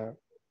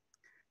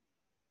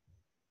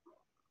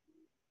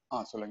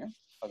சொல்லுங்க.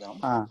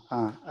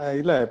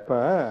 இல்லை இப்போ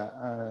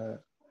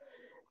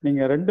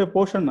நீங்கள் 2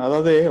 போர்ஷன்,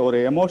 அதாவது ஒரு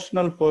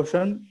எமோஷனல்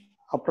போர்ஷன்,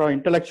 அப்புறம்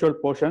இன்டலெக்சுவல்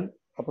போர்ஷன்,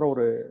 அப்புறம்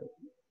ஒரு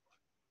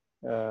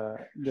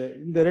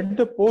இந்த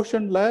 2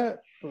 போர்ஷனில்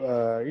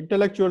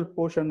இன்டலெக்சுவல்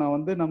போர்ஷனை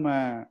வந்து நம்ம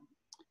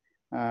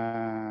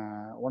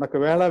உனக்கு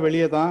வேலை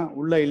வெளியே தான்,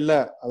 உள்ள இல்லை,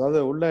 அதாவது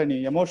உள்ள நீ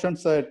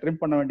எமோஷன்ஸை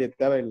ட்ரிம் பண்ண வேண்டிய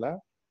தேவையில்லை,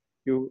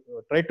 you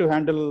try to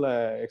handle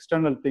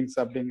external things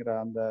அப்படிங்கிற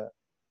அந்த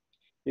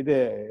இது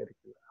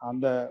இருக்கு.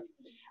 அந்த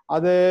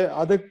அது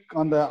அது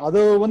அந்த அது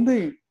வந்து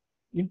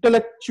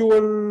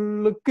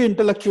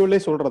இன்டலெக்சுவலே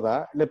சொல்றதா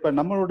இல்லை? இப்போ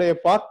நம்மளுடைய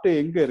பார்ட்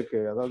எங்க இருக்கு?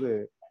 அதாவது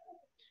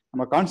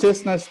நம்ம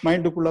கான்சியஸ்னஸ்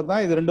மைண்டுக்குள்ள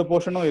தான் இது 2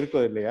 போர்ஷனும்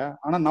இருக்குது இல்லையா?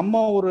 ஆனா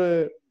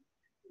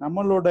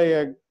நம்மளுடைய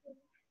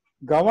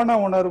கவன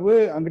உணர்வு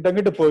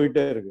அங்கிட்ட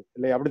போயிட்டே இருக்கு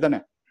இல்லையா? அப்படித்தானே?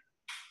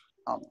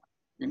 ஆமா.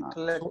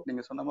 இன்டெலெக்ட்,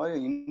 நீங்க சொன்ன மாதிரி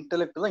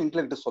இன்டெலெக்ட் தான்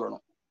இன்டெலெக்ட்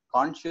சொல்லணும்.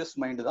 கான்சியஸ்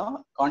மைண்ட் தான்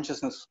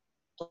கான்சியஸ்னஸ்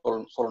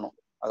சொல்லணும்.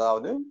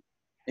 அதாவது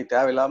நீ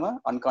தேவையில்லாம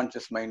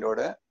அன்கான்சியஸ்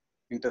மைண்டோட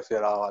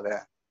இன்டர்ஃபியர் ஆகாத.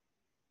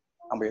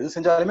 நம்ம எது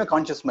செஞ்சாலுமே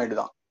கான்சியஸ் மைண்டு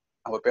தான்.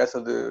 நம்ம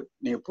பேசுறது,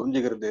 நீங்க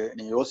புரிஞ்சுக்கிறது,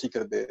 நீங்க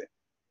யோசிக்கிறது,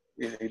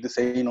 இது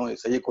செய்யணும்,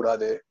 இது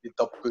செய்யக்கூடாது, இது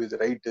தப்பு, இது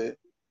ரைட்டு,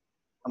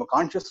 நம்ம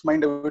கான்சியஸ்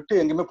மைண்டை விட்டு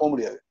எங்கேயுமே போக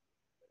முடியாது.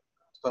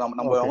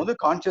 நம்ம வந்து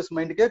கான்சியஸ்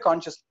மைண்டுக்கே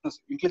கான்சியஸ்னஸ்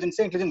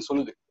இன்டெலிஜென்ஸ்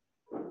சொல்லுது,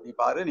 நீ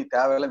பாரு, நீ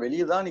தேவையில்ல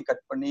வெளியே தான் நீ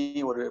கட் பண்ணி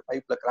ஒரு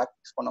பைப்ல கிராக்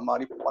ஃபிக்ஸ் பண்ண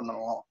மாதிரி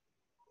பண்ணணும்,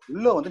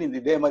 உள்ள வந்து நீ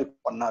இதே மாதிரி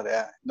பண்ணாத.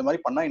 இந்த மாதிரி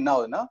பண்ணா என்ன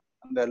ஆகுதுன்னா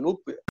அந்த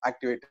லூப்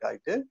ஆக்டிவேட்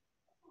ஆயிட்டு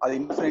அது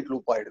இன்ஃபினிட்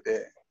லூப் ஆயிடுது.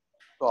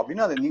 ஸோ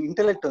அப்படின்னா அது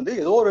இன்டெலெக்ட் வந்து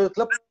ஏதோ ஒரு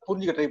விதத்துல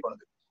புரிஞ்சுக்க ட்ரை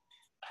பண்ணுது.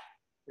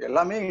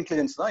 எல்லாமே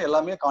இன்டெலிஜென்ஸ் தான்,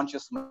 எல்லாமே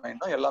கான்சியஸ்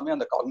மைண்ட் தான், எல்லாமே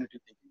அந்த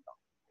காக்னிட்டிவ் திங்கிங் தான்.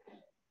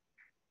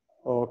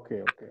 Okay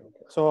okay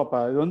okay. ஸோ அப்போ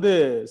இது வந்து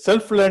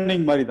செல்ஃப்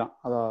லேர்னிங் மாதிரி தான்.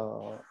 அதான்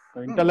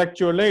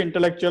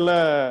இன்டெலெக்சுவல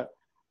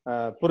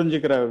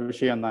புரிஞ்சுக்கிற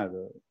விஷயம் தான்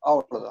இது.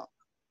 அவ்வளவுதான்.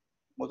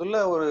 முதல்ல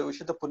ஒரு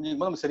விஷயத்த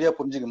புரிஞ்சுக்கும் போது நம்ம சரியா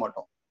புரிஞ்சுக்க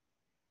மாட்டோம்.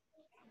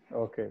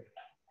 ஓகே.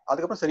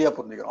 அதுக்கப்புறம் சரியா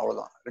புரிஞ்சுக்கிறோம்,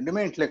 அவ்வளவுதான்.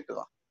 ரெண்டுமே இன்டெலெக்ட்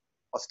தான்.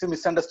 ஃபர்ஸ்ட்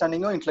மிஸ்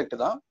அண்டர்ஸ்டாண்டிங்கும் இன்டெலெக்ட்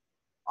தான்,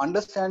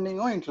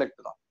 அண்டர்ஸ்டாண்டிங்கும்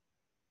இன்டெலெக்ட் தான்.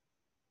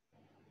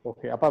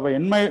 ஓகே. அப்ப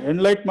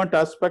என்லைட்மெண்ட்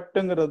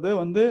ஆஸ்பெக்ட்ங்கிறது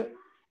வந்து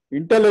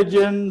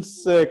இன்டெலிஜென்ஸ்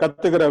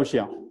கத்துக்கிற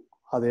விஷயம்,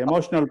 அது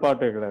எமோஷனல்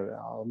பார்ட் கிடையாது.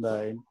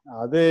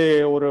 அது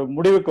ஒரு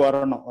முடிவுக்கு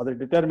வரணும், அது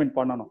டிட்டர்மின்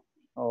பண்ணணும்.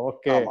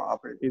 ஓகே,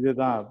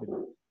 இதுதான் அப்படி.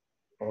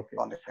 ஓகே.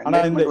 ஆனா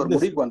இந்த ஒரு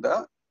முடிவுக்கு வந்தா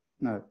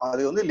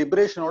அது வந்து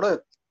லிபரேஷனோட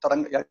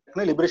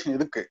ஏற்கனவே லிபரேஷன்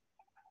இருக்கு.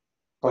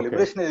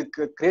 லிபரேஷன்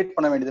கிரியேட்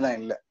பண்ண வேண்டியதுலாம்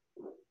இல்லை.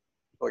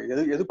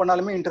 எது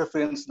பண்ணாலுமே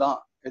இன்டர்ஃபியரன்ஸ் தான்,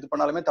 எது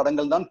பண்ணாலுமே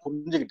தடங்கள் தான்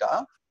புரிஞ்சுக்கிட்டா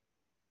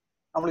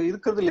நம்மளுக்கு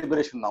இருக்கிறது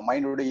லிபரேஷன் தான்.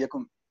 மைண்டோட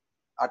இயக்கம்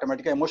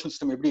ஆட்டோமேட்டிக்கா எமோஷன்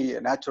சிஸ்டம் எப்படி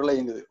நேச்சுரலா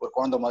இயங்குது, ஒரு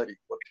குழந்தை மாதிரி.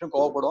 ஒரு நிமிஷம்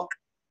கோவப்படும்,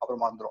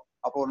 அப்புறம் மறந்துடும்,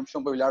 அப்புறம் ஒரு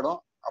நிமிஷம் போய் விளையாடும்,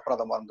 அப்புறம்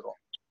அதை மறந்துடும்.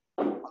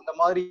 அந்த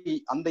மாதிரி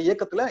அந்த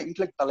இயக்கத்துல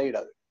இன்டெலெக்ட்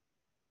தலையிடாது.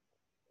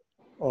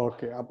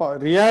 ஓகே. அப்ப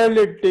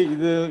ரியாலிட்டி,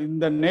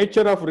 இந்த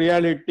நேச்சர் ஆஃப்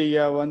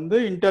ரியாலிட்டிய வந்து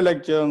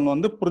இன்டெலெக்சுவல்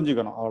வந்து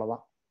புரிஞ்சுக்கணும்,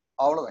 அவ்வளவுதான்.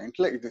 அவ்வளவுதான்.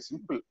 இன்டெலெக்ட் இது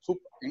சிம்பிள்.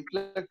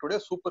 இன்டெலெக்டோட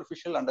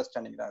சூப்பர்ஃபிஷியல்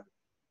அண்டர்ஸ்டாண்டிங் தான் இது.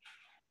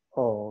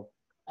 ஓ,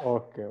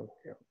 ஓகே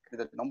ஓகே.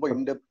 இதை ரொம்ப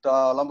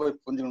இன்டெப்தாலாம் போய்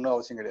புரிஞ்சுக்கணும்னு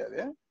அவசியம் கிடையாது.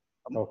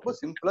 ரொம்ப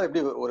சிம்பிளா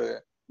எப்படி ஒரு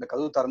இந்த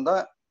கதவு திறந்தா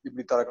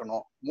இப்படி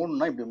திறக்கணும்,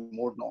 மூடணும்னா இப்படி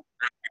மூடணும்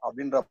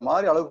அப்படின்ற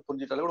மாதிரி அளவுக்கு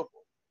புரிஞ்சுட்டாலே கூட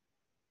போகும்.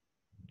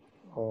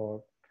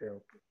 Okay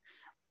okay.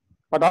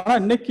 பட் ஆனா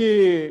இன்னைக்கு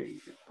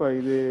இப்ப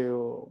இது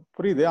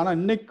புரியுது. ஆனா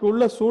இன்னைக்கு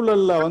உள்ள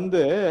சூழல்ல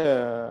வந்து,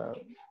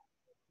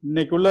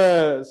 இன்னைக்குள்ள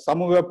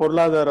சமூக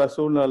பொருளாதார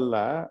சூழல்ல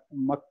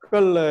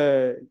மக்கள்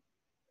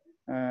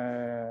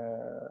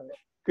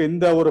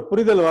இந்த ஒரு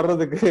புரிதல்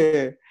வர்றதுக்கு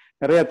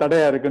நிறைய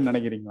தடையா இருக்குன்னு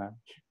நினைக்கிறீங்களா?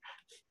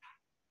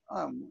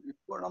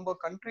 இப்போ நம்ம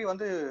கண்ட்ரி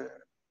வந்து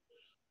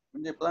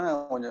கொஞ்சம் இப்பதான்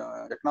கொஞ்சம்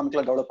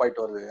எக்கனாமிக்கலா டெவலப்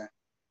ஆயிட்டு வருது.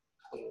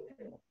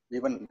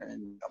 ஈவன்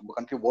நம்ம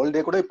கண்ட்ரி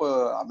வேர்ல்டே கூட இப்போ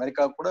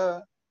அமெரிக்கா கூட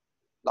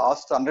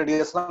லாஸ்ட் 100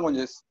 years தான்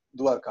கொஞ்சம்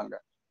இதுவா இருக்காங்க.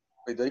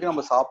 இது வரைக்கும்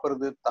நம்ம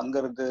சாப்பிட்றது,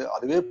 தங்குறது,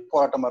 அதுவே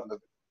போராட்டமா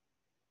இருந்தது.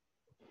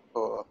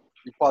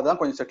 இப்போ அதான்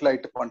கொஞ்சம் செட்டில்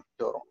ஆயிட்டு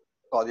பண்ணிட்டு வரோம்.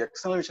 அது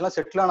எக்ஸ்டர்னல் விஷயம்லாம்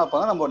செட்டில்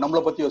ஆனப்பதான்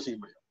நம்மளை பத்தி யோசிக்க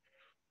முடியும்.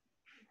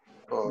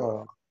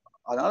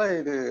 அதனால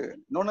இது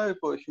இன்னொன்னு,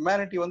 இப்போ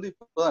ஹியூமனிட்டி வந்து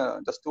இப்போ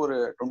ஜஸ்ட் ஒரு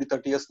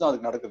 20-30 years தான்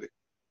அதுக்கு நடக்குது.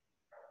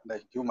 இந்த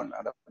ஹியூமன்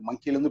அந்த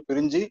மங்கில இருந்து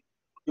பிரிஞ்சு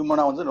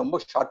ஹியூமனா வந்து ரொம்ப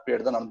ஷார்ட்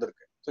பீரியட் தான்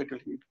நடந்திருக்கு. So it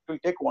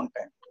will take one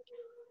time.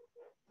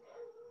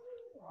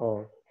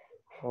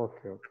 Okay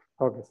okay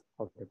okay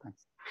okay,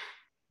 thanks.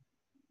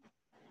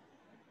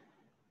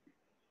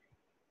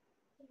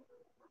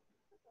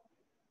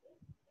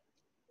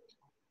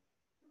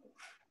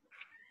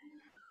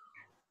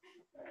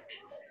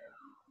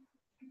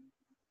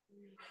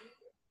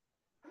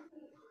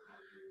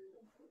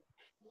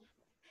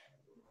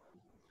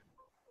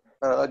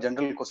 வேற ஏதாவது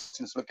ஜெனரல்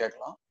கொஸ்டின்ஸ்ல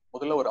கேட்கலாம்.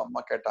 முதல்ல ஒரு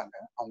அம்மா கேட்டாங்க,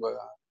 அவங்க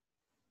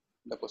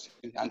இந்த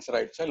கொஸ்டின் ஆன்சர்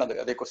ஆயிடுச்சா இல்ல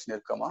அதே கொஸ்டின்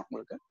இருக்காமா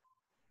உங்களுக்கு?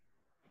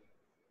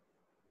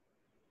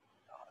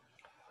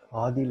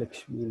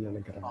 ஆதிலட்சுமி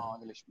நினைக்கிறேன்.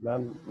 ஆதிலட்சுமி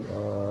மேம்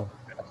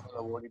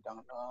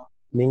ஓடிட்டாங்கன்னா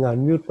நீங்க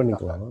அன்மியூட்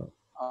பண்ணிக்கலாம்.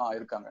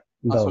 இருக்காங்க.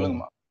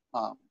 சொல்லுங்கம்மா.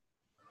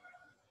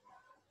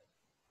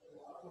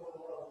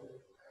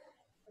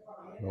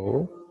 ஹலோ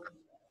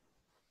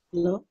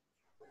ஹலோ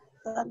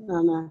சார்,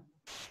 நானு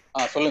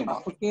சொல்லுங்கம்மா.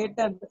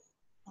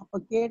 அப்ப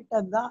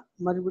கேட்டதுதான்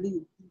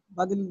மறுபடியும்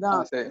பதில்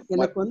தான். சரி.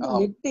 எனக்கு வந்து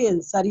நெட்டு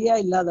சரியா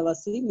இல்லாத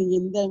வசதி.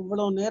 நீங்க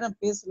இவ்வளவு நேரம்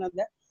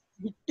பேசுனத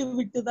விட்டு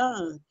விட்டு தான்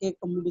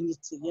கேட்க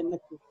முடிஞ்சிச்சு.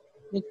 எனக்கு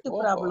நெட்டு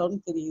ப்ராப்ளம்னு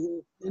தெரியுது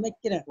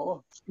நினைக்கிறேன்.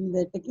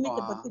 இந்த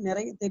டெக்னிக்கை பத்தி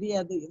நிறைய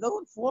தெரியாது. ஏதோ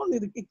ஒரு போன்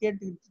இருக்கு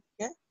கேட்டுக்கிட்டு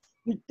இருக்கேன்.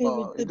 விட்டு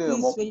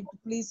விட்டு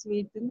ப்ளீஸ்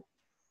வெயிட்னு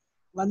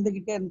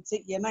வந்துகிட்டே இருந்துச்சு.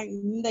 ஏன்னா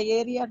இந்த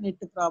ஏரியா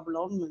நெட்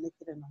ப்ராப்ளம்னு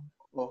நினைக்கிறேன் நான்.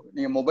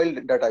 நீங்க மொபைல்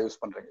டேட்டா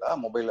யூஸ் பண்றீங்களா?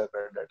 மொபைல்ல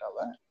இருக்கிற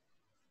டேட்டாவை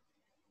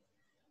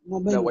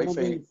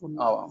வைஃபை?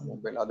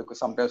 மொபைல் அதுக்கு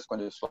சம்டைம்ஸ்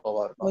கொஞ்சம்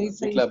ஸ்லோவா இருக்கும்.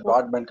 வீட்ல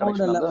பிராட்பேண்ட்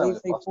கனெக்ஷன் வந்து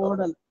வைஃபை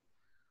போடல.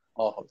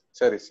 ஓஹோ,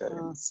 சரி சரி.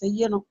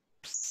 செய்யணும்.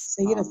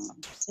 செய்யறேன்.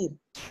 சரி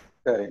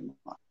சரி.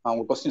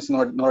 உங்க क्वेश्चंस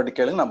இன்னொரு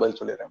கேளுங்க, நான் பதில்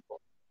சொல்லிடுறேன். இப்போ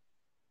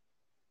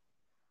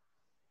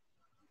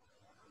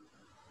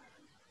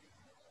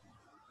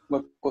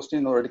உங்க क्वेश्चन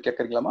இன்னொரு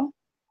கேட்கறீங்களாமா?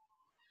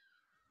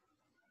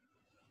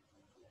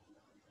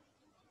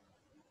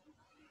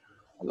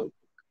 அது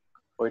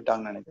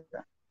போயிட்டாங்கன்னு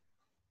நினைக்கிறேன்.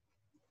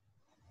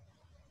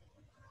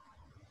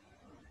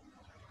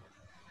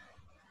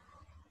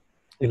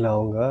 இல்ல,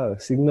 அவங்க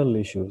சிக்னல்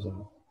இஷ்யூஸ்.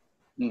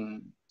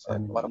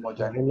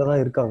 லைன்ல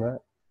தான் இருக்காங்க,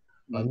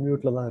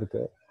 அன்மியூட்ல தான்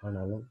இருக்கு.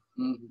 ஆனாலும்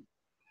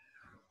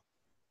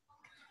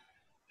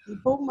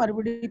இப்பவும்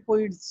மறுபடியும்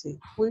போயிடுச்சு.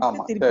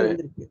 போயிட்டு திருப்பி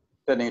வந்திருக்கு.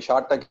 சரி, நீங்க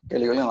ஷார்ட்டா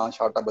கேள்விகளும் நான்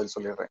ஷார்ட்டா பதில்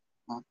சொல்லிடுறேன்.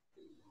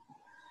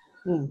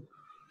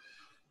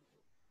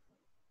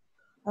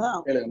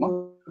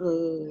 ஒரு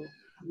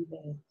அந்த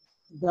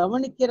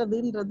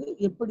கவனிக்கிறதுன்றது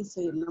எப்படி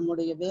செய்யும்?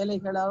 நம்முடைய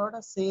வேலைகளோட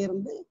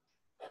சேர்ந்து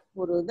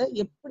ஒரு இதை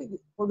எப்படி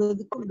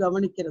பொழுதுக்கும்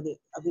கவனிக்கிறது,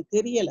 அது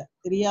தெரியல.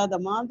 தெரியாத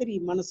மாதிரி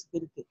மனசுக்கு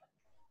இருக்கு.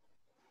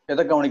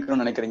 எதை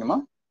கவனிக்கணும்னு நினைக்கிறீங்கம்மா?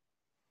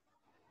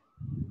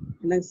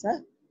 என்னங்க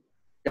சார்?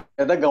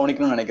 எதை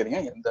கவனிக்கணும்னு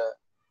நினைக்கிறீங்க? எந்த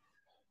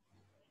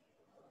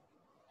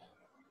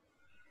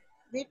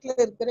வீட்டுல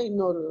இருக்கிற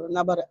இன்னொரு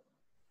நபரை.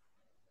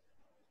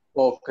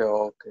 ஓகே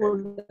ஓகே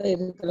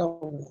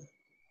இருக்கிறவங்க.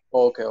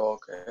 Okay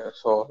okay.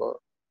 ஸோ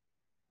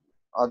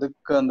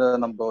அதுக்கு அந்த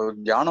நம்ம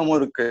தியானமும்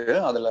இருக்கு,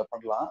 அதுல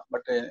பண்ணலாம்.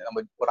 பட்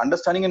நம்ம ஒரு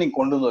அண்டர்ஸ்டாண்டிங்கை நீங்க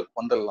கொண்டு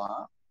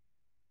வந்துடலாம்.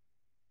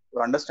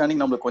 ஒரு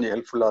அண்டர்ஸ்டாண்டிங் நம்மளுக்கு கொஞ்சம்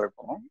ஹெல்ப்ஃபுல்லா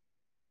இருக்கும்.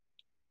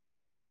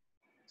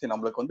 சரி,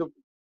 நம்மளுக்கு வந்து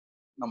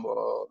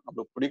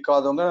நம்மளுக்கு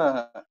பிடிக்காதவங்க,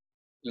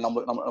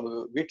 நம்ம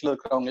வீட்டுல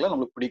இருக்கிறவங்கள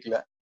நம்மளுக்கு பிடிக்கல,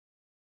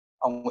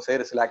 அவங்க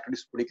செய்யற சில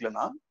ஆக்டிவிட்டிஸ்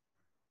பிடிக்கலன்னா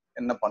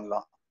என்ன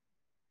பண்ணலாம்?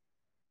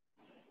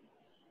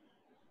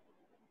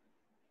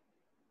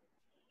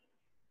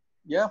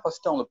 ஏன்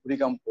ஃபர்ஸ்ட் அவங்களுக்கு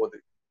பிடிக்காம போகுது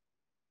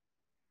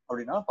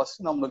அப்படின்னா,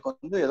 ஃபர்ஸ்ட் நம்மளுக்கு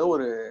வந்து ஏதோ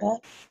ஒரு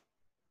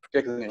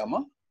கேக்குதுங்களாமா?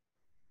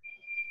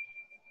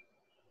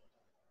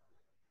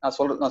 நான்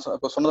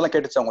சொன்னதெல்லாம்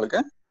கேட்டுச்சா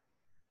உங்களுக்கு?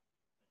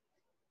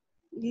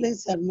 இல்ல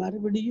சார்,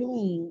 மறுபடியும்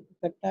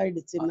கட்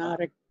ஆயிடுச்சு. நான்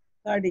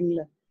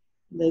ரெக்கார்டிங்ல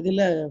இந்த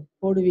இதுல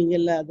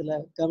போடுவீங்கல்ல,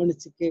 அதுல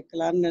கவனிச்சு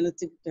கேட்கலான்னு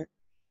நினைச்சுக்கிட்டேன்.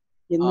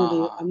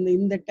 என்னுடைய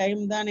இந்த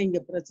டைம் தானே இங்க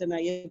பிரச்சனை.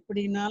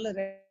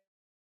 எப்படினாலும்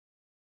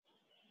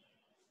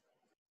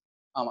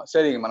ஆமா,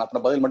 சரிங்கம்மா.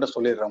 நான் பதில் மட்டும்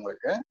சொல்லிடுறேன்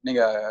உங்களுக்கு.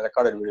 நீங்க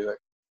ரெக்கார்டட் வீடியோ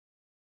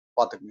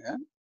பாத்துக்குங்க.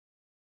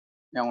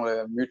 நான் உங்களை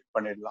மியூட்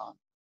பண்ணிடலாம்.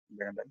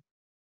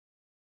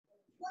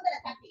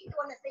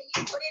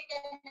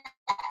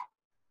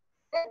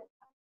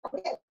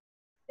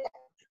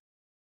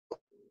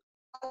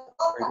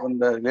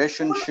 இந்த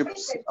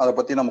ரிலேஷன்ஷிப்ஸ் அதை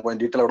பத்தி நம்ம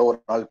கொஞ்சம் டீட்டெயிலோட ஒரு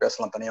நாள்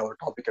பேசலாம், தனியா ஒரு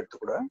டாபிக் எடுத்து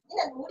கூட.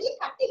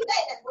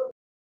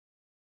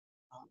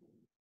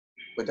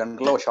 இப்போ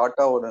ஜென்ரலா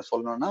ஷார்ட்டா ஒரு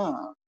சொல்லணும்னா,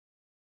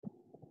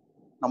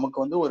 நமக்கு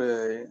வந்து ஒரு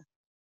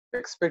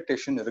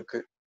எக்ஸ்பெக்டேஷன் இருக்கு.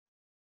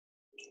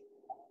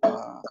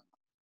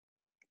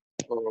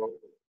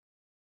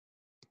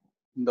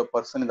 இந்த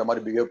பர்சன் இந்த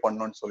மாதிரி பிஹேவ்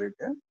பண்ணணும்னு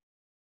சொல்லிட்டு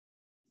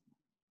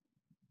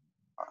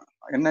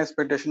என்ன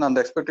எக்ஸ்பெக்டேஷன், அந்த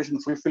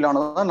எக்ஸ்பெக்டேஷன் ஃபுல்ஃபில்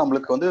ஆனதான்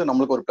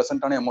நம்மளுக்கு ஒரு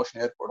ப்ளசன்டான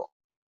எமோஷன் ஏற்படும்.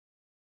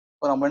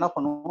 இப்போ நம்ம என்ன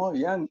பண்ணுவோம்,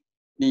 ஏன்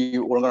நீ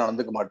ஒழுங்கா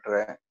நடந்துக்க மாட்டுற,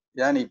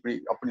 ஏன் நீ அப்படி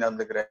இப்படி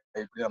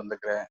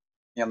நடந்துக்கிற,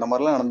 நீ அந்த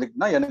மாதிரிலாம்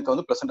நடந்துக்கிட்டா எனக்கு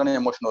வந்து ப்ளசன்டான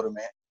எமோஷன்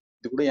வருமே,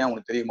 இது கூட ஏன்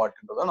உனக்கு தெரிய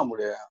மாட்டேன்றதான்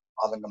நம்மளுடைய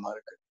ஆதங்கமா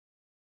இருக்கு.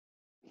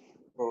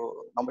 இப்போ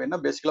நம்ம என்ன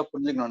பேசிக்கலா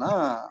புரிஞ்சுக்கணும்னா,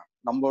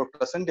 நம்ம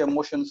ப்ளசன்ட்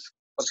எமோஷன்ஸ்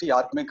பத்தி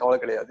யாருக்குமே கவலை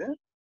கிடையாது,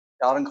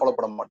 யாரும்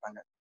கவலைப்பட மாட்டாங்க.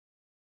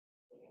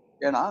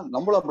 ஏன்னா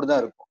நம்மளும்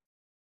அப்படிதான் இருக்கும்.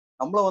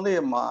 நம்மளும் வந்து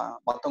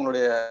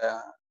மற்றவங்களுடைய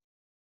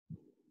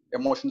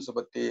எமோஷன்ஸ்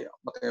பத்தி,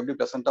 மற்றவங்க எப்படி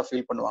ப்ளசண்டா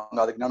ஃபீல் பண்ணுவாங்க,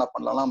 அதுக்கு என்னென்ன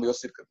பண்ணலாம் நம்ம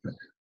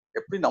யோசிச்சிருக்கிறது.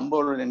 எப்படி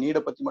நம்மளோட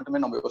நீடை பத்தி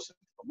மட்டுமே நம்ம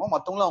யோசிச்சிருக்கோமோ,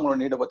 மற்றவங்களும் அவங்களோட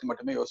நீடை பத்தி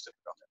மட்டுமே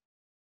யோசிச்சிருக்காங்க.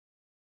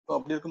 ஸோ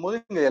அப்படி இருக்கும்போது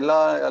இங்க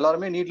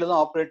எல்லாருமே நீட்ல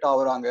தான் ஆப்ரேட்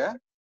ஆகுறாங்க.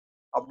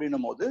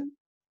 அப்படின்னும் போது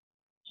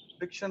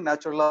ஃப்ரிக்ஷன்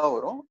நேச்சுரலா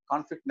வரும்,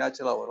 கான்ஃபிளிக்ட்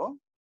நேச்சுரலா வரும்.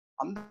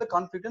 அந்த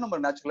கான்ஃபிளிக்டை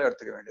நம்ம நேச்சுரலா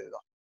எடுத்துக்க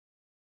வேண்டியதுதான்.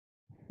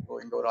 ஸோ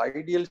இங்க ஒரு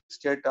ஐடியல்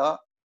ஸ்டேட்டா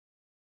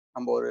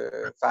நம்ம ஒரு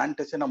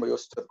ஃபேண்டஸை நம்ம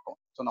யோசிச்சிருக்கோம்.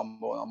 ஸோ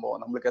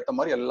நம்மளுக்கு ஏற்ற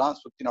மாதிரி எல்லாம்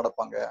சுத்தி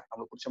நடப்பாங்க,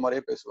 நம்மளுக்கு பிடிச்ச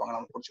மாதிரியே பேசுவாங்க,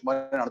 நம்மளுக்கு பிடிச்ச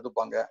மாதிரி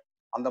நடந்துப்பாங்க,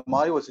 அந்த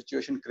மாதிரி ஒரு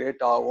சிச்சுவேஷன்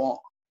கிரியேட் ஆகும்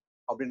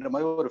அப்படின்ற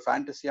மாதிரி ஒரு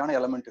ஃபேண்டசியான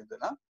எலமெண்ட்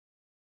இருந்ததுன்னா,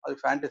 அது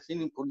ஃபேண்டசி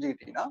நீங்க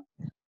புரிஞ்சுக்கிட்டீங்கன்னா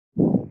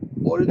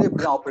வேர்ல்டே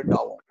இப்படிதான் ஆப்ரேட்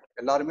ஆகும்.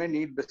 எல்லாருமே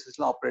நீட்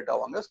பேசிஸ்ல ஆப்ரேட்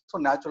ஆவாங்க. ஸோ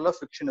நேச்சுரலா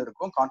ஃபிரிக்ஷன்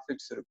இருக்கும்,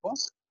 கான்ஃபிளிக்ட்ஸ் இருக்கும்.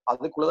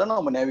 அதுக்குள்ளதான்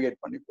நம்ம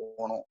நேவிகேட் பண்ணி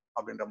போகணும்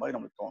அப்படின்ற மாதிரி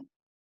நமக்கு தோணும்.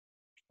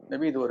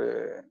 மேபி இது ஒரு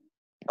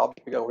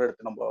டாபிக்கா கூட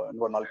எடுத்து நம்ம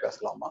இன்னொரு நாள்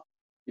பேசலாமா?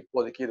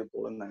 இப்போதைக்கு இது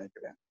போதும்னு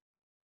நினைக்கிறேன்.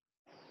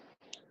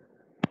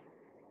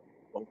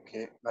 ஓகே,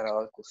 வேற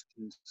ஏதாவது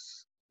கொஸ்டின்ஸ்?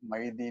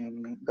 மைதீன்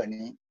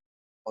கனி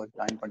அவர்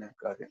ஜாயின்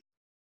பண்ணியிருக்காரு.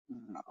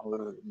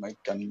 அவரு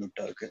மைக்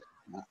அன்மியூட்டா இருக்கு.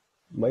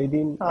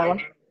 மைதீன்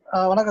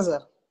வணக்கம்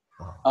சார்.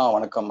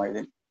 வணக்கம்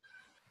மைதீன்.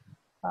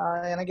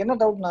 எனக்கு என்ன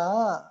டவுட்னா,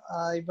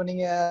 இப்போ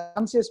நீங்க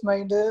கான்சியஸ்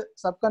மைண்டு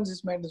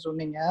சப்கான்சியஸ் மைண்டு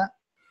சொன்னீங்க.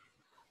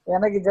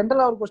 எனக்கு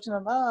ஜென்ரலா ஒரு கொஸ்டின்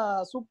என்னன்னா,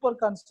 சூப்பர்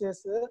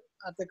கான்சியஸ்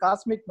அடுத்து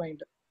காஸ்மிக்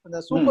மைண்டு. இந்த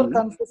super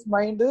conscious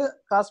mind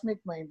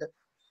cosmic mind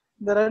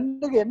இந்த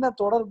ரெண்டுக்கு என்ன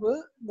தொடர்பு,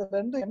 இந்த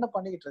ரெண்டும் என்ன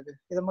பண்ணிக்கிட்டு இருக்கு,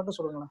 இதை மட்டும்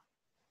சொல்லுங்களேன்.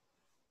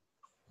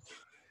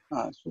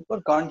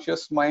 சூப்பர்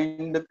கான்சியஸ்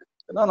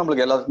மைண்டுக்கு தான்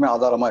நம்மளுக்கு எல்லாத்துக்குமே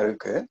ஆதாரமா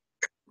இருக்கு.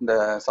 இந்த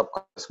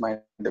சப்கான்சியஸ்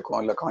மைண்டுக்கும்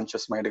இல்ல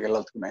கான்சியஸ் மைண்டுக்கு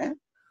எல்லாத்துக்குமே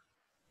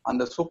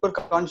அந்த சூப்பர்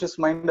கான்சியஸ்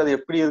மைண்ட் அது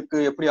எப்படி இருக்கு,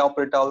 எப்படி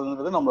ஆப்ரேட்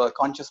ஆகுதுன்றது நம்ம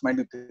கான்சியஸ்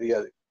மைண்டுக்கு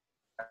தெரியாது.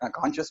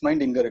 கான்சியஸ்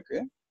மைண்ட் இங்க இருக்கு,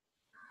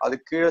 அது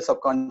கீழே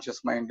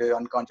சப்கான்சியஸ் மைண்டு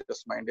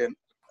அன்கான்சியஸ் மைண்டு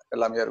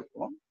எல்லாமே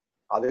இருக்கும்.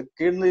 அது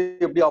கீழே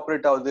எப்படி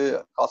ஆப்ரேட் ஆகுது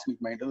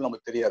காஸ்மிக் மைண்டு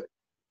நமக்கு தெரியாது.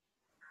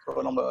 ஸோ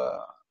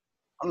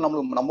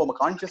நம்ம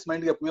கான்சியஸ்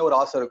மைண்டுக்கு எப்பவுமே ஒரு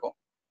ஆசை இருக்கும்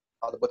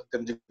அதை பத்தி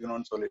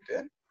தெரிஞ்சுக்கணும்னு சொல்லிட்டு.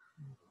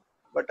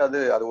 பட் அது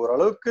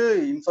ஓரளவுக்கு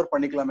இன்ஃபர்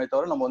பண்ணிக்கலாமே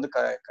தவிர நம்ம வந்து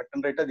கட்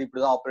அண்ட் ரைட்டா இது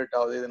இப்படிதான் ஆப்ரேட்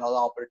ஆகுது,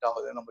 இதனாலதான் ஆப்ரேட்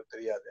ஆகுதுன்னு நமக்கு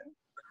தெரியாது.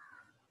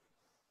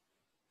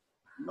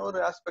 இன்னொரு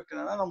ஆஸ்பெக்ட்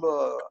என்னன்னா,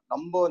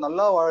 நம்ம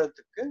நல்லா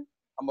வாழறதுக்கு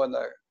நம்ம அந்த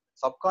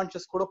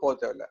சப்கான்சியஸ் கூட போக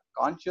தேவையில்லை,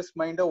 கான்சியஸ்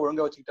மைண்டை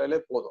ஒழுங்கா வச்சுக்கிட்டாலே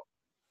போதும்.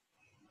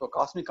 ஸோ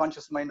காஸ்மிக்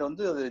கான்சியஸ் மைண்ட்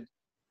வந்து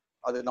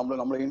அது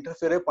நம்மளை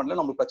இன்டர்ஃபியரே பண்ணல,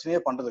 நம்மளுக்கு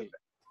பிரச்சனையே பண்றது இல்லை.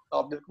 ஸோ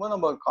அப்படி இருக்கும்போது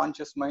நம்ம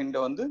கான்சியஸ்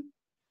மைண்டை வந்து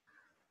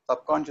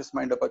சப்கான்சியஸ்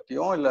மைண்டை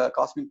பத்தியும் இல்ல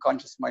காஸ்மிக்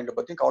கான்சியஸ் மைண்டை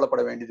பத்தியும்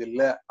கவலைப்பட வேண்டியது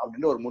இல்லை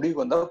அப்படின்ற ஒரு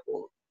முடிவுக்கு வந்தா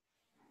போதும்.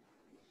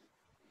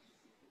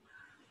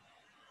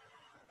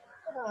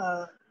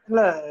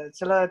 இல்ல,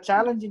 சில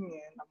சேலஞ்சிங்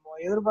நம்ம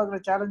எதிர்பார்க்கிற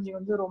சேலஞ்சிங்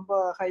வந்து ரொம்ப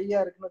ஹையா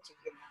இருக்குன்னு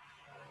வச்சுக்கோங்க.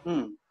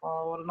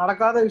 ஒரு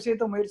நடக்காத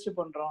விஷயத்த முயற்சி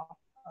பண்றோம்,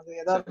 அது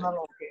எதா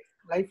இருந்தாலும் ஓகே.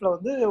 லைஃப்ல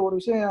வந்து ஒரு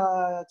விஷயம்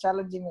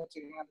சேலஞ்சிங்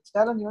வச்சுக்கோங்க, அந்த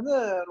சேலஞ்ச் வந்து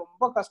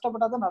ரொம்ப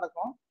கஷ்டப்பட்டா தான்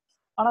நடக்கும்.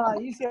 ஆனா நான்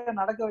ஈஸியா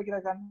நடக்க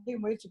வைக்கிறதுக்காண்டி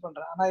முயற்சி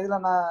பண்றேன். ஆனா இதுல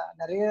நான்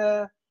நிறைய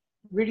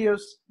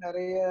வீடியோஸ்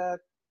நிறைய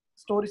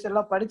ஸ்டோரிஸ்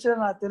எல்லாம் படிச்சு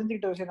நான்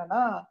தெரிஞ்சுக்கிட்ட விஷயம்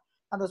என்னன்னா,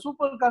 அந்த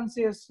சூப்பர்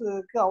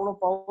கான்சியஸ்க்கு அவ்வளவு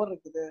பவர்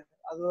இருக்குது.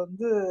 அது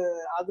வந்து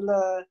அதுல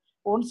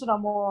ஒன்ஸ்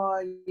நம்ம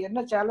என்ன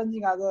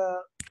சேலஞ்சிங் அதை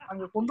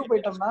அங்க கொண்டு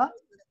போயிட்டோம்னா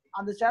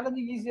அந்த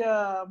சேலஞ்சிங் ஈஸியா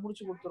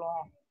முடிச்சு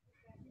கொடுத்துரும்.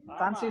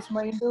 கான்சியஸ்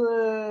மைண்டு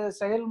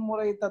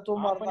செயல்முறை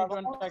தத்துவமா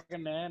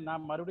இருந்தாலும்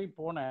நான் மறுபடியும்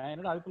போனேன்,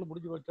 என்னடா அதுக்குள்ள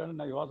முடிஞ்சு வச்சான்னு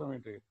நான் யோசனை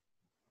பண்ணிட்டு.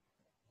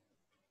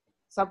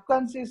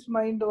 சப்கான்சியஸ்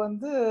மைண்ட்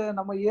வந்து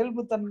நம்ம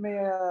இயல்பு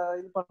தன்மையை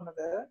இது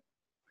பண்ணது,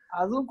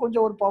 அதுவும்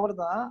கொஞ்சம் ஒரு பவர்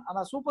தான். ஆனா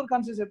சூப்பர்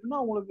கான்சியஸ்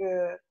எப்படின்னா உங்களுக்கு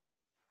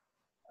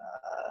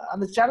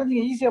அந்த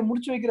சேலஞ்சிங் ஈஸியா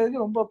முடிச்சு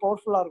வைக்கிறதுக்கு ரொம்ப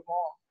பவர்ஃபுல்லா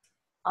இருக்கும்.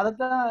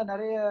 அதைத்தான்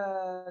நிறைய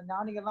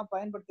ஞானிகள்லாம்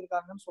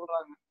பயன்படுத்திருக்காங்கன்னு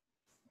சொல்றாங்க.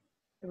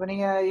 இப்ப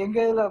நீங்க எங்க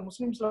இதுல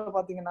முஸ்லிம்ஸ்ல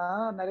பாத்தீங்கன்னா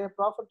நிறைய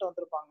ப்ராஃபிட்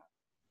வந்திருப்பாங்க.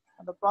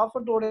 அந்த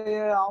ப்ராஃபிட்டோடைய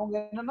அவங்க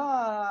என்னன்னா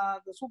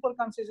அந்த சூப்பர்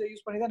கான்சியஸை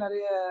யூஸ் பண்ணி தான்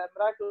நிறைய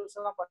மிராக்கிள்ஸ்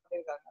எல்லாம்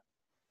பண்ணியிருக்காங்க.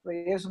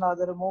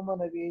 இயேசுநாதர், முகமது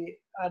நபி,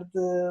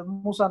 அடுத்து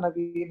மூசா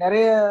நபி,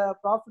 நிறைய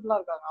ப்ராஃபிட்லாம்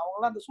இருக்காங்க.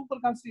 அவங்களாம் அந்த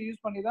சூப்பர் கான்சியஸ்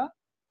யூஸ் பண்ணி தான்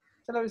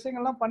சில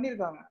விஷயங்கள்லாம்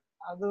பண்ணியிருக்காங்க.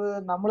 அது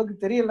நம்மளுக்கு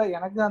தெரியல,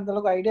 எனக்கு அந்த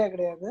அளவுக்கு ஐடியா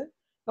கிடையாது.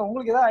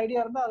 உங்களுக்கு ஏதாவது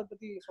ஐடியா இருந்தா அதை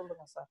பத்தி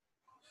சொல்லுங்க சார்.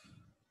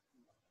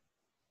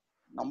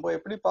 நம்ம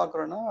எப்படி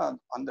பாக்குறோம்னா,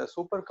 அந்த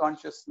சூப்பர்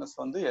கான்சியஸ்னஸ்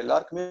வந்து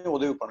எல்லாருக்குமே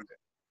உதவி பண்ணுது.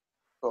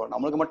 ஸோ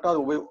நம்மளுக்கு மட்டும்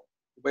அது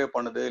உபயோக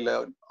பண்ணுது இல்ல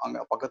அங்க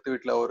பக்கத்து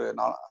வீட்டுல ஒரு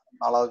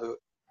 4வது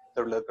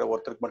தெருவில் இருக்கிற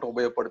ஒருத்தருக்கு மட்டும்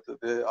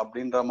உபயோகப்படுத்துது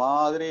அப்படின்ற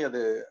மாதிரி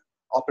அது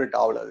ஆப்ரேட்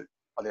ஆகல.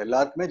 அது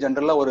எல்லாருக்குமே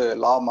ஜென்ரலா ஒரு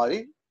லா மாதிரி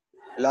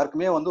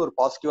எல்லாருக்குமே வந்து ஒரு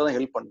பாசிட்டிவா தான்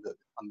ஹெல்ப் பண்ணுது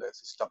அந்த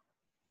சிஸ்டம்.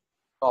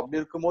 ஸோ அப்படி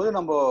இருக்கும்போது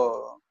நம்ம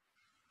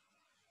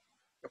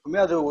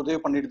எப்பவுமே அது உதவி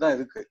பண்ணிட்டு தான்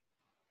இருக்கு.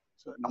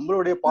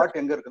 நம்மளுடைய பார்ட்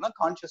எங்க இருக்குன்னா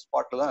கான்சியஸ்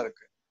பார்ட்ல தான்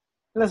இருக்கு.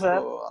 இல்ல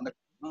சார்,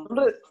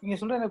 நீங்க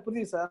சொல்ற எனக்கு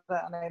புரியுது சார்.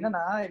 ஆனா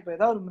என்னன்னா, இப்ப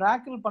ஏதாவது ஒரு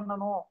மிராக்கிள்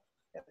பண்ணணும்,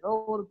 ஏதோ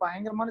ஒரு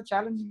பயங்கரமான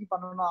சேலஞ்சிங்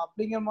பண்ணணும்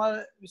அப்படிங்கிற மாதிரி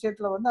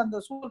விஷயத்துல வந்து அந்த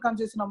சூப்பர்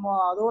கான்சியஸ் நம்ம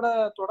அதோட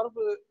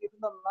தொடர்பு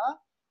இருந்தோம்னா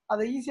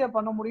அதை ஈஸியா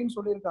பண்ண முடியும்னு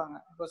சொல்லியிருக்காங்க.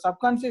 இப்போ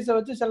சப்கான்சியஸை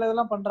வச்சு சில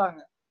இதெல்லாம் பண்றாங்க.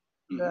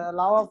 இந்த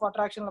லா ஆஃப்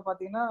அட்ராக்ஷன்ல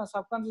பாத்தீங்கன்னா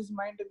சப்கான்சியஸ்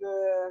மைண்டுக்கு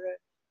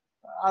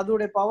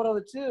அதோடைய பவரை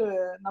வச்சு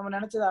நம்ம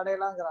நினைச்சதை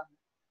அடையலாங்கிறாங்க.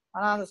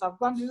 ஆனா அந்த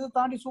சப்கான்சியஸை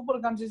தாண்டி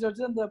சூப்பர் கான்சியஸ்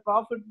வச்சு அந்த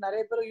ப்ராஃபிட்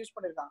நிறைய பேர் யூஸ்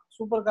பண்ணிருக்காங்க.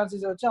 சூப்பர்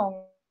கான்சியஸை வச்சு அவங்க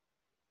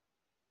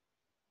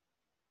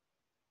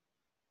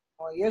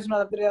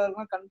இயேசுநாதர்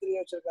தெரியாதவங்க கண் தெரிய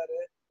வச்சிருக்காரு.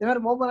 இதே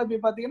மாதிரி முகமது நபி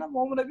பாத்தீங்கன்னா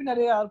முகமது நபி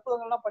நிறைய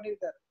அற்புதங்கள்லாம்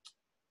பண்ணியிருக்காரு.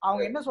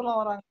 அவங்க என்ன சொல்ல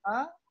வராங்கன்னா,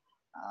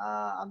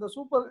 அந்த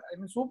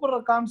சூப்பர்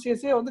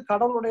கான்சியஸே வந்து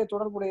கடவுளுடைய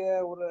தொடர்புடைய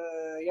ஒரு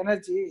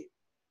எனர்ஜி.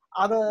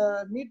 அதை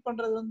மீட்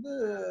பண்றது வந்து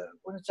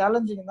கொஞ்சம்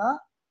சேலஞ்சிங் தான்.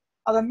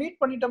 அதை மீட்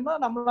பண்ணிட்டோம்னா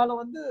நம்மளால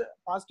வந்து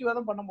பாசிட்டிவா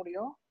தான் பண்ண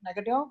முடியும்.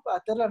 நெகட்டிவா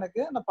தெரியல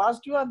எனக்கு. ஆனா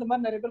பாசிட்டிவா அந்த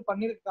மாதிரி நிறைய பேர்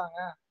பண்ணியிருக்காங்க.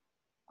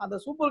 அந்த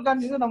சூப்பர்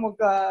கான்சியஸ்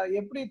நமக்கு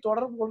எப்படி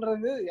தொடர்பு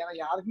கொள்றது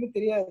எனக்கு யாருக்குமே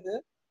தெரியாது.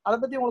 அதை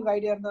பத்தி உங்களுக்கு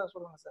ஐடியா இருந்தா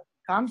சொல்லுங்க சார்.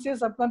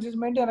 கான்சியஸ் சப்கான்சியஸ்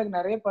மைண்ட் எனக்கு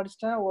நிறைய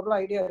படிச்சுட்டேன், ஒரு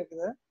ஐடியா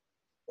இருக்குது.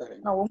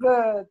 நான் உங்க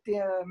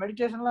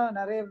மெடிடேஷன்லாம்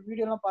நிறைய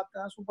வீடியோலாம்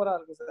பார்த்தேன், சூப்பரா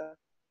இருக்கு சார்.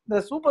 இந்த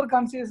சூப்பர்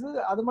கான்சியஸ்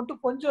அது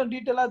மட்டும் கொஞ்சம்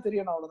டீட்டெயிலா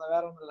தெரியணும், அவ்வளவுதான்,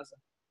 வேற ஒன்றும் இல்லை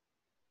சார்.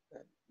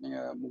 நீங்க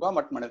முகாம்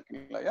அட்டன்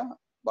பண்ணிருக்கீங்களா ஐயா?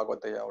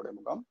 பகவத் ஐயாவுடைய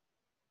முகாம்.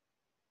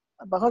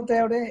 பகவத்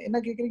ஐயாவுடைய என்ன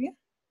கேக்குறீங்க?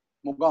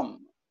 முகாம்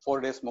 4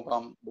 days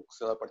முகாம்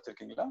புக்ஸ் ஏதாவது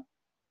படிச்சிருக்கீங்களா?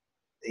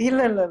 இல்ல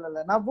இல்ல இல்ல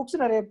இல்ல, நான்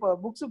புக்ஸ் நிறைய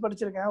புக்ஸ்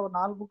படிச்சிருக்கேன், ஒரு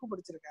 4 புக்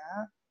படிச்சிருக்கேன்.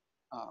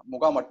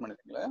 முகாம் அட்டன்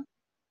பண்ணிருக்கீங்களா?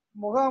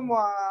 முகாம்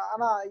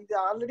ஆனா இது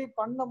ஆல்ரெடி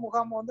பண்ண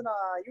முகாம் வந்து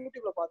நான்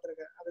யூடியூப்ல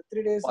பாத்திருக்கேன். அது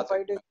 3 days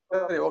 5 days.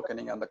 சரி, ஓகே.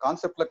 நீங்க அந்த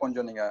கான்செப்ட்ல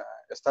கொஞ்சம் நீங்க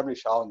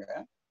எஸ்டாப்ளிஷ் ஆகுங்க.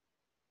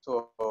 ஸோ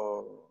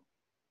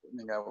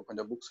நீங்க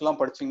கொஞ்சம் புக்ஸ் எல்லாம்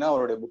படிச்சீங்கன்னா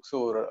அவருடைய புக்ஸ்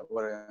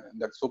ஒரு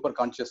இந்த சூப்பர்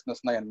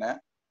கான்சியஸ்னஸ்னா என்ன,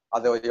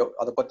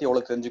 அதை பத்தி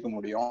எவ்வளவு தெரிஞ்சுக்க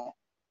முடியும்,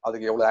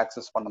 அதுக்கு எவ்வளவு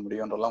ஆக்சஸ் பண்ண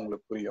முடியும்ன்றலாம்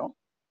உங்களுக்கு புரியும்.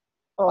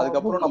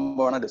 அதுக்கப்புறம்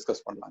நம்ம வேணா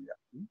டிஸ்கஸ் பண்ணலாங்க.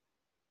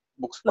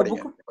 புக்ஸ்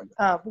படிங்க கொஞ்சம்.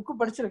 புக்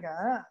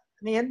படிச்சிருக்கேன்.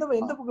 நீ எந்த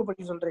புக்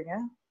பத்தி சொல்றீங்க?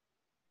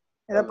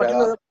 ஏதாவது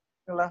பர்టిక్యులரா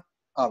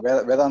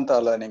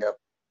வேதாந்தால நீங்க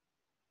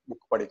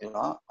புக்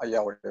படிக்கலாம்,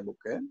 ஐயாவுடைய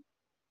புக்கு.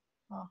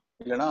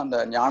 இல்லைன்னா அந்த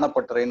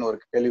ஞானப்பட்டறைன்னு ஒரு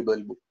கேள்வி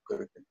பதில் புக்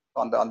இருக்கு,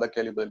 அந்த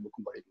கேள்வி பதில்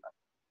புக்கும் படிக்கலாம்.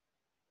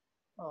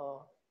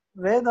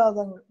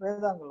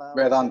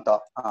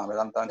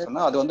 வேதாந்தான்னு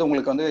சொன்னா அது வந்து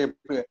உங்களுக்கு வந்து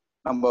எப்படி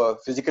நம்ம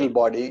பிசிக்கல்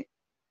பாடி,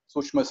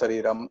 சூக்ஷ்ம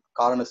சரீரம்,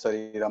 காரண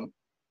சரீரம்,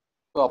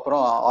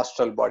 அப்புறம்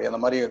ஆஸ்ட்ரல் பாடி, அந்த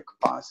மாதிரி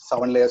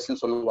 7 layers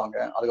சொல்லுவாங்க.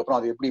 அதுக்கப்புறம்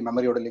அது எப்படி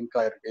மெமரியோட லிங்க்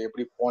ஆயிருக்கு,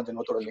 எப்படி போன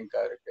ஜென்மத்தோட லிங்க்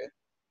ஆயிருக்கு,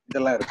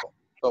 இதெல்லாம் இருக்கும்.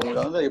 ஸோ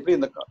உங்களுக்கு வந்து எப்படி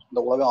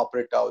இந்த உலகம்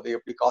ஆப்ரேட் ஆகுது,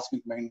 எப்படி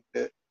காஸ்மிக் மைண்ட்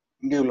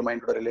இண்டிவிஜுவல்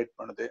மைண்டோட ரிலேட்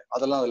பண்ணுது,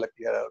 அதெல்லாம் அதுல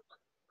கிளியரா இருக்கும்.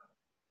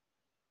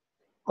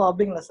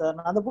 அப்படிங்களா சார்?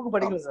 நான் அந்த புக்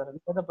படிக்கல சார்,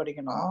 அது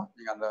படிக்கணும்.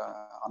 நீங்க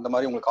அந்த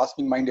மாதிரி உங்களுக்கு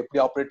காஸ்மிக் மைண்ட்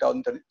எப்படி ஆப்ரேட்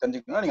ஆகுதுன்னு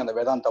தெரிஞ்சுக்கணும்னா நீங்க அந்த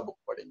வேதாந்தா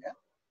புக் படிங்க.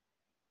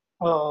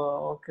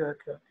 Okay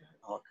okay okay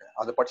okay.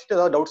 அதை படிச்சுட்டு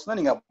ஏதாவது டவுட்ஸ்னா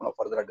நீங்க அப்புறம்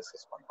ஃபர்தரா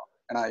டிஸ்கஸ் பண்ணலாம்.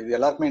 ஏன்னா இது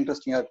எல்லாருக்குமே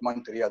இன்ட்ரெஸ்டிங்கா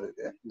இருக்குமான்னு தெரியாது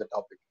இந்த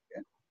டாபிக்.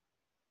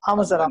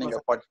 ஆமா சார்.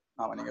 நீங்க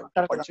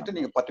படிச்சுட்டு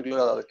நீங்க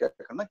பர்டிகுலரா அதை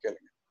கேட்கணும்னா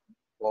கேளுங்க.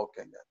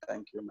 ஓகேங்க,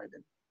 தேங்க்யூ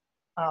மைதன்.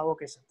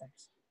 Okay sir,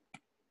 thanks.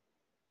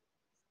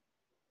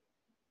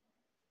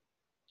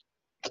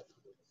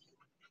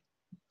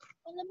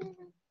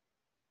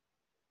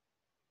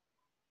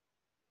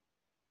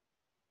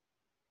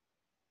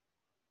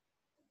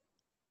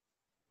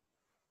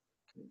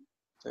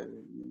 சரி,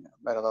 நீங்க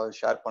வேற ஏதாவது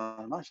ஷேர்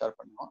பண்ணணும்னா ஷேர்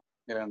பண்ணுவோம்.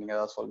 இல்லை நீங்க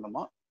ஏதாவது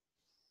சொல்லணுமா?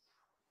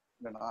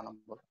 இல்லைன்னா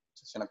நம்ம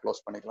செஷனை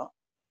க்ளோஸ் பண்ணிக்கலாம்.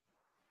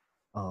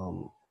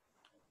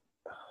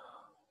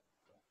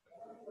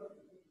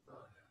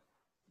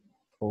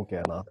 ஓகே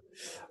அண்ணா.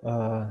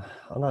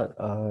 ஆனால்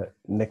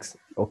நெக்ஸ்ட்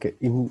ஓகே,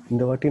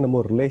 இந்த வாட்டி நம்ம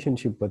ஒரு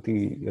ரிலேஷன்ஷிப் பற்றி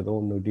ஏதோ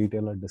ஒன்று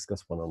டீட்டெயிலாக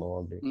டிஸ்கஸ் பண்ணணும்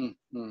அப்படின்னு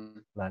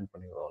பிளான்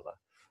பண்ணிடுவோம்ல.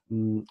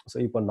 ஸோ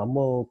இப்போ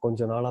நம்ம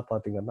கொஞ்ச நாளாக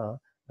பார்த்தீங்கன்னா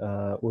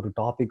ஒரு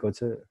டாபிக்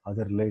வச்சு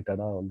அது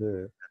ரிலேட்டடாக வந்து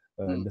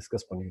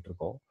டிஸ்கஸ் பண்ணிட்டு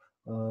இருக்கோம்.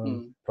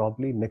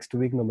 ப்ராப்ளி நெக்ஸ்ட்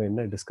வீக் நம்ம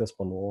என்ன டிஸ்கஸ்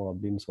பண்ணுவோம்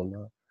அப்படின்னு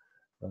சொன்னால்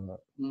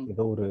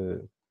ஏதோ ஒரு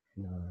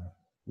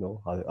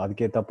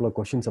அதுக்கேற்றாப்புல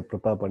கொஷின்ஸை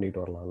ப்ரிப்பேர்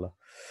பண்ணிட்டு வரலாம்ல.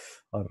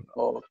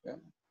 ஓகே,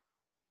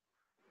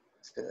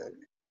 சரி.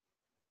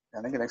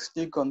 எனக்கு நெக்ஸ்ட்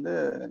வீக் வந்து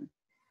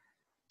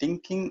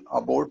திங்கிங்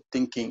அபவுட்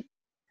திங்கிங்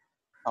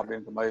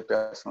அப்படின்ற மாதிரி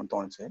பேசணும்னு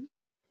தோணுச்சு.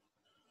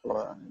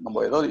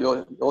 நம்ம ஏதோ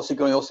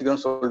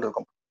யோசிக்கிறோம்னு சொல்லிட்டு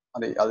இருக்கோம்.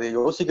 அது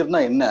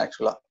யோசிக்கிறதுனா என்ன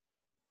ஆக்சுவலா,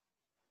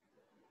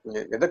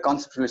 எதை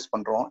கான்செப்டுவலைஸ்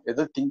பண்றோம்,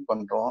 எதை திங்க்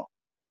பண்றோம்,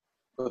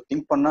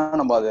 திங்க் பண்ணா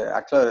நம்ம அதை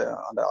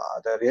ஆக்சுவலா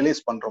அதை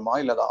ரியலைஸ் பண்றோமா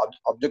இல்லை அதை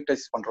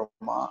அப்ஜெக்டைஸ்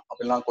பண்றோமா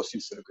அப்படிலாம்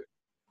கொஸ்டின்ஸ் இருக்கு.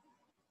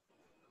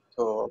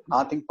 ஸோ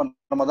நான் திங்க்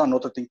பண்ற மாதிரி தான்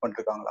இன்னொருத்தர் திங்க்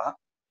பண்ணிருக்காங்களா,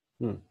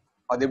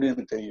 அது எப்படி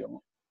எனக்கு தெரியும்?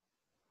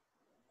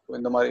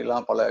 இந்த மாதிரி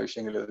எல்லாம் பல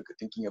விஷயங்கள் இருக்கு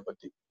திங்கிங்கை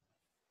பத்தி.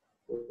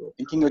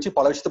 திங்கிங் வச்சு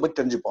பல விஷயத்தை பத்தி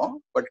தெரிஞ்சுப்போம்.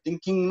 பட்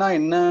திங்கிங்னா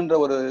என்னன்ற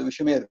ஒரு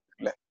விஷயமே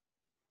இருக்குல்ல.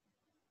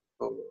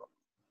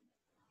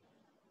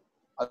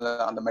 அதுல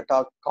அந்த மெட்டா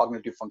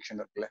காக்னிட்டிவ் ஃபங்க்ஷன்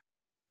இருக்குல்ல,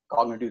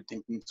 காக்னிட்டிவ்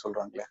திங்கிங்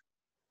சொல்றாங்களே,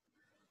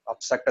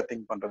 அப்சாக்டா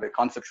திங்க் பண்றது,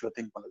 கான்செப்சுவலா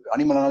திங்க் பண்றது.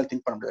 அனிமலால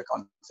திங்க் பண்ண முடியாது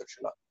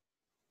கான்செப்சுவலா.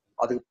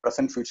 அதுக்கு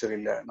ப்ரெசென்ட் ஃபியூச்சர்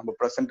இல்ல, நம்ம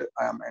ப்ரெசென்ட்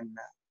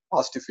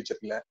பாசிட்டிவ்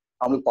ஃபியூச்சர் இல்ல,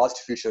 நம்மளுக்கு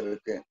பாசிட்டிவ் ஃபியூச்சர்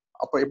இருக்கு.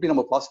 அப்போ எப்படி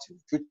நம்ம பாசிட்டிவ்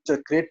ஃபியூச்சர்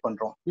கிரியேட்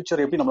பண்றோம்,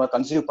 ஃபியூச்சர் எப்படி நம்மளால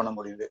கன்சீவ் பண்ண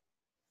முடியுது?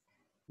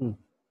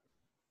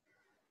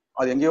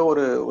 அது எங்கேயோ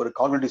ஒரு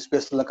காக்னிட்டிவ்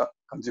ஸ்பேஸ்ல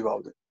கன்சீவ்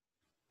ஆகுது.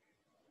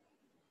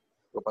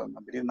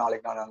 திடீர்னு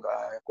நாளைக்கு நான் அங்க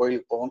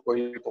கோயிலுக்கு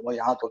போகும்போது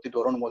யானை தொத்திட்டு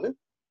வரணும் போது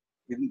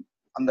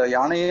அந்த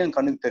யானையே என்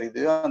கண்ணுக்கு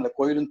தெரியுது, அந்த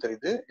கோயிலும்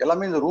தெரியுது,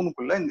 எல்லாமே இந்த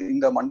ரூமுக்குள்ள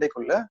இந்த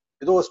மண்டைக்குள்ள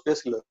ஏதோ ஒரு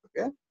ஸ்பேஸ்ல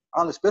இருக்கு.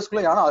 ஆனா அந்த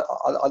ஸ்பேஸ்க்குள்ள யானை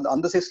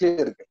அந்த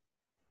சைஸ்லயே இருக்கு,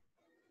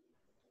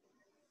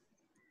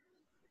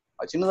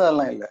 அது சின்னதா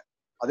எல்லாம் இல்லை.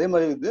 அதே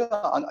மாதிரி இது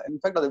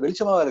இன்ஃபேக்ட் அது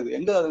வெளிச்சமா இருக்கு.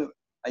 எங்க அது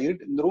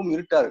இந்த ரூம்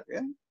இருட்டா இருக்கு,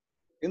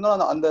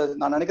 இருந்தாலும் அந்த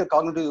நான் நினைக்கிற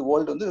காக்னிட்டிவ்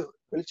வேர்ல்டு வந்து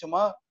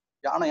வெளிச்சமா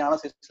யானை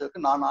சைஸ்ல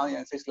இருக்கு, நான்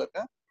என் சைஸ்ல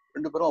இருக்கேன்,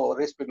 2 பேரும்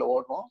ஒரே ஸ்பீட்ல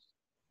ஓடுறோம்.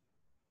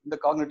 இந்த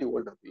காக்னிட்டிவ்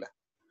வேர்ல்டு இருக்குல்ல,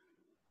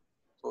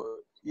 ஸோ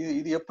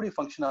இது எப்படி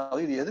ஃபங்க்ஷன்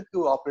ஆகுது, இது எதுக்கு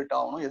ஆப்ரேட்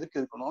ஆகணும், எதுக்கு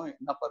இருக்கணும்,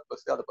 என்ன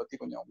பர்பஸ், அதை பத்தி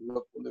கொஞ்சம் உள்ள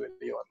வந்து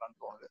வெளியே வரலான்னு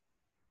தோணுது.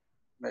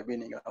 மேபி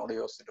நீங்க அதோட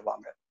யோசிச்சுட்டு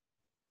வாங்க.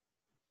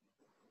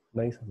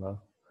 நைஸ் அண்ணா,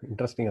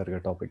 இன்ட்ரெஸ்டிங்கா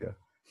இருக்கு topic.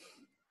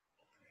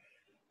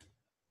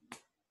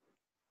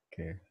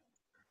 Okay,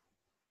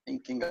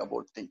 thinking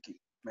about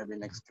thinking. Maybe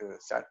next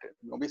Saturday,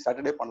 maybe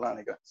Saturday பண்ணலாம்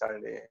நினைக்கிறேன்.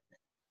 சாட்டர்டே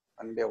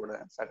சண்டேவோட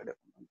சாட்டர்டே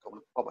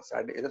பண்ணலாம். பாப்பா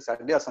Saturday, either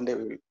Saturday R Sunday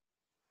we will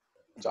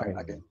join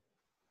again.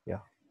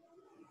 Yeah.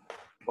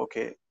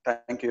 Okay,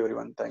 thank you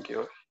everyone, thank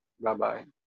you, bye bye.